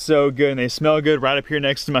so good, and they smell good right up here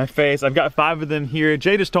next to my face. I've got 5 of them here.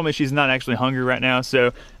 Jay just told me she's not actually hungry right now,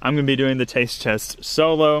 so I'm gonna be doing the taste test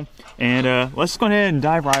solo. And let's go ahead and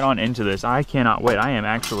dive right on into this. I cannot wait. I am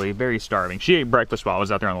actually very starving. She ate breakfast while I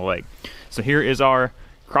was out there on the lake. So here is our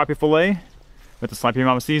crappie fillet with the Slappy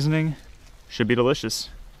Mama seasoning. Should be delicious.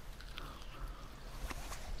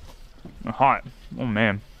 Hot. Oh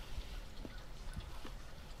man.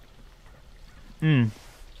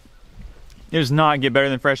 It does not get better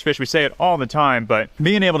than fresh fish. We say it all the time, but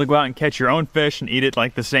being able to go out and catch your own fish and eat it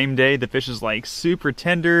like the same day, the fish is like super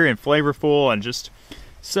tender and flavorful and just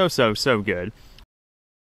so good.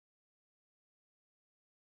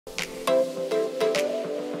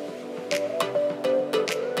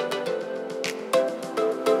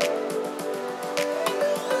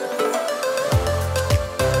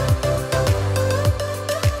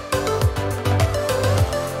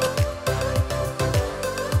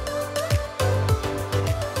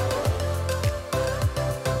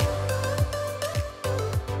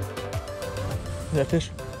 Is that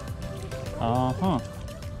fish? Uh-huh.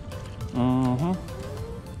 Uh-huh.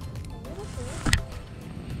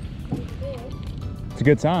 It's a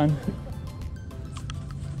good sign.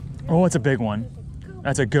 Oh, it's a big one.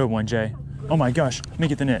 That's a good one, Jay. Oh my gosh, let me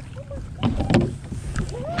get the net.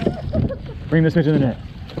 Bring this fish in the net.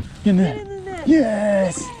 Get in the net.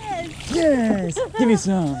 Yes! Yes! Give me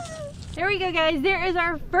some. There we go, guys. There is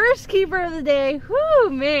our first keeper of the day. Whoo,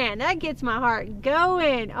 man, that gets my heart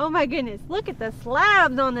going. Oh my goodness, look at the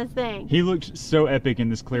slabs on this thing. He looked so epic in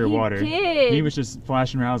this clear water. Did. He was just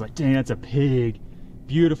flashing around. I was like, dang, that's a pig.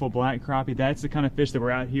 Beautiful black crappie. That's the kind of fish that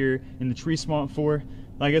we're out here in the tree swamp for.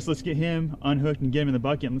 I guess let's get him unhooked and get him in the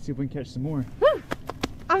bucket and let's see if we can catch some more. Woo.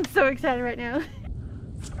 I'm so excited right now.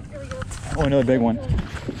 Here we go. Oh, another big one.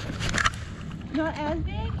 Not as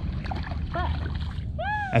big, but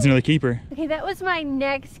that's another keeper. okay, that was my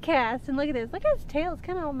next cast, and look at this. Look at his tail, it's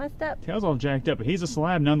kind of all messed up. Tail's all jacked up, but he's a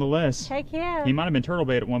slab nonetheless. Heck yeah. He might have been turtle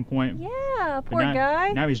bait at one point. Yeah, poor now, guy.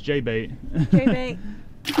 Now he's J bait. J bait.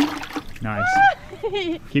 Nice.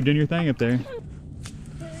 Keep doing your thing up there.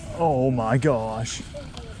 Oh my gosh.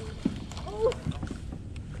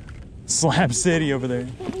 Slab City over there.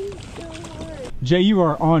 Jay, you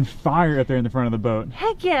are on fire up there in the front of the boat.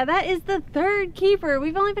 Heck yeah, that is the third keeper.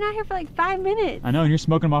 We've only been out here for like 5 minutes. I know, and you're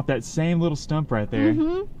smoking them off that same little stump right there.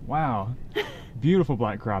 Mm-hmm. Wow. Beautiful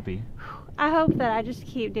black crappie. I hope that I just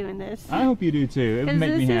keep doing this. I hope you do too. It would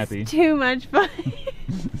make me happy. This is too much fun.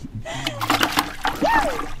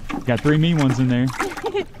 Got 3 mean ones in there.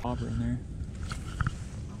 Hopper in there.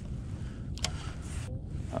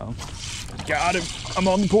 Uh-oh. Got him. I'm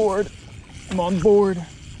on board. I'm on board.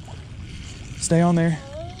 Stay on there.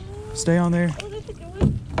 Stay on there.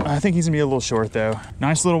 I think he's gonna be a little short though.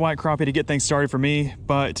 Nice little white crappie to get things started for me,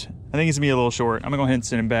 but I think he's gonna be a little short. I'm gonna go ahead and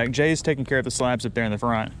send him back. Jay's taking care of the slabs up there in the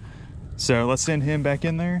front. So let's send him back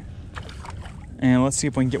in there. And let's see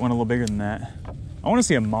if we can get one a little bigger than that. I wanna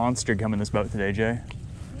see a monster come in this boat today, Jay.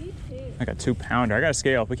 Me too. I got 2-pounder. I got a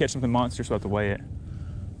scale. If we catch something monster, we'll have to weigh it.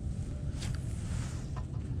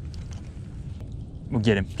 We'll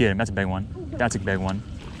get him. Get him. That's a big one. That's a big one.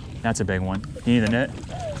 That's a big one. You need the net?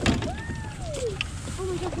 Oh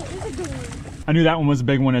my gosh, that is a good one. I knew that one was a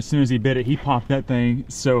big one as soon as he bit it. He popped that thing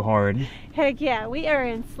so hard. Heck yeah, we are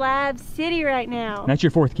in Slabs City right now. That's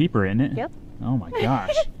your 4th keeper, isn't it? Yep. Oh my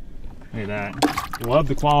gosh. Look at that. Love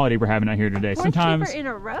the quality we're having out here today. 4th Sometimes, keeper in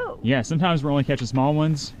a row. yeah, sometimes we're only catching small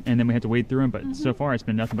ones and then we have to wade through them, but so far it's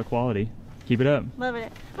been nothing but quality. Keep it up. Loving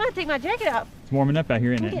it. I'm gonna take my jacket off. It's warming up out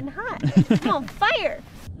here, isn't I'm it? getting hot. I'm on fire.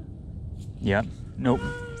 Yep. Nope.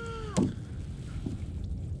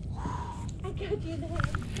 I got you there.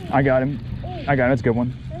 I got him. I got him. That's a good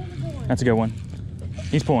one. That's a good one.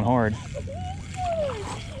 He's pulling hard. You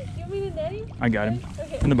want me to net him? I got him.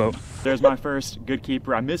 Okay. In the boat. There's my first good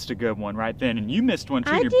keeper. I missed a good one right then, and you missed one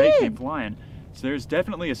too. I Your bait did. came flying. So there's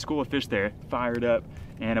definitely a school of fish there, fired up,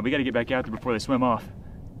 and we got to get back out there before they swim off.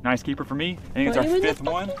 Nice keeper for me. I think it's our 5th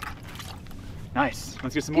one. Nice.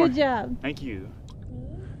 Let's get some more. Good job. Thank you.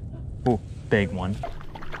 Oh, big one.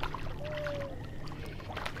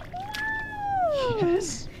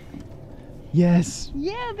 Yes. Yes.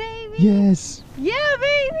 Yeah, baby. Yes. Yeah,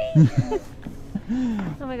 baby.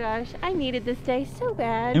 Oh my gosh, I needed this day so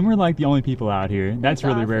bad. And we're like the only people out here. That's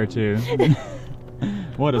really rare too.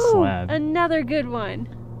 What a slab. Another good one.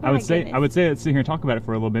 I would say let's sit here and talk about it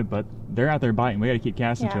for a little bit, but they're out there biting. We got to keep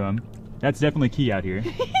casting to them. That's definitely key out here.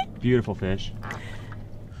 Beautiful fish.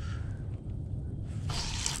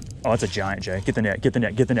 Oh, that's a giant, Jay. Get the net, get the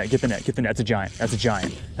net, get the net, get the net, get the net. That's a giant. That's a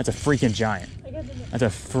giant. That's a freaking giant. I got the net. That's a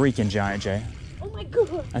freaking giant, Jay. Oh my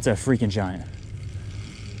god. That's a freaking giant.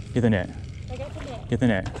 Get the net. I got the net. Get the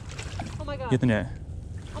net. Oh my god. Get the net.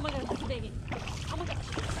 Oh my god, that's a big one. Oh my gosh.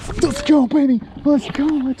 Let's go, baby. Let's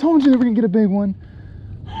go. I told you that we're going to get a big one.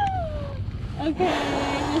 Okay,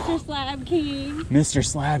 Mr. Slab King. Mr.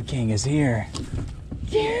 Slab King is here.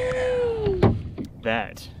 Yeah.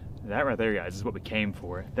 That right there, guys, is what we came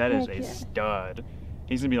for. That is a stud.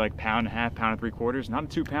 He's gonna be like pound and a half, pound and 3/4, not a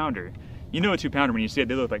 2-pounder. You know a 2-pounder when you see it,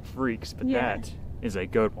 they look like freaks, but that is a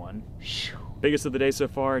good one. Biggest of the day so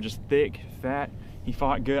far, just thick, fat. He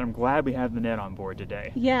fought good. I'm glad we have the net on board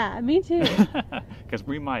today. Yeah, me too. Because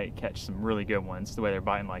we might catch some really good ones the way they're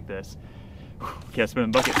biting like this. Okay, spin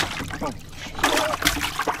in the bucket. Oh.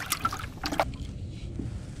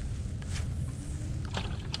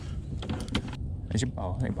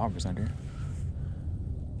 Oh, I think Bob was under.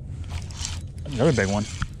 Another big one.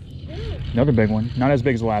 Another big one. Not as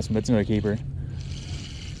big as the last one, but it's another keeper.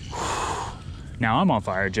 Now I'm on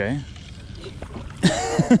fire, Jay.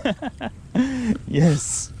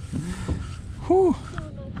 Yes. Whew.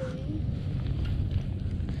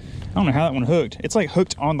 I don't know how that one hooked. It's like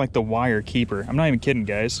hooked on like the wire keeper. I'm not even kidding,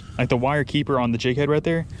 guys. Like the wire keeper on the jig head right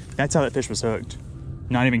there. That's how that fish was hooked.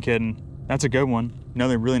 Not even kidding. That's a good one.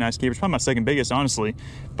 Another really nice keeper. It's probably my second biggest, honestly.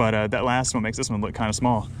 But that last one makes this one look kind of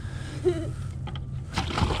small. I'm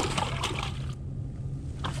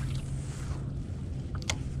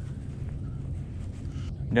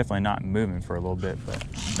definitely not moving for a little bit, but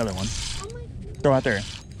another one. Throw out there.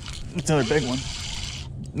 It's another big one.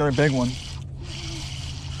 Another big one.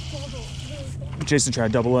 Jason tried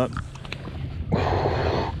to double up.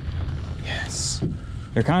 Yes.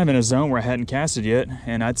 They're kind of in a zone where I hadn't casted yet,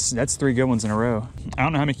 and that's 3 good ones in a row. I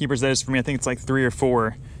don't know how many keepers that is for me. I think it's like 3 or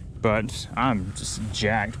 4, but I'm just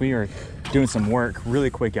jacked. We are doing some work really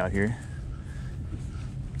quick out here.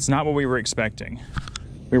 It's not what we were expecting.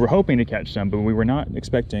 We were hoping to catch some, but we were not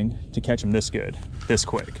expecting to catch them this good, this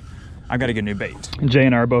quick. I've got to get a new bait. Jay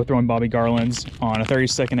and I are both throwing Bobby Garlands on a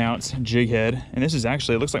 32nd ounce jig head. And this is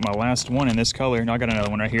actually, it looks like my last one in this color. No, I got another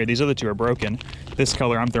one right here. These other 2 are broken. This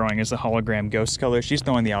color I'm throwing is the hologram ghost color. She's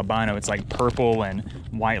throwing the albino. It's like purple and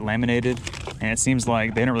white laminated. And it seems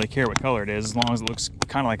like they don't really care what color it is as long as it looks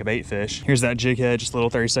kind of like a bait fish. Here's that jig head, just a little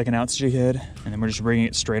 32nd ounce jig head. And then we're just bringing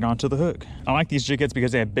it straight onto the hook. I like these jig heads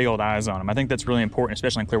because they have big old eyes on them. I think that's really important,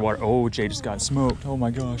 especially in clear water. Oh, Jay just got smoked. Oh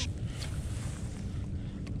my gosh.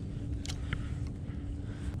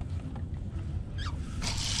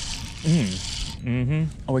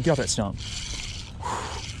 Oh, we got that stump.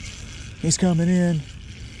 He's coming in.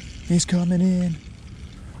 He's coming in.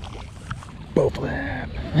 Bow flap.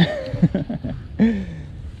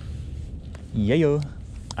 Yeah.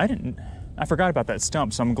 I forgot about that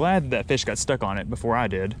stump, so I'm glad that fish got stuck on it before I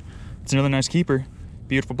did. It's another nice keeper.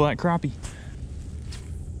 Beautiful black crappie.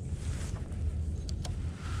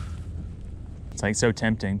 It's like so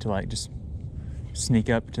tempting to like just sneak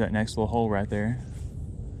up to that next little hole right there.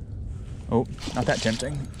 Oh, not that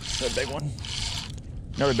tempting. Another big one.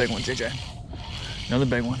 Another big one, JJ. Another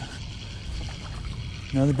big one.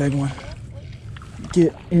 Another big one.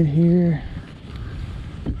 Get in here.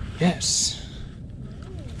 Yes.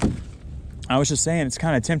 I was just saying, it's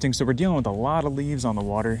kind of tempting. So we're dealing with a lot of leaves on the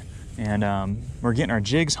water, and we're getting our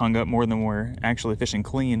jigs hung up more than we're actually fishing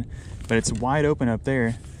clean, but it's wide open up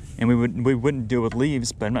there. And we wouldn't deal with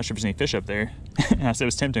leaves, but I'm not sure if there's any fish up there. And I said it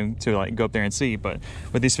was tempting to like go up there and see, but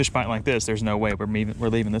with these fish biting like this, there's no way we're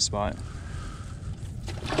leaving this spot.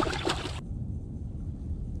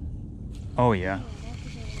 Oh yeah,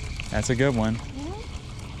 that's a good one.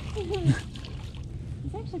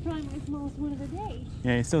 It's actually probably my smallest one of the day.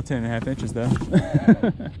 Yeah, he's still 10.5 inches though.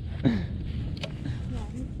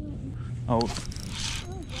 Oh,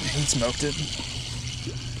 he smoked it.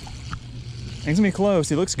 He's gonna be close.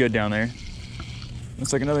 He looks good down there.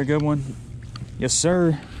 Looks like another good one. Yes,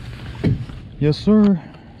 sir. Yes, sir.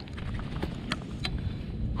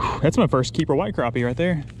 That's my first keeper white crappie right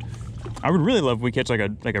there. I would really love if we catch like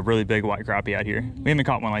a really big white crappie out here. We haven't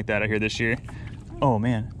caught one like that out here this year. Oh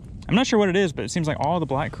man, I'm not sure what it is, but it seems like all the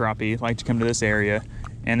black crappie like to come to this area,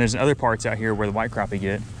 and there's other parts out here where the white crappie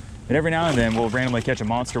get. But every now and then we'll randomly catch a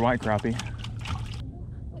monster white crappie.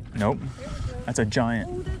 Nope, that's a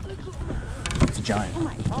giant. That's a giant. Oh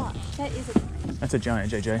my gosh, that is a giant. That's a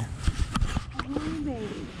giant, JJ. Oh, baby.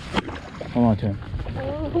 Hold on to him.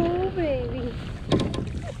 Oh, baby.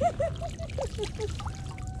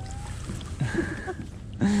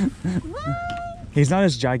 He's not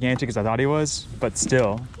as gigantic as I thought he was, but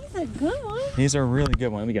still. He's a good one. He's a really good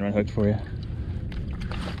one. Let me get him unhooked for you.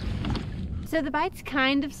 So the bites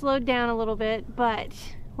kind of slowed down a little bit, but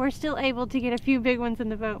we're still able to get a few big ones in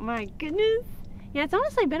the boat. My goodness. Yeah, it's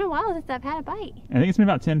honestly been a while since I've had a bite. I think it's been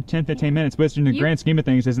about 10-15 minutes, which in the grand scheme of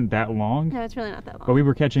things isn't that long. No, it's really not that long. But we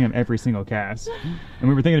were catching them every single cast. And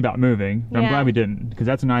we were thinking about moving, but I'm glad we didn't, because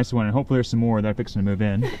that's a nice one, and hopefully there's some more that are fixing to move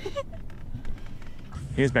in.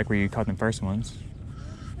 He was back where you caught them first ones.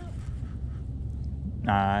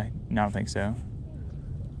 No, I don't think so.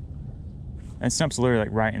 That stump's literally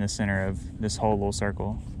like right in the center of this whole little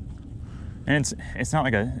circle. And it's not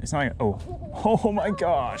like a, oh my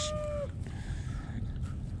gosh.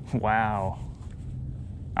 Wow.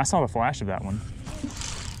 I saw the flash of that one.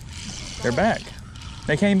 They're back.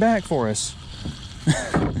 They came back for us.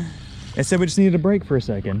 They said we just needed a break for a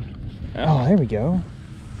second. Oh, there we go.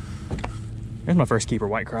 There's my first keeper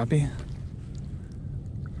white crappie.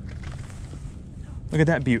 Look at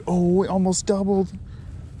that beaut. Oh, we almost doubled.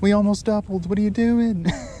 We almost doubled. What are you doing?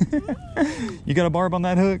 You got a barb on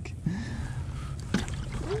that hook?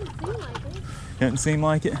 Doesn't seem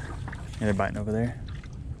like it. Yeah, they're biting over there.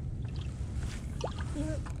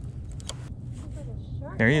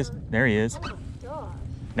 There he is. There he is.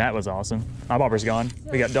 That was awesome. My bobber's gone.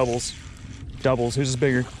 We got doubles. Doubles. Who's is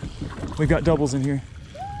bigger? We've got doubles in here.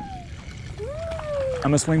 I'm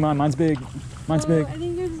gonna swing mine. Mine's big. Mine's big. I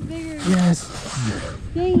think yours is bigger. Yes.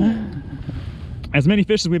 Dang it. As many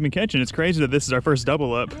fish as we've been catching, it's crazy that this is our first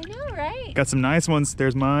double up. I know, right? Got some nice ones.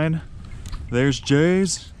 There's mine. There's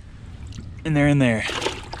Jay's. And they're in there.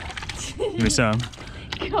 Give me some.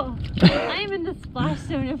 Cool. I am in the splash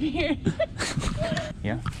zone up here.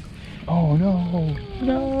 Yeah. Oh no.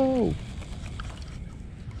 No.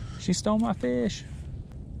 She stole my fish.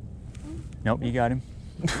 Nope, you got him.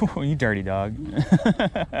 You dirty dog.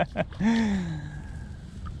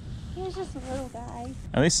 He was just a little guy.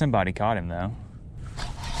 At least somebody caught him though.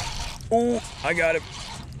 Oh, I got him.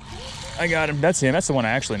 I got him. That's him. That's the one I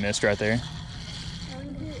actually missed right there.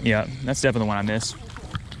 Yeah, that's definitely the one I missed.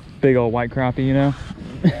 Big old white crappie, you know?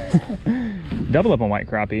 Double up on white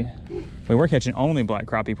crappie. We were catching only black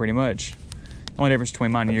crappie pretty much. The only difference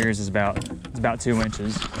between mine and yours is about 2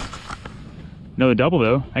 inches. Another double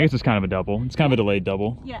though. I guess it's kind of a double. It's kind of a delayed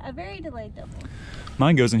double. Yeah, a very delayed double.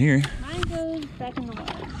 Mine goes in here. Mine goes back in the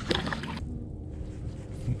water.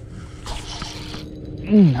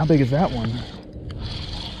 How big is that one?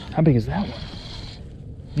 How big is that one?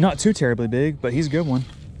 Not too terribly big, but he's a good one.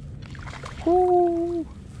 Ooh.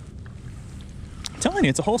 I'm telling you,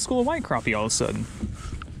 it's a whole school of white crappie all of a sudden.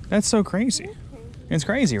 That's so crazy. It's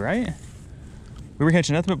crazy, right? We were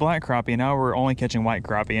catching nothing but black crappie, and now we're only catching white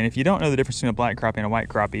crappie. And if you don't know the difference between a black crappie and a white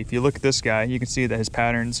crappie, if you look at this guy, you can see that his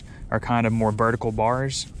patterns are kind of more vertical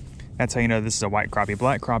bars. That's how you know this is a white crappie.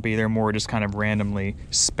 Black crappie, they're more just kind of randomly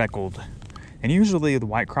speckled. And usually the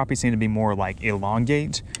white crappie seem to be more like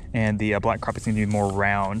elongate, and the black crappie seem to be more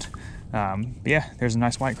round. But yeah, there's a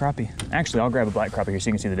nice white crappie. Actually, I'll grab a black crappie here so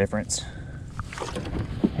you can see the difference.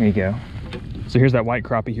 Here you go. So here's that white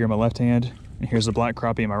crappie here in my left hand, and here's the black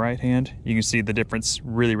crappie in my right hand. You can see the difference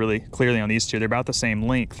really, really clearly on these two. They're about the same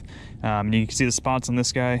length. And you can see the spots on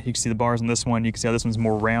this guy. You can see the bars on this one. You can see how this one's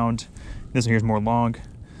more round. This one here's more long.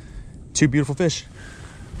 Two beautiful fish.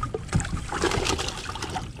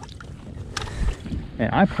 And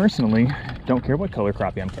I personally don't care what color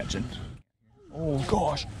crappie I'm catching. Oh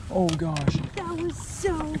gosh, oh gosh. That was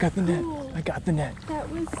so I got the net, cool. I got the net. That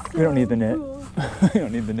was so We don't need the net. cool. We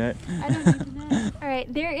don't need the net. I don't need the net. All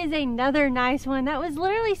right, there is another nice one. That was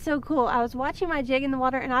literally so cool. I was watching my jig in the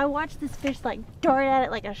water and I watched this fish like dart at it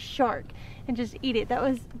like a shark and just eat it. That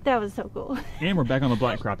was so cool. And we're back on the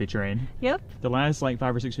black crappie train. Yep. The last like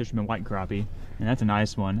 5 or 6 fish have been white crappie, and that's a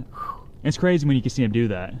nice one. It's crazy when you can see him do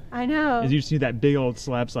that. I know. As you see that big old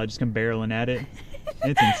slab slide just come barreling at it.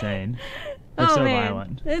 It's insane. It's so man.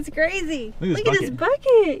 violent. That's crazy. Look at this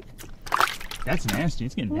bucket. That's nasty.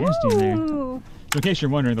 It's getting nasty in there. Ooh. So in case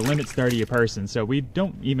you're wondering, the limit's 30 a person, so we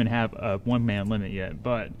don't even have a one-man limit yet,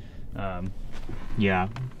 but yeah,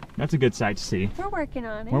 that's a good sight to see. We're working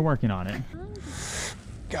on it. We're working on it.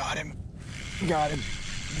 Got him. Got him.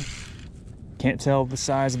 Can't tell the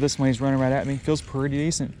size of this one. He's running right at me. Feels pretty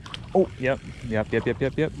decent. Oh, yep. Yeah.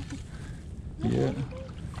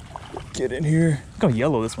 Get in here. Look how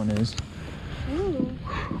yellow this one is. Ooh.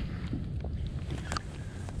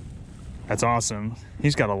 That's awesome.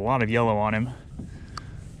 He's got a lot of yellow on him.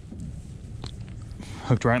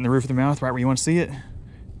 Hooked right in the roof of the mouth, right where you want to see it.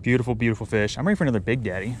 Beautiful, beautiful fish. I'm ready for another Big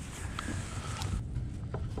Daddy.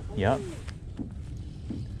 Yep.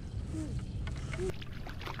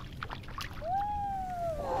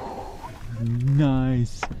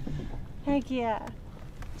 Nice. Heck yeah.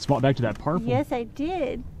 Swap back to that purple. Yes, I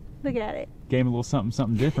did. Look at it. Gave him a little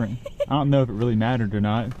something different. I don't know if it really mattered or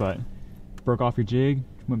not, but broke off your jig,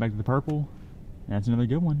 went back to the purple. And that's another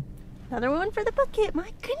good one. Another one for the bucket. My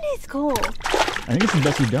goodness, Cole. I think it's the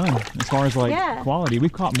best we've done as far as like quality.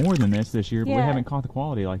 We've caught more than this year, but we haven't caught the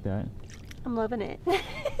quality like that. I'm loving it.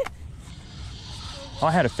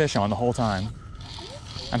 I had a fish on the whole time.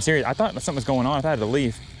 I'm serious. I thought something was going on. I thought I had a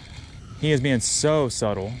leaf. He is being so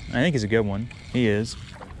subtle. I think he's a good one. He is.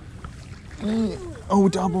 Oh,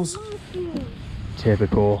 doubles.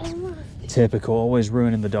 Typical. Typical. Always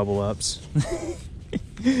ruining the double ups.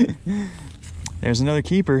 There's another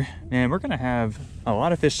keeper, and we're gonna have a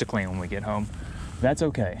lot of fish to clean when we get home. That's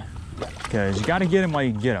okay, because you gotta get them while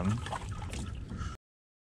you can get them.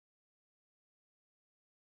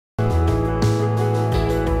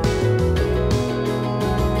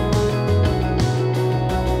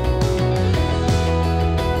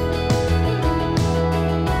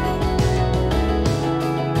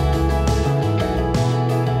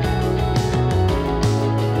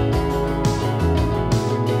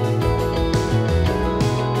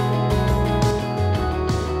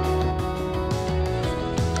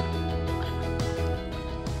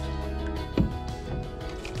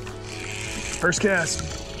 First cast,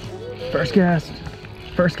 first cast,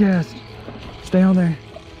 first cast. Stay on there.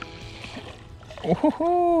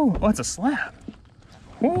 Oh, that's a slab.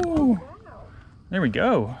 Whoa. There we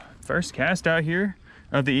go. First cast out here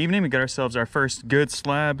of the evening. We got ourselves our first good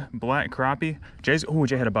slab black crappie. Jay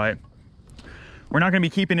had a bite. We're not gonna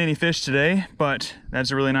be keeping any fish today, but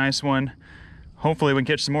that's a really nice one. Hopefully we can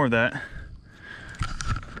catch some more of that.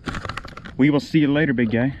 We will see you later,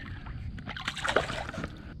 big guy.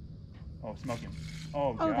 Smoking.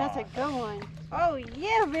 Oh, oh, that's a good one. Oh,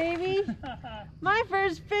 yeah, baby. My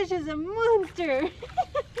first fish is a monster.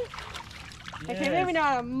 Okay, maybe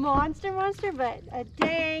not a monster, but a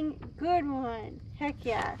dang good one. Heck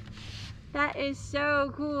yeah. That is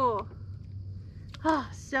so cool. Oh,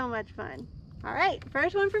 so much fun. All right,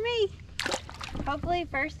 first one for me. Hopefully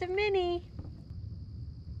first of many.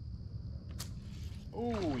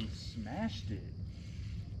 Oh, he smashed it.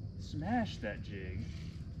 Smashed that jig.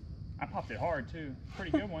 I popped it hard too. Pretty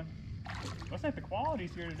good one. Looks like the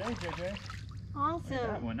quality's here today, JJ. Awesome. Look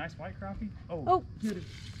at that one. Nice white crappie. Oh. Get it.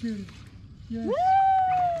 Get it. Yes. Woo!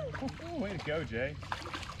 Oh, way to go, Jay.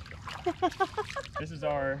 This is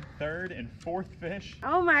our third and fourth fish.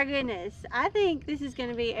 Oh my goodness. I think this is going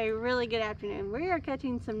to be a really good afternoon. We are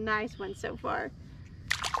catching some nice ones so far.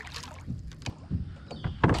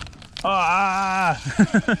 Ah!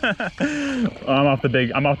 I'm off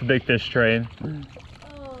the big fish train.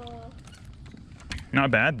 Not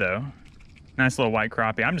bad though. Nice little white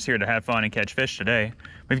crappie. I'm just here to have fun and catch fish today.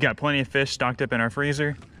 We've got plenty of fish stocked up in our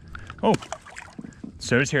freezer. Oh,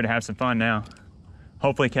 so just here to have some fun now.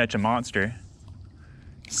 Hopefully catch a monster.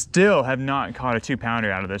 Still have not caught a 2-pounder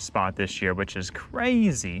out of this spot this year, which is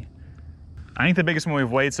crazy. I think the biggest one we've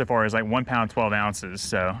weighed so far is like 1 pound, 12 ounces.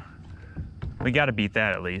 So we got to beat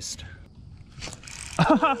that at least.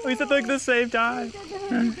 We said like the same time.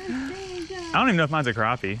 I don't even know if mine's a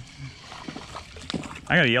crappie.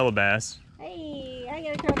 I got a yellow bass. Hey, I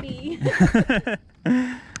got a crappie.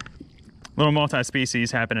 Little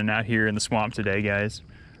multi-species happening out here in the swamp today, guys.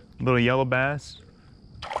 Little yellow bass.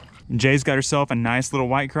 Jay's got herself a nice little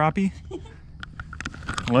white crappie.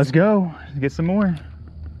 Let's go, get some more.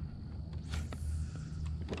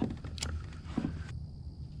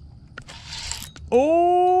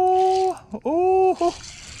 Oh,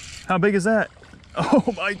 how big is that?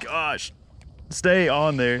 Oh my gosh. Stay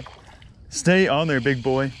on there. Stay on there, big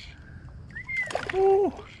boy.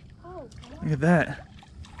 Ooh. Look at that.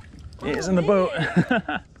 He's in the boat.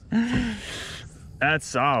 That's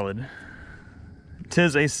solid.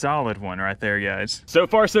 'Tis a solid one right there, guys. So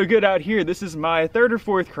far, so good out here. This is my third or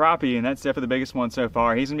fourth crappie, and that's definitely the biggest one so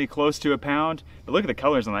far. He's gonna be close to 1 pound, but look at the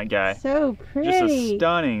colors on that guy. So pretty. Just a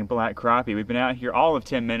stunning black crappie. We've been out here all of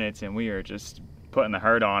 10 minutes, and we are just putting the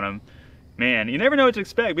hurt on him. Man, you never know what to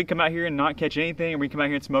expect. We come out here and not catch anything, or we come out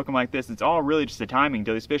here and smoke them like this. It's all really just the timing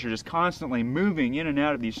deal. These fish are just constantly moving in and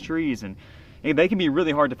out of these trees, and they can be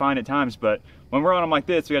really hard to find at times, but when we're on them like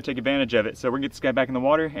this, we gotta take advantage of it. So we're gonna get this guy back in the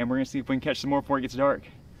water, and we're gonna see if we can catch some more before it gets dark.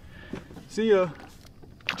 See ya.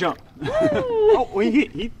 Jump. Oh,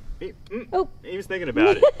 he was thinking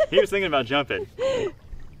about it. He was thinking about jumping.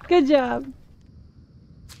 Good job.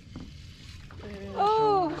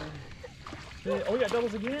 Oh. Oh, yeah,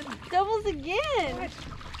 doubles again? Doubles again. What?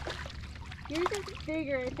 Yours is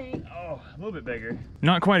bigger, I think. Oh, a little bit bigger.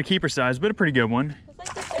 Not quite a keeper size, but a pretty good one. It's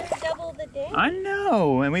like the third double of the day. I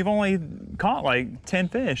know, and we've only caught like 10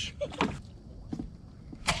 fish.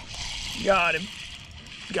 Got him.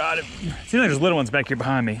 Got him. Seems like there's little ones back here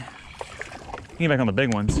behind me. Get back on the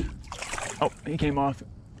big ones. Oh, he came off,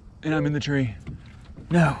 and I'm in the tree.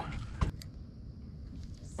 No.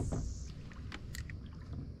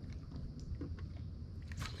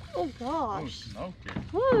 Oh gosh. Smoked it.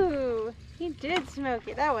 Woo! He did smoke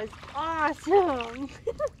it. That was awesome. I'm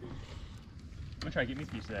gonna try to get me a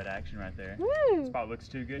piece of that action right there. Woo! Spot looks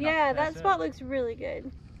too good. Yeah, that spot looks really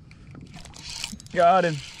good. Got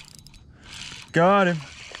him. Got him.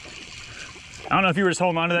 I don't know if you were just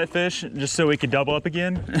holding on to that fish just so we could double up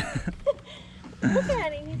again. Look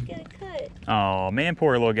at him, he's gonna cut. Oh man,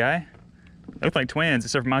 poor little guy. They look like twins,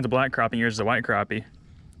 except for mine's a black crappie and yours is a white crappie.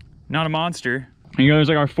 Not a monster. And you know, there's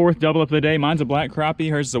like our fourth double up of the day. Mine's a black crappie,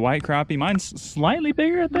 hers is a white crappie. Mine's slightly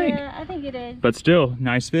bigger, I think. Yeah, I think it is. But still,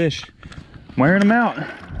 nice fish. Wearing them out. I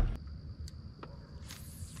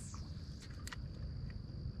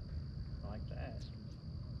like that.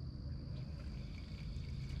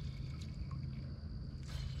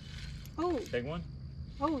 Oh, Big one?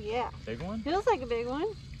 oh yeah. Big one? Feels like a big one.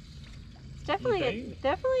 It's definitely think?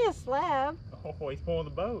 definitely a slab. Oh, he's pulling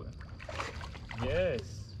the boat. Yes.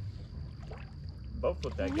 Boat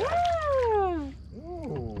flip that guy. Yeah.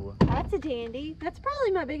 Ooh. That's a dandy. That's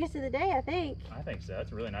probably my biggest of the day, I think. I think so.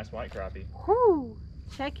 That's a really nice white crappie. Whoo!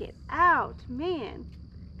 Check it out, man.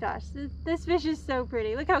 Gosh, this fish is so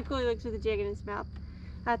pretty. Look how cool he looks with the jig in his mouth.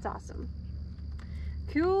 That's awesome.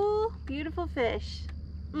 Cool, beautiful fish.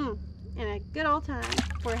 And a good old time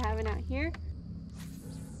we're having out here.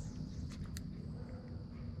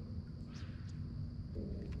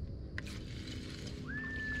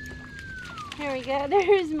 There we go.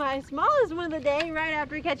 There's my smallest one of the day right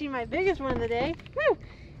after catching my biggest one of the day. Woo!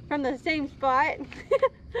 From the same spot.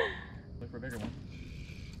 Look for a bigger one.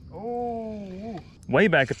 Oh. Way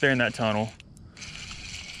back up there in that tunnel.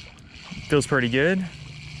 Feels pretty good.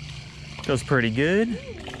 Feels pretty good.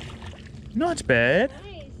 Not bad.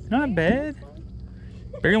 Nice. Not bad.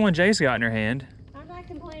 Bigger one Jay's got in her hand. I'm not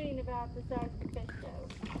complaining about the size of the fish though.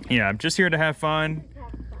 Yeah, I'm just here to have fun. Just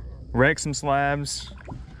have fun. Wreck some slabs.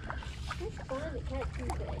 It's fun to catch two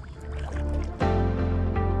fish.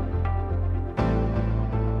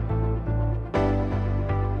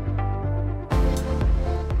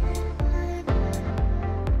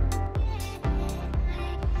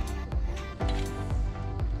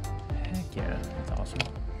 Heck yeah, that's awesome.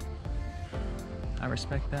 I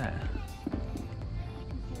respect that.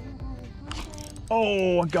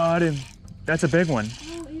 Oh, I got him. That's a big one.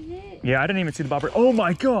 Oh, is it? Yeah, I didn't even see the bobber. Oh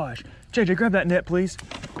my gosh. JJ, grab that net, please.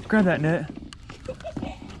 Grab that net.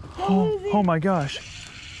 Oh my gosh.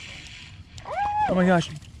 Oh my gosh.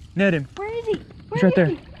 Net him. Where is he? He's right there.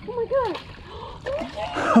 He? Oh my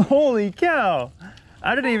god. Holy cow.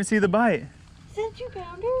 I didn't even see the bite. Is that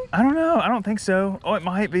 2-pounder? I don't know. I don't think so. Oh, it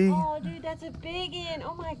might be. Oh, dude, that's a big one.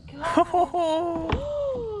 Oh my god.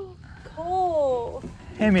 Cole.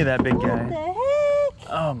 Hand me that big What guy. the heck?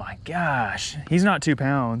 Oh my gosh. He's not 2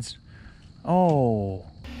 pounds. Oh.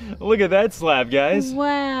 Look at that slab, guys.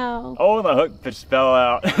 Wow. Oh, the hook just fell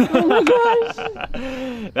out. Oh my gosh.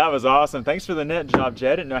 That was awesome. Thanks for the net job,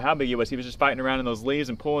 Jay. I didn't know how big he was. He was just fighting around in those leaves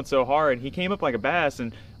and pulling so hard. He came up like a bass,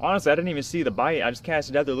 and honestly, I didn't even see the bite. I just cast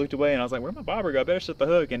it out there, looked away, and I was like, where'd my bobber go? I better set the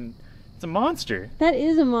hook, and it's a monster. That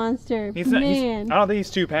is a monster. He's not, Man. I don't think he's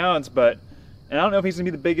 2 pounds, but, and I don't know if he's gonna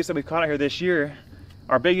be the biggest that we've caught out here this year.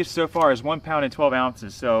 Our biggest so far is 1 pound and 12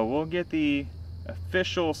 ounces. So we'll get the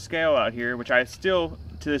official scale out here, which I still,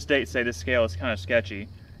 to this date, say this scale is kind of sketchy.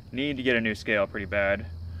 Need to get a new scale pretty bad.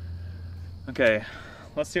 Okay,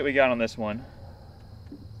 let's see what we got on this one.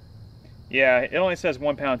 Yeah, it only says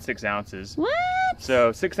 1 pound 6 ounces. What?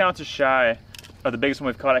 So 6 ounces shy of the biggest one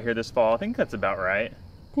we've caught out here this fall. I think that's about right.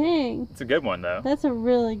 Dang. It's a good one though. That's a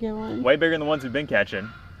really good one. Way bigger than the ones we've been catching.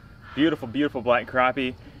 Beautiful, beautiful black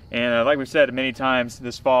crappie. And like we've said many times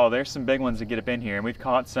this fall, there's some big ones that get up in here, and we've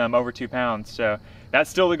caught some over 2 pounds. So that's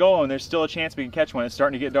still the goal, and there's still a chance we can catch one. It's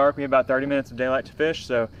starting to get dark. We have about 30 minutes of daylight to fish,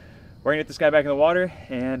 so we're gonna get this guy back in the water,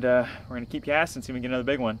 and we're gonna keep casting, see if we can get another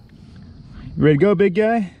big one. You ready to go, big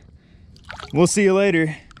guy? We'll see you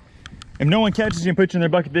later. If no one catches you and puts you in their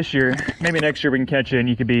bucket this year, maybe next year we can catch you and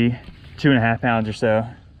you could be 2.5 pounds or so.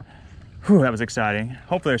 Whew, that was exciting.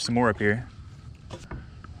 Hopefully there's some more up here.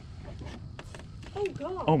 Oh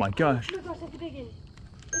god. Oh my gosh. Oh my gosh, that's a big one.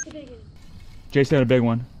 That's a big one. Jason had a big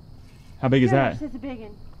one. How big is Gosh, that? that's a big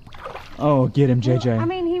one. Oh, get him, JJ. Well, I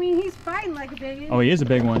mean, he's fighting like a big one. Oh, he is a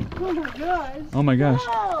big one. Oh my gosh. Oh my gosh.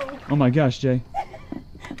 Whoa. Oh my gosh, Jay.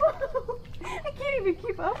 even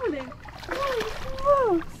keep up with him.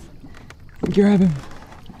 Holy smokes. Grab him.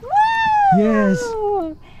 Woo! Yes.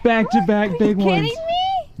 Back-to-back big ones. Are you kidding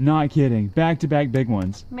me? Not kidding. Back-to-back big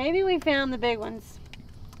ones. Maybe we found the big ones.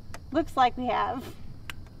 Looks like we have.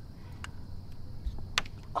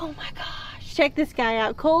 Oh my gosh. Check this guy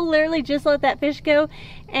out. Cole literally just let that fish go,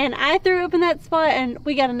 and I threw up in that spot, and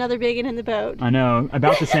we got another big one in the boat. I know.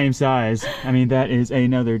 About the same size. I mean, that is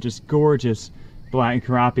another just gorgeous black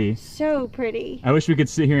crappie. So pretty. I wish we could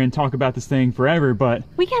sit here and talk about this thing forever, but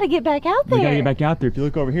We gotta get back out there. we gotta get back out there. If you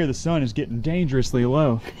look over here, the sun is getting dangerously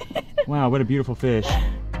low. Wow, what a beautiful fish.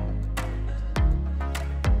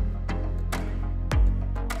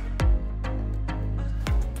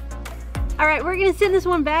 All right, we're gonna send this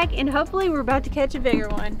one back, and hopefully we're about to catch a bigger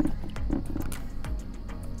one.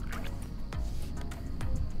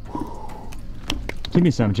 Give me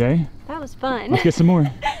some, Jay. That was fun. Let's get some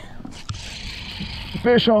more.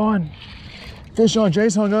 Fish on. Fish on.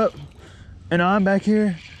 Jay's hung up, and I'm back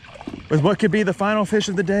here with what could be the final fish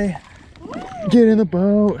of the day. Get in the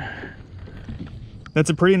boat. That's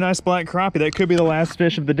a pretty nice black crappie. That could be the last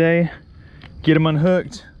fish of the day. Get him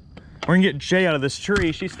unhooked. We're gonna get Jay out of this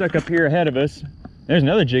tree. She's stuck up here ahead of us. There's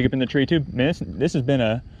another jig up in the tree too. Man, this has been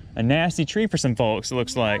a nasty tree for some folks, it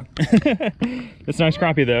looks like. It's a nice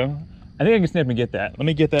crappie though. I think I can snip and get that. Let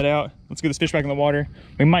me get that out. Let's get this fish back in the water.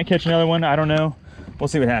 We might catch another one, I don't know. We'll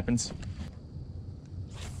see what happens.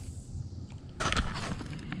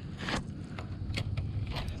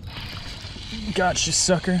 Gotcha,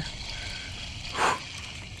 sucker.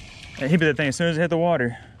 It hit that thing as soon as it hit the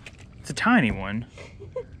water. It's a tiny one.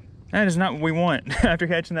 That is not what we want after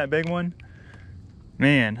catching that big one.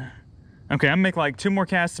 Man. Okay, I'm gonna make like 2 more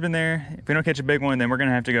casts up in there. If we don't catch a big one, then we're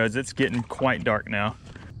gonna have to go, as it's getting quite dark now.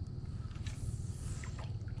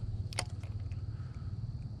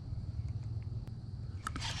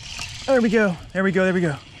 There we go, there we go, there we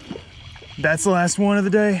go. That's the last one of the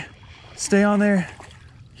day. Stay on there.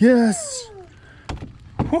 Yes.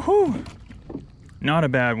 Woohoo. Not a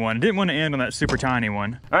bad one. Didn't want to end on that super tiny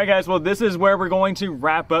one. All right, guys, well, this is where we're going to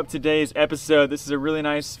wrap up today's episode. This is a really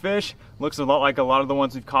nice fish. Looks a lot like a lot of the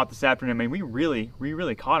ones we've caught this afternoon. I mean, we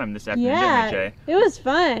really caught him this afternoon, didn't we, Jay? It was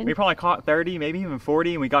fun. We probably caught 30, maybe even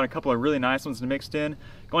 40, and we got a couple of really nice ones mixed in.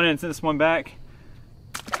 Go ahead and send this one back.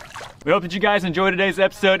 We hope that you guys enjoyed today's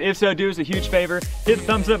episode. If so, do us a huge favor. Hit the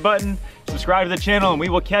thumbs up button, subscribe to the channel, and we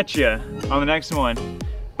will catch you on the next one.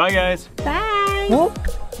 Bye, guys. Bye. Well,